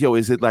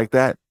it like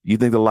that? You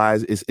think the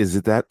lies is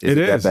it that? It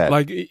is. That bad?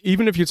 Like,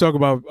 even if you talk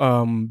about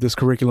this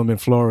curriculum in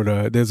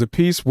Florida, there's a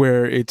piece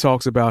where it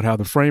talks about how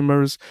the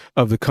framers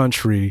of the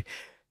country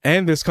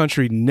and this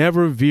country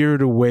never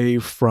veered away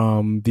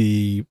from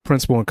the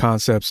principle and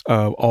concepts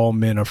of all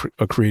men are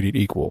created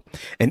equal.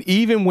 And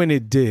even when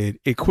it did,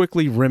 it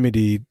quickly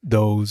remedied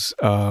those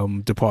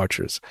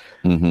departures.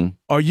 Mm-hmm.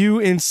 Are you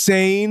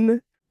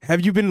insane?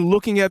 Have you been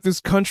looking at this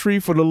country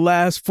for the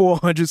last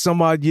 400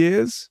 some odd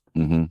years?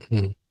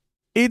 Mm-hmm.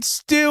 It's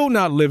still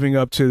not living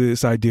up to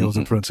its ideals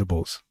and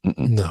principles.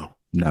 No,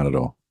 not at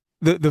all.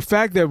 The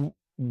fact that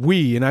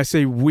we, and I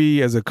say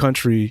we as a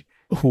country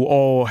who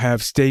all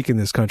have stake in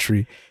this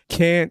country,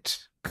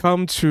 can't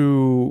come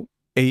to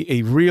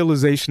a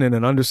realization and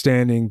an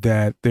understanding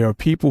that there are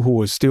people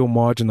who are still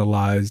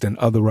marginalized and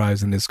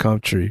otherized in this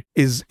country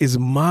is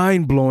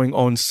mind-blowing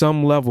on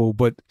some level,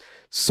 but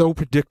so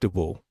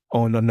predictable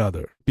on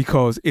another,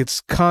 because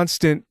it's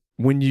constant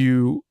when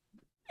you,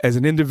 as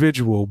an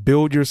individual,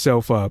 build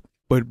yourself up,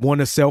 but want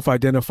to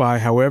self-identify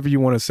however you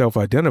want to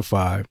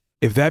self-identify.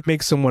 If that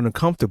makes someone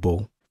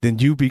uncomfortable, then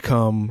you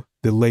become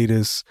the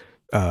latest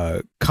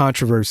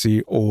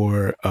controversy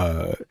or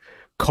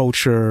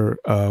culture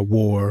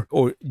war,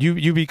 or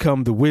you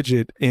become the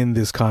widget in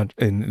this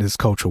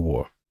culture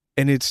war.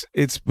 And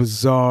it's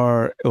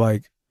bizarre.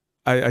 Like,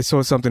 I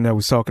saw something that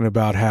was talking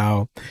about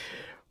how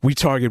we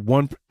target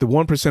the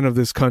 1% of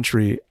this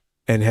country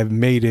and have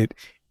made it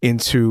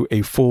into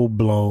a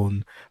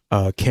full-blown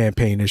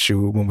campaign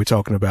issue when we're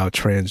talking about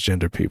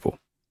transgender people.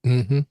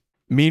 Mm-hmm.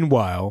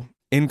 Meanwhile,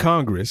 in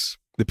Congress,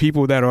 the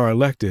people that are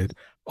elected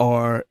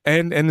are,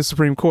 and the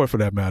Supreme Court for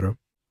that matter,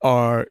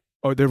 are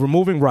they're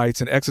removing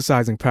rights and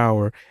exercising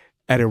power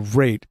at a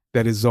rate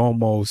that is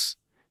almost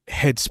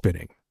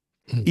head-spinning.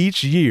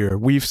 Each year,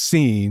 we've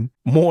seen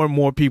more and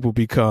more people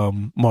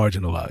become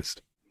marginalized.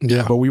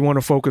 Yeah. But we want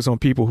to focus on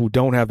people who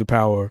don't have the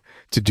power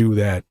to do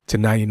that to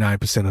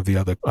 99% of the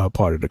other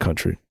part of the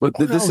country. But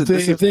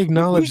if they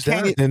acknowledge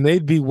that, then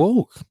they'd be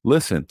woke.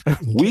 Listen,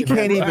 we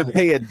can't even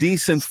pay a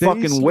decent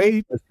fucking wage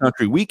in this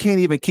country. We can't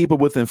even keep up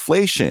with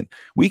inflation.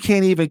 We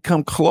can't even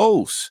come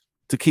close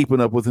to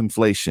keeping up with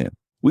inflation.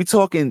 We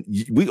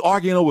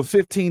arguing over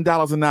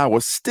 $15 an hour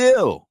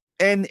still.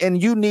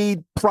 And you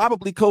need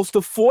probably close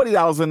to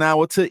 $40 an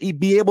hour to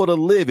be able to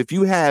live. If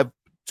you have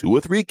 2 or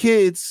 3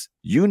 kids,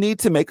 you need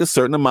to make a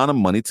certain amount of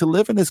money to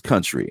live in this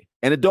country.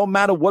 And it don't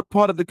matter what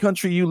part of the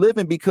country you live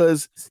in,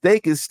 because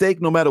steak is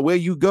steak no matter where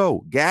you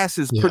go. Gas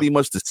is pretty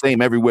much the same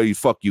everywhere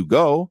you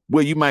go,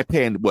 where you might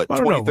pay, what, I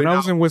don't know. When I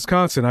was in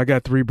Wisconsin, I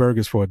got 3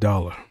 burgers for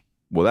 $1.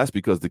 Well, that's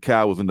because the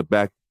cow was in the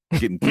back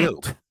getting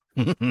killed.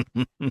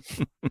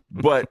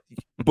 But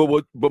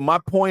my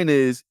point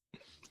is,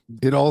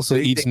 it also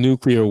eats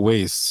nuclear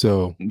waste.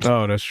 So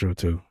that's true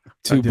too.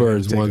 2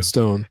 birds, 1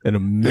 stone. An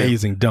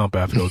amazing dump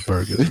after those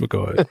burgers. But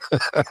go ahead.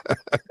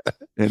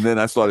 And then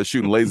I started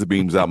shooting laser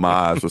beams out my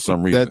eyes for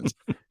some reason.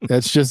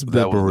 That's just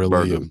the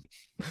beryllium.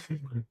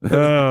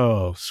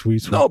 Oh,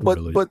 sweet. No, but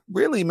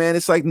really, man,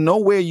 it's like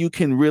nowhere you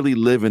can really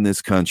live in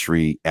this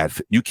country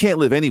you can't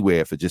live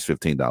anywhere for just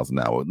 $15 an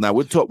hour. Now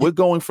we're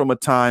going from a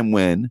time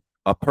when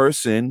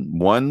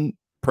one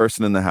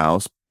person in the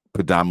house,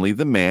 predominantly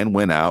the man,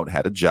 went out,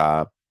 had a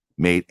job,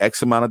 made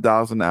X amount of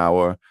dollars an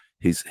hour.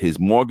 His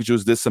mortgage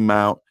was this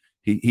amount.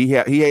 He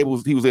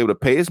was able to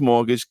pay his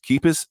mortgage,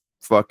 keep his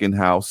fucking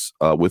house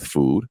with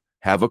food,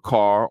 have a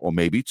car or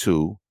maybe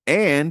 2,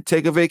 and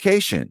take a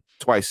vacation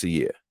twice a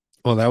year.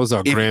 Well, that was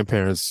our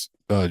grandparents'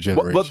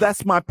 generation. But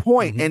that's my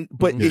point.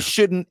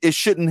 Mm-hmm. It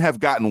shouldn't have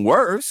gotten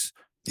worse.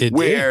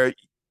 But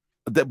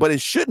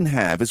it shouldn't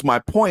have. It's my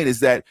point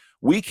is that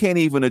we can't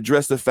even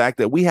address the fact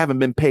that we haven't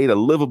been paid a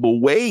livable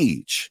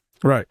wage.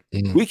 Right.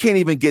 Mm-hmm. We can't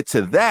even get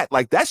to that.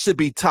 Like, that should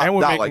be top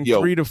dollar. Like,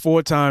 3 to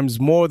 4 times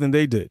more than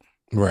they did.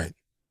 Right.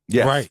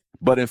 Yeah. Right.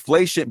 But our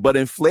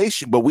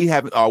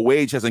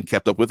wage hasn't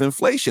kept up with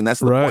inflation.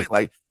 That's the point.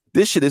 Like,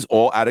 this shit is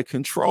all out of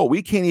control.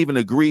 We can't even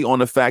agree on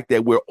the fact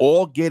that we're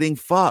all getting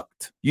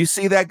fucked. You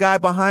see that guy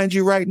behind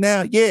you right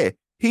now? Yeah.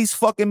 He's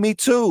fucking me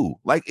too.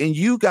 Like, and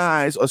you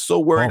guys are so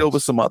worried over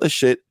some other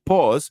shit.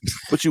 Pause.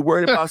 But you're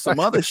worried about some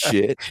other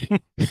shit.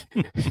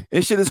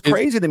 This shit is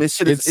crazy to me.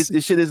 Shit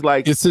is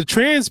like, it's the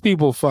trans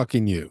people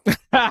fucking you.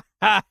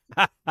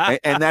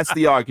 and that's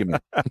the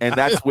argument. And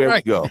that's where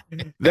we go.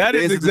 That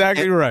is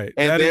exactly right.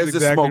 And there's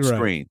the smoke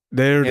screen.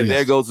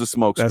 There goes the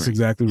smoke screen. That's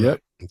exactly right.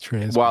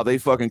 While they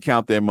fucking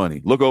count their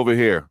money. Look over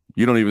here.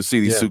 You don't even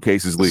see these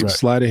suitcases leave.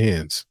 Sleight of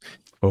hands.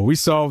 Well, we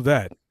solved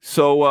that.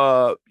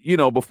 So,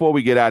 before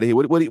we get out of here,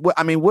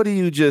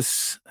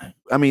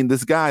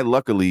 this guy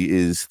luckily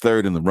is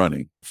 3rd in the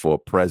running for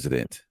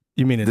president.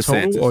 You mean in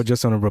total or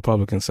just on the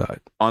Republican side?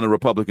 On the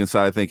Republican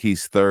side, I think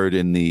he's 3rd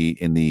in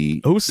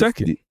the. Who's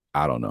second?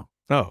 I don't know.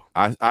 Oh,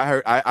 I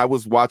heard. I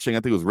was watching.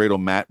 I think it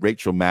was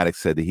Rachel Maddox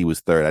said that he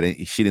was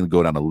 3rd. She didn't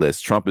go down the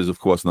list. Trump is, of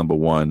course, number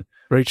 1.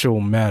 Rachel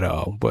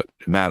Maddow, but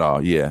Maddow,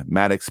 yeah,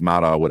 Maddox,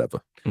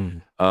 whatever.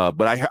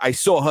 But I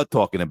saw her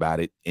talking about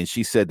it, and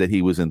she said that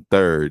he was in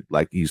third,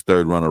 like he's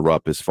third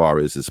runner-up as far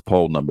as his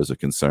poll numbers are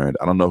concerned.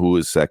 I don't know who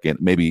is second.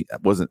 Maybe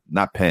it wasn't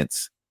not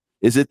Pence.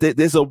 Is it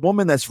there's a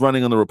woman that's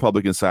running on the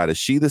Republican side? Is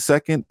she the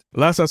second?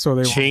 Last I saw,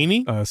 they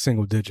Cheney? were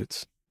single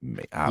digits.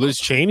 Liz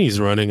Cheney's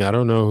running. I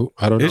don't know.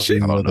 I don't Is know.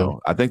 she? I don't know.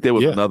 I think there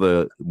was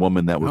another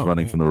woman that was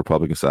running from the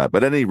Republican side.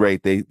 But at any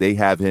rate, they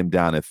have him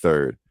down at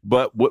third.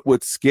 But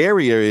what's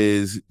scarier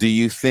is, do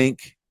you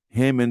think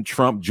him and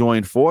Trump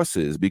join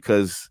forces?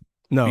 Because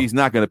he's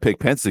not going to pick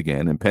Pence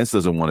again, and Pence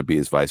doesn't want to be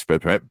his vice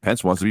president.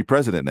 Pence wants to be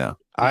president now.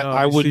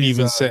 I wouldn't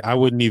even say. I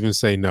wouldn't even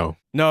say no.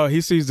 No, he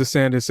sees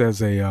DeSantis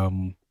as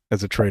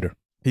a traitor.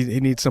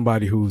 He needs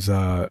somebody who's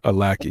a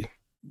lackey.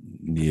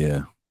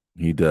 Yeah,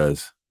 he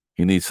does.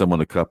 He needs someone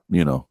to cup.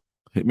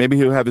 Maybe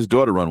he'll have his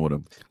daughter run with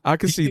him. I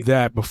can see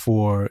that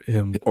before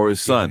him or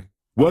his son.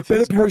 What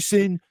better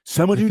person?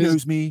 Someone who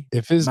knows me.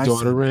 If his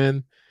daughter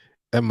ran,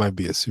 that might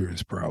be a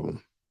serious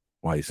problem.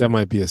 Why? That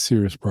might be a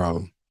serious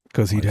problem.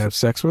 Because he'd have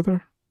sex with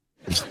her?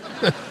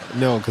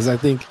 No, because I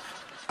think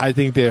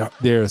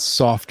they're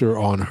softer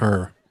on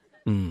her.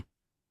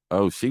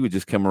 Oh, she would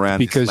just come around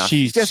because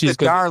she's the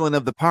darling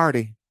of the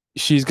party.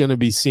 She's going to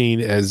be seen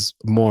as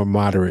more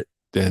moderate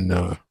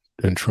than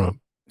Trump.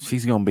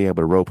 She's going to be able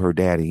to rope her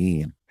daddy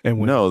in. And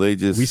when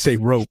we say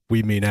rope,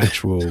 we mean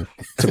actual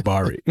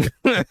tabari.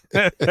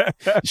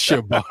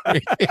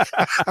 Shabari.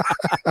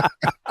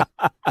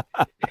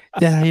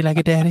 Daddy, you like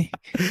it, Daddy?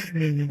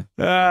 She's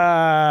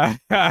the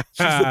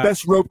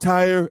best rope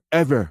tire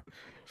ever.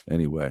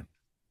 Anyway.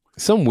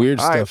 Some weird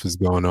stuff is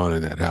going on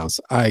in that house.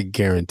 I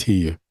guarantee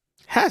you.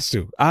 Has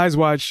to. Eyes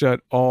wide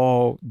shut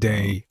all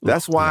day.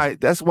 That's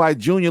why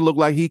Junior looked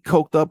like he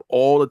coked up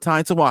all the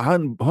time. Talking about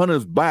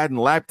Hunter's Biden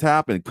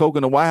laptop and coke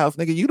in the White House.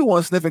 Nigga, you the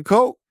one sniffing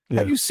coke. Yeah.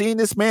 Have you seen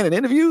this man in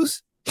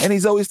interviews? And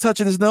he's always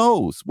touching his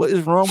nose. What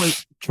is wrong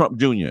with Trump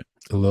Jr.?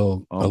 A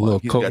little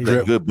coke got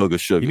that good booger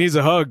sugar. He needs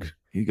a hug.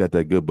 He got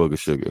that good booger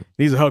sugar.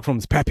 He needs a hug from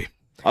his pappy.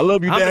 I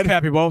love you, I'm Daddy. the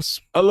pappy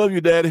boss. I love you,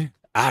 Daddy.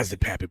 I's the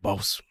pappy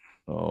boss.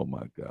 Oh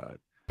my God.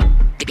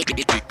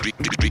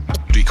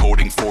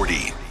 Decoding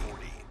 40.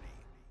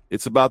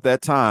 It's about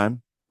that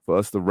time for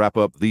us to wrap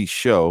up the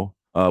show.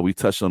 We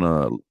touched on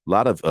a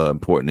lot of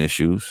important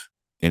issues.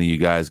 Any of you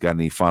guys got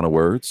any final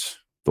words,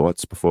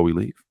 thoughts before we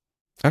leave?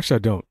 Actually, I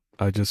don't.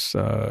 I just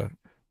want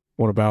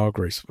to bow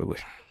gracefully.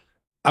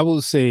 I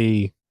will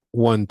say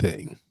one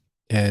thing,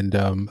 and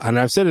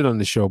I've said it on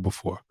the show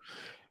before.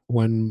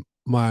 When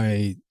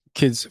my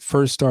kids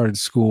first started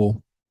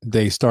school,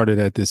 they started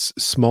at this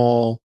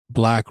small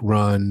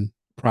Black-run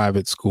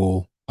private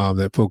school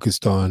that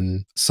focused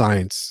on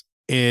science.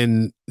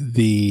 And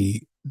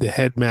the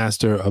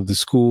headmaster of the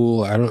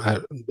school,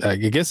 I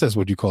guess that's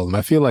what you call them.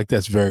 I feel like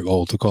that's very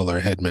old to call her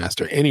a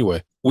headmaster.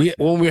 Anyway, when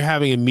we were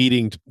having a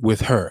meeting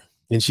with her,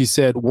 and she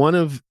said one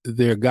of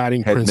their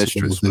guiding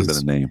principles would be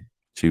the name.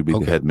 She would be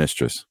the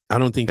headmistress. I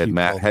don't think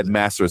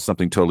headmaster is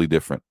something totally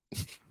different.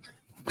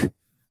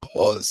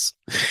 Pause.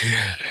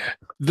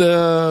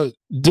 The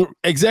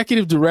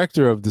executive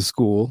director of the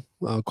school,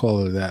 I'll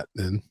call her that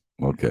then.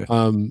 Okay.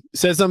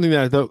 Said something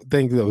that I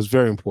think that was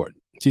very important.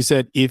 She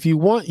said, if you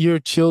want your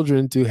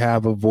children to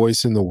have a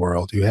voice in the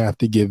world, you have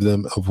to give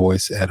them a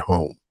voice at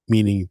home,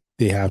 meaning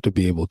they have to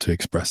be able to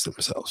express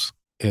themselves.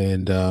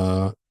 And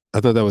I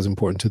thought that was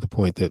important to the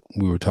point that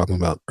we were talking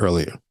about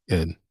earlier.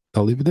 And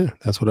I'll leave it there.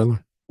 That's what I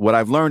learned. What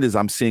I've learned is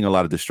I'm seeing a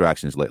lot of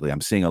distractions lately.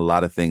 I'm seeing a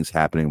lot of things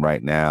happening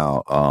right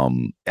now.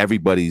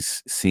 Everybody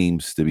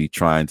seems to be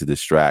trying to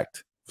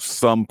distract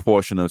some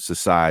portion of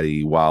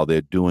society while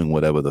they're doing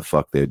whatever the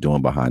fuck they're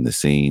doing behind the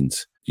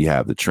scenes. You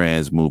have the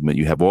trans movement.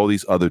 You have all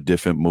these other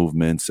different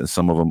movements, and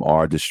some of them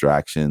are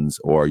distractions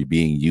or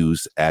being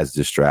used as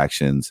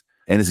distractions.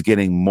 And it's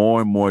getting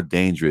more and more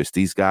dangerous.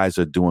 These guys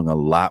are doing a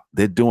lot.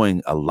 They're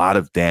doing a lot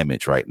of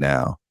damage right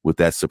now with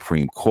that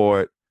Supreme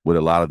Court, with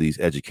a lot of these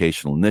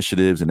educational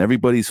initiatives, and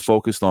everybody's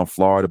focused on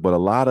Florida. But a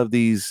lot of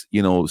these,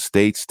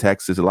 states,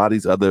 Texas, a lot of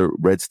these other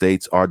red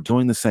states are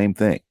doing the same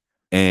thing.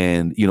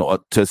 And,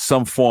 to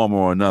some form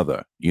or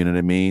another, you know what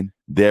I mean?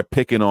 They're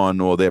picking on,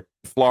 or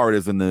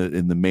Florida's in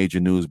the major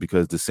news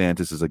because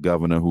DeSantis is a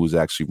governor who's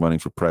actually running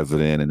for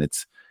president, and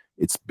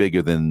it's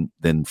bigger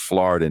than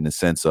Florida in the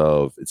sense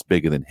of it's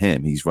bigger than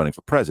him. He's running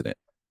for president.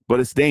 But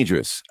it's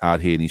dangerous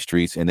out here in these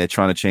streets, and they're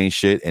trying to change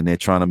shit, and they're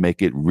trying to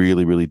make it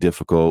really, really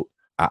difficult.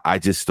 I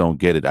just don't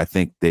get it. I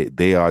think they're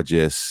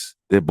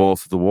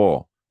balls to the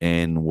wall.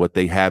 And what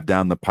they have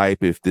down the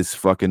pipe, if this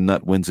fucking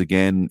nut wins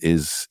again,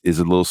 is a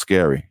little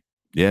scary.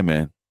 Yeah,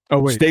 man. Oh,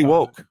 wait. Stay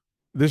woke.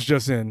 This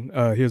just in.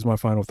 Here's my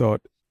final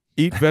thought.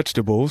 Eat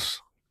vegetables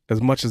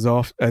as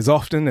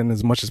often and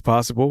as much as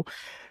possible,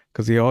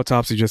 because the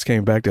autopsy just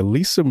came back that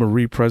Lisa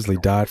Marie Presley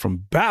died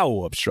from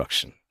bowel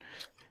obstruction.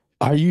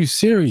 Are you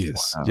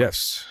serious? Wow.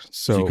 Yes.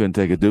 So she couldn't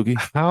take a dookie?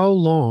 How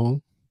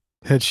long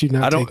had she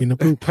not taken a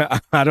poop?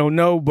 I don't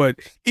know, but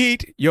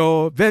eat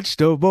your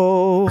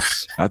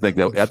vegetables. I think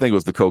it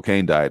was the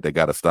cocaine diet that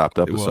got her stopped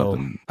up or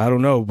something. I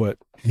don't know, but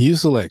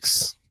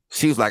Mucilex.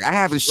 She was like, I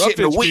haven't shit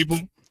in a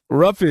week.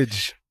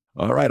 Roughage.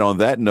 All right. On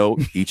that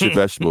note, eat your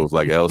vegetables,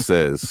 like Elle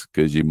says,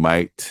 because you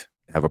might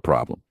have a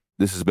problem.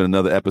 This has been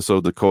another episode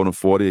of Decoding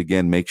 40.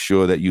 Again, make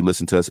sure that you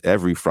listen to us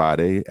every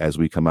Friday as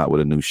we come out with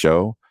a new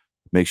show.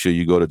 Make sure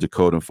you go to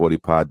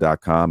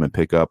decoding40pod.com and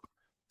pick up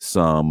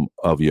some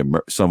of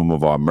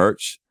our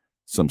merch,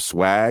 some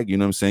swag. You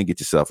know what I'm saying? Get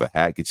yourself a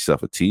hat, get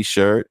yourself a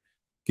t-shirt,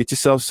 get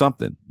yourself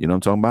something. You know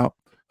what I'm talking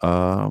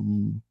about?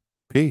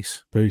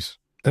 Peace. Peace.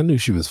 I knew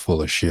she was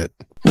full of shit.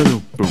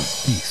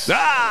 Peace.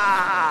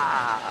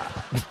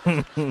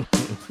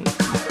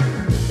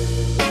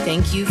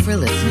 Thank you for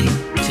listening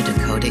to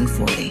Decoding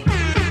 40.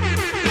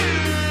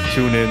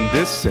 Tune in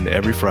this and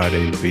every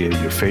Friday via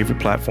your favorite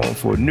platform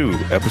for a new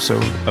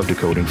episode of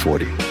Decoding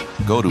 40.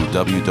 Go to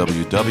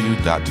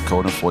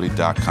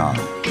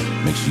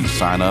www.decoding40.com. Make sure you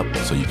sign up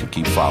so you can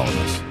keep following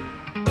us.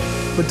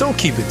 But don't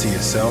keep it to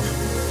yourself.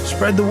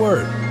 Spread the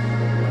word.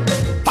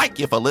 Thank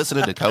you for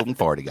listening to Decoding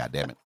 40,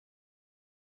 goddammit.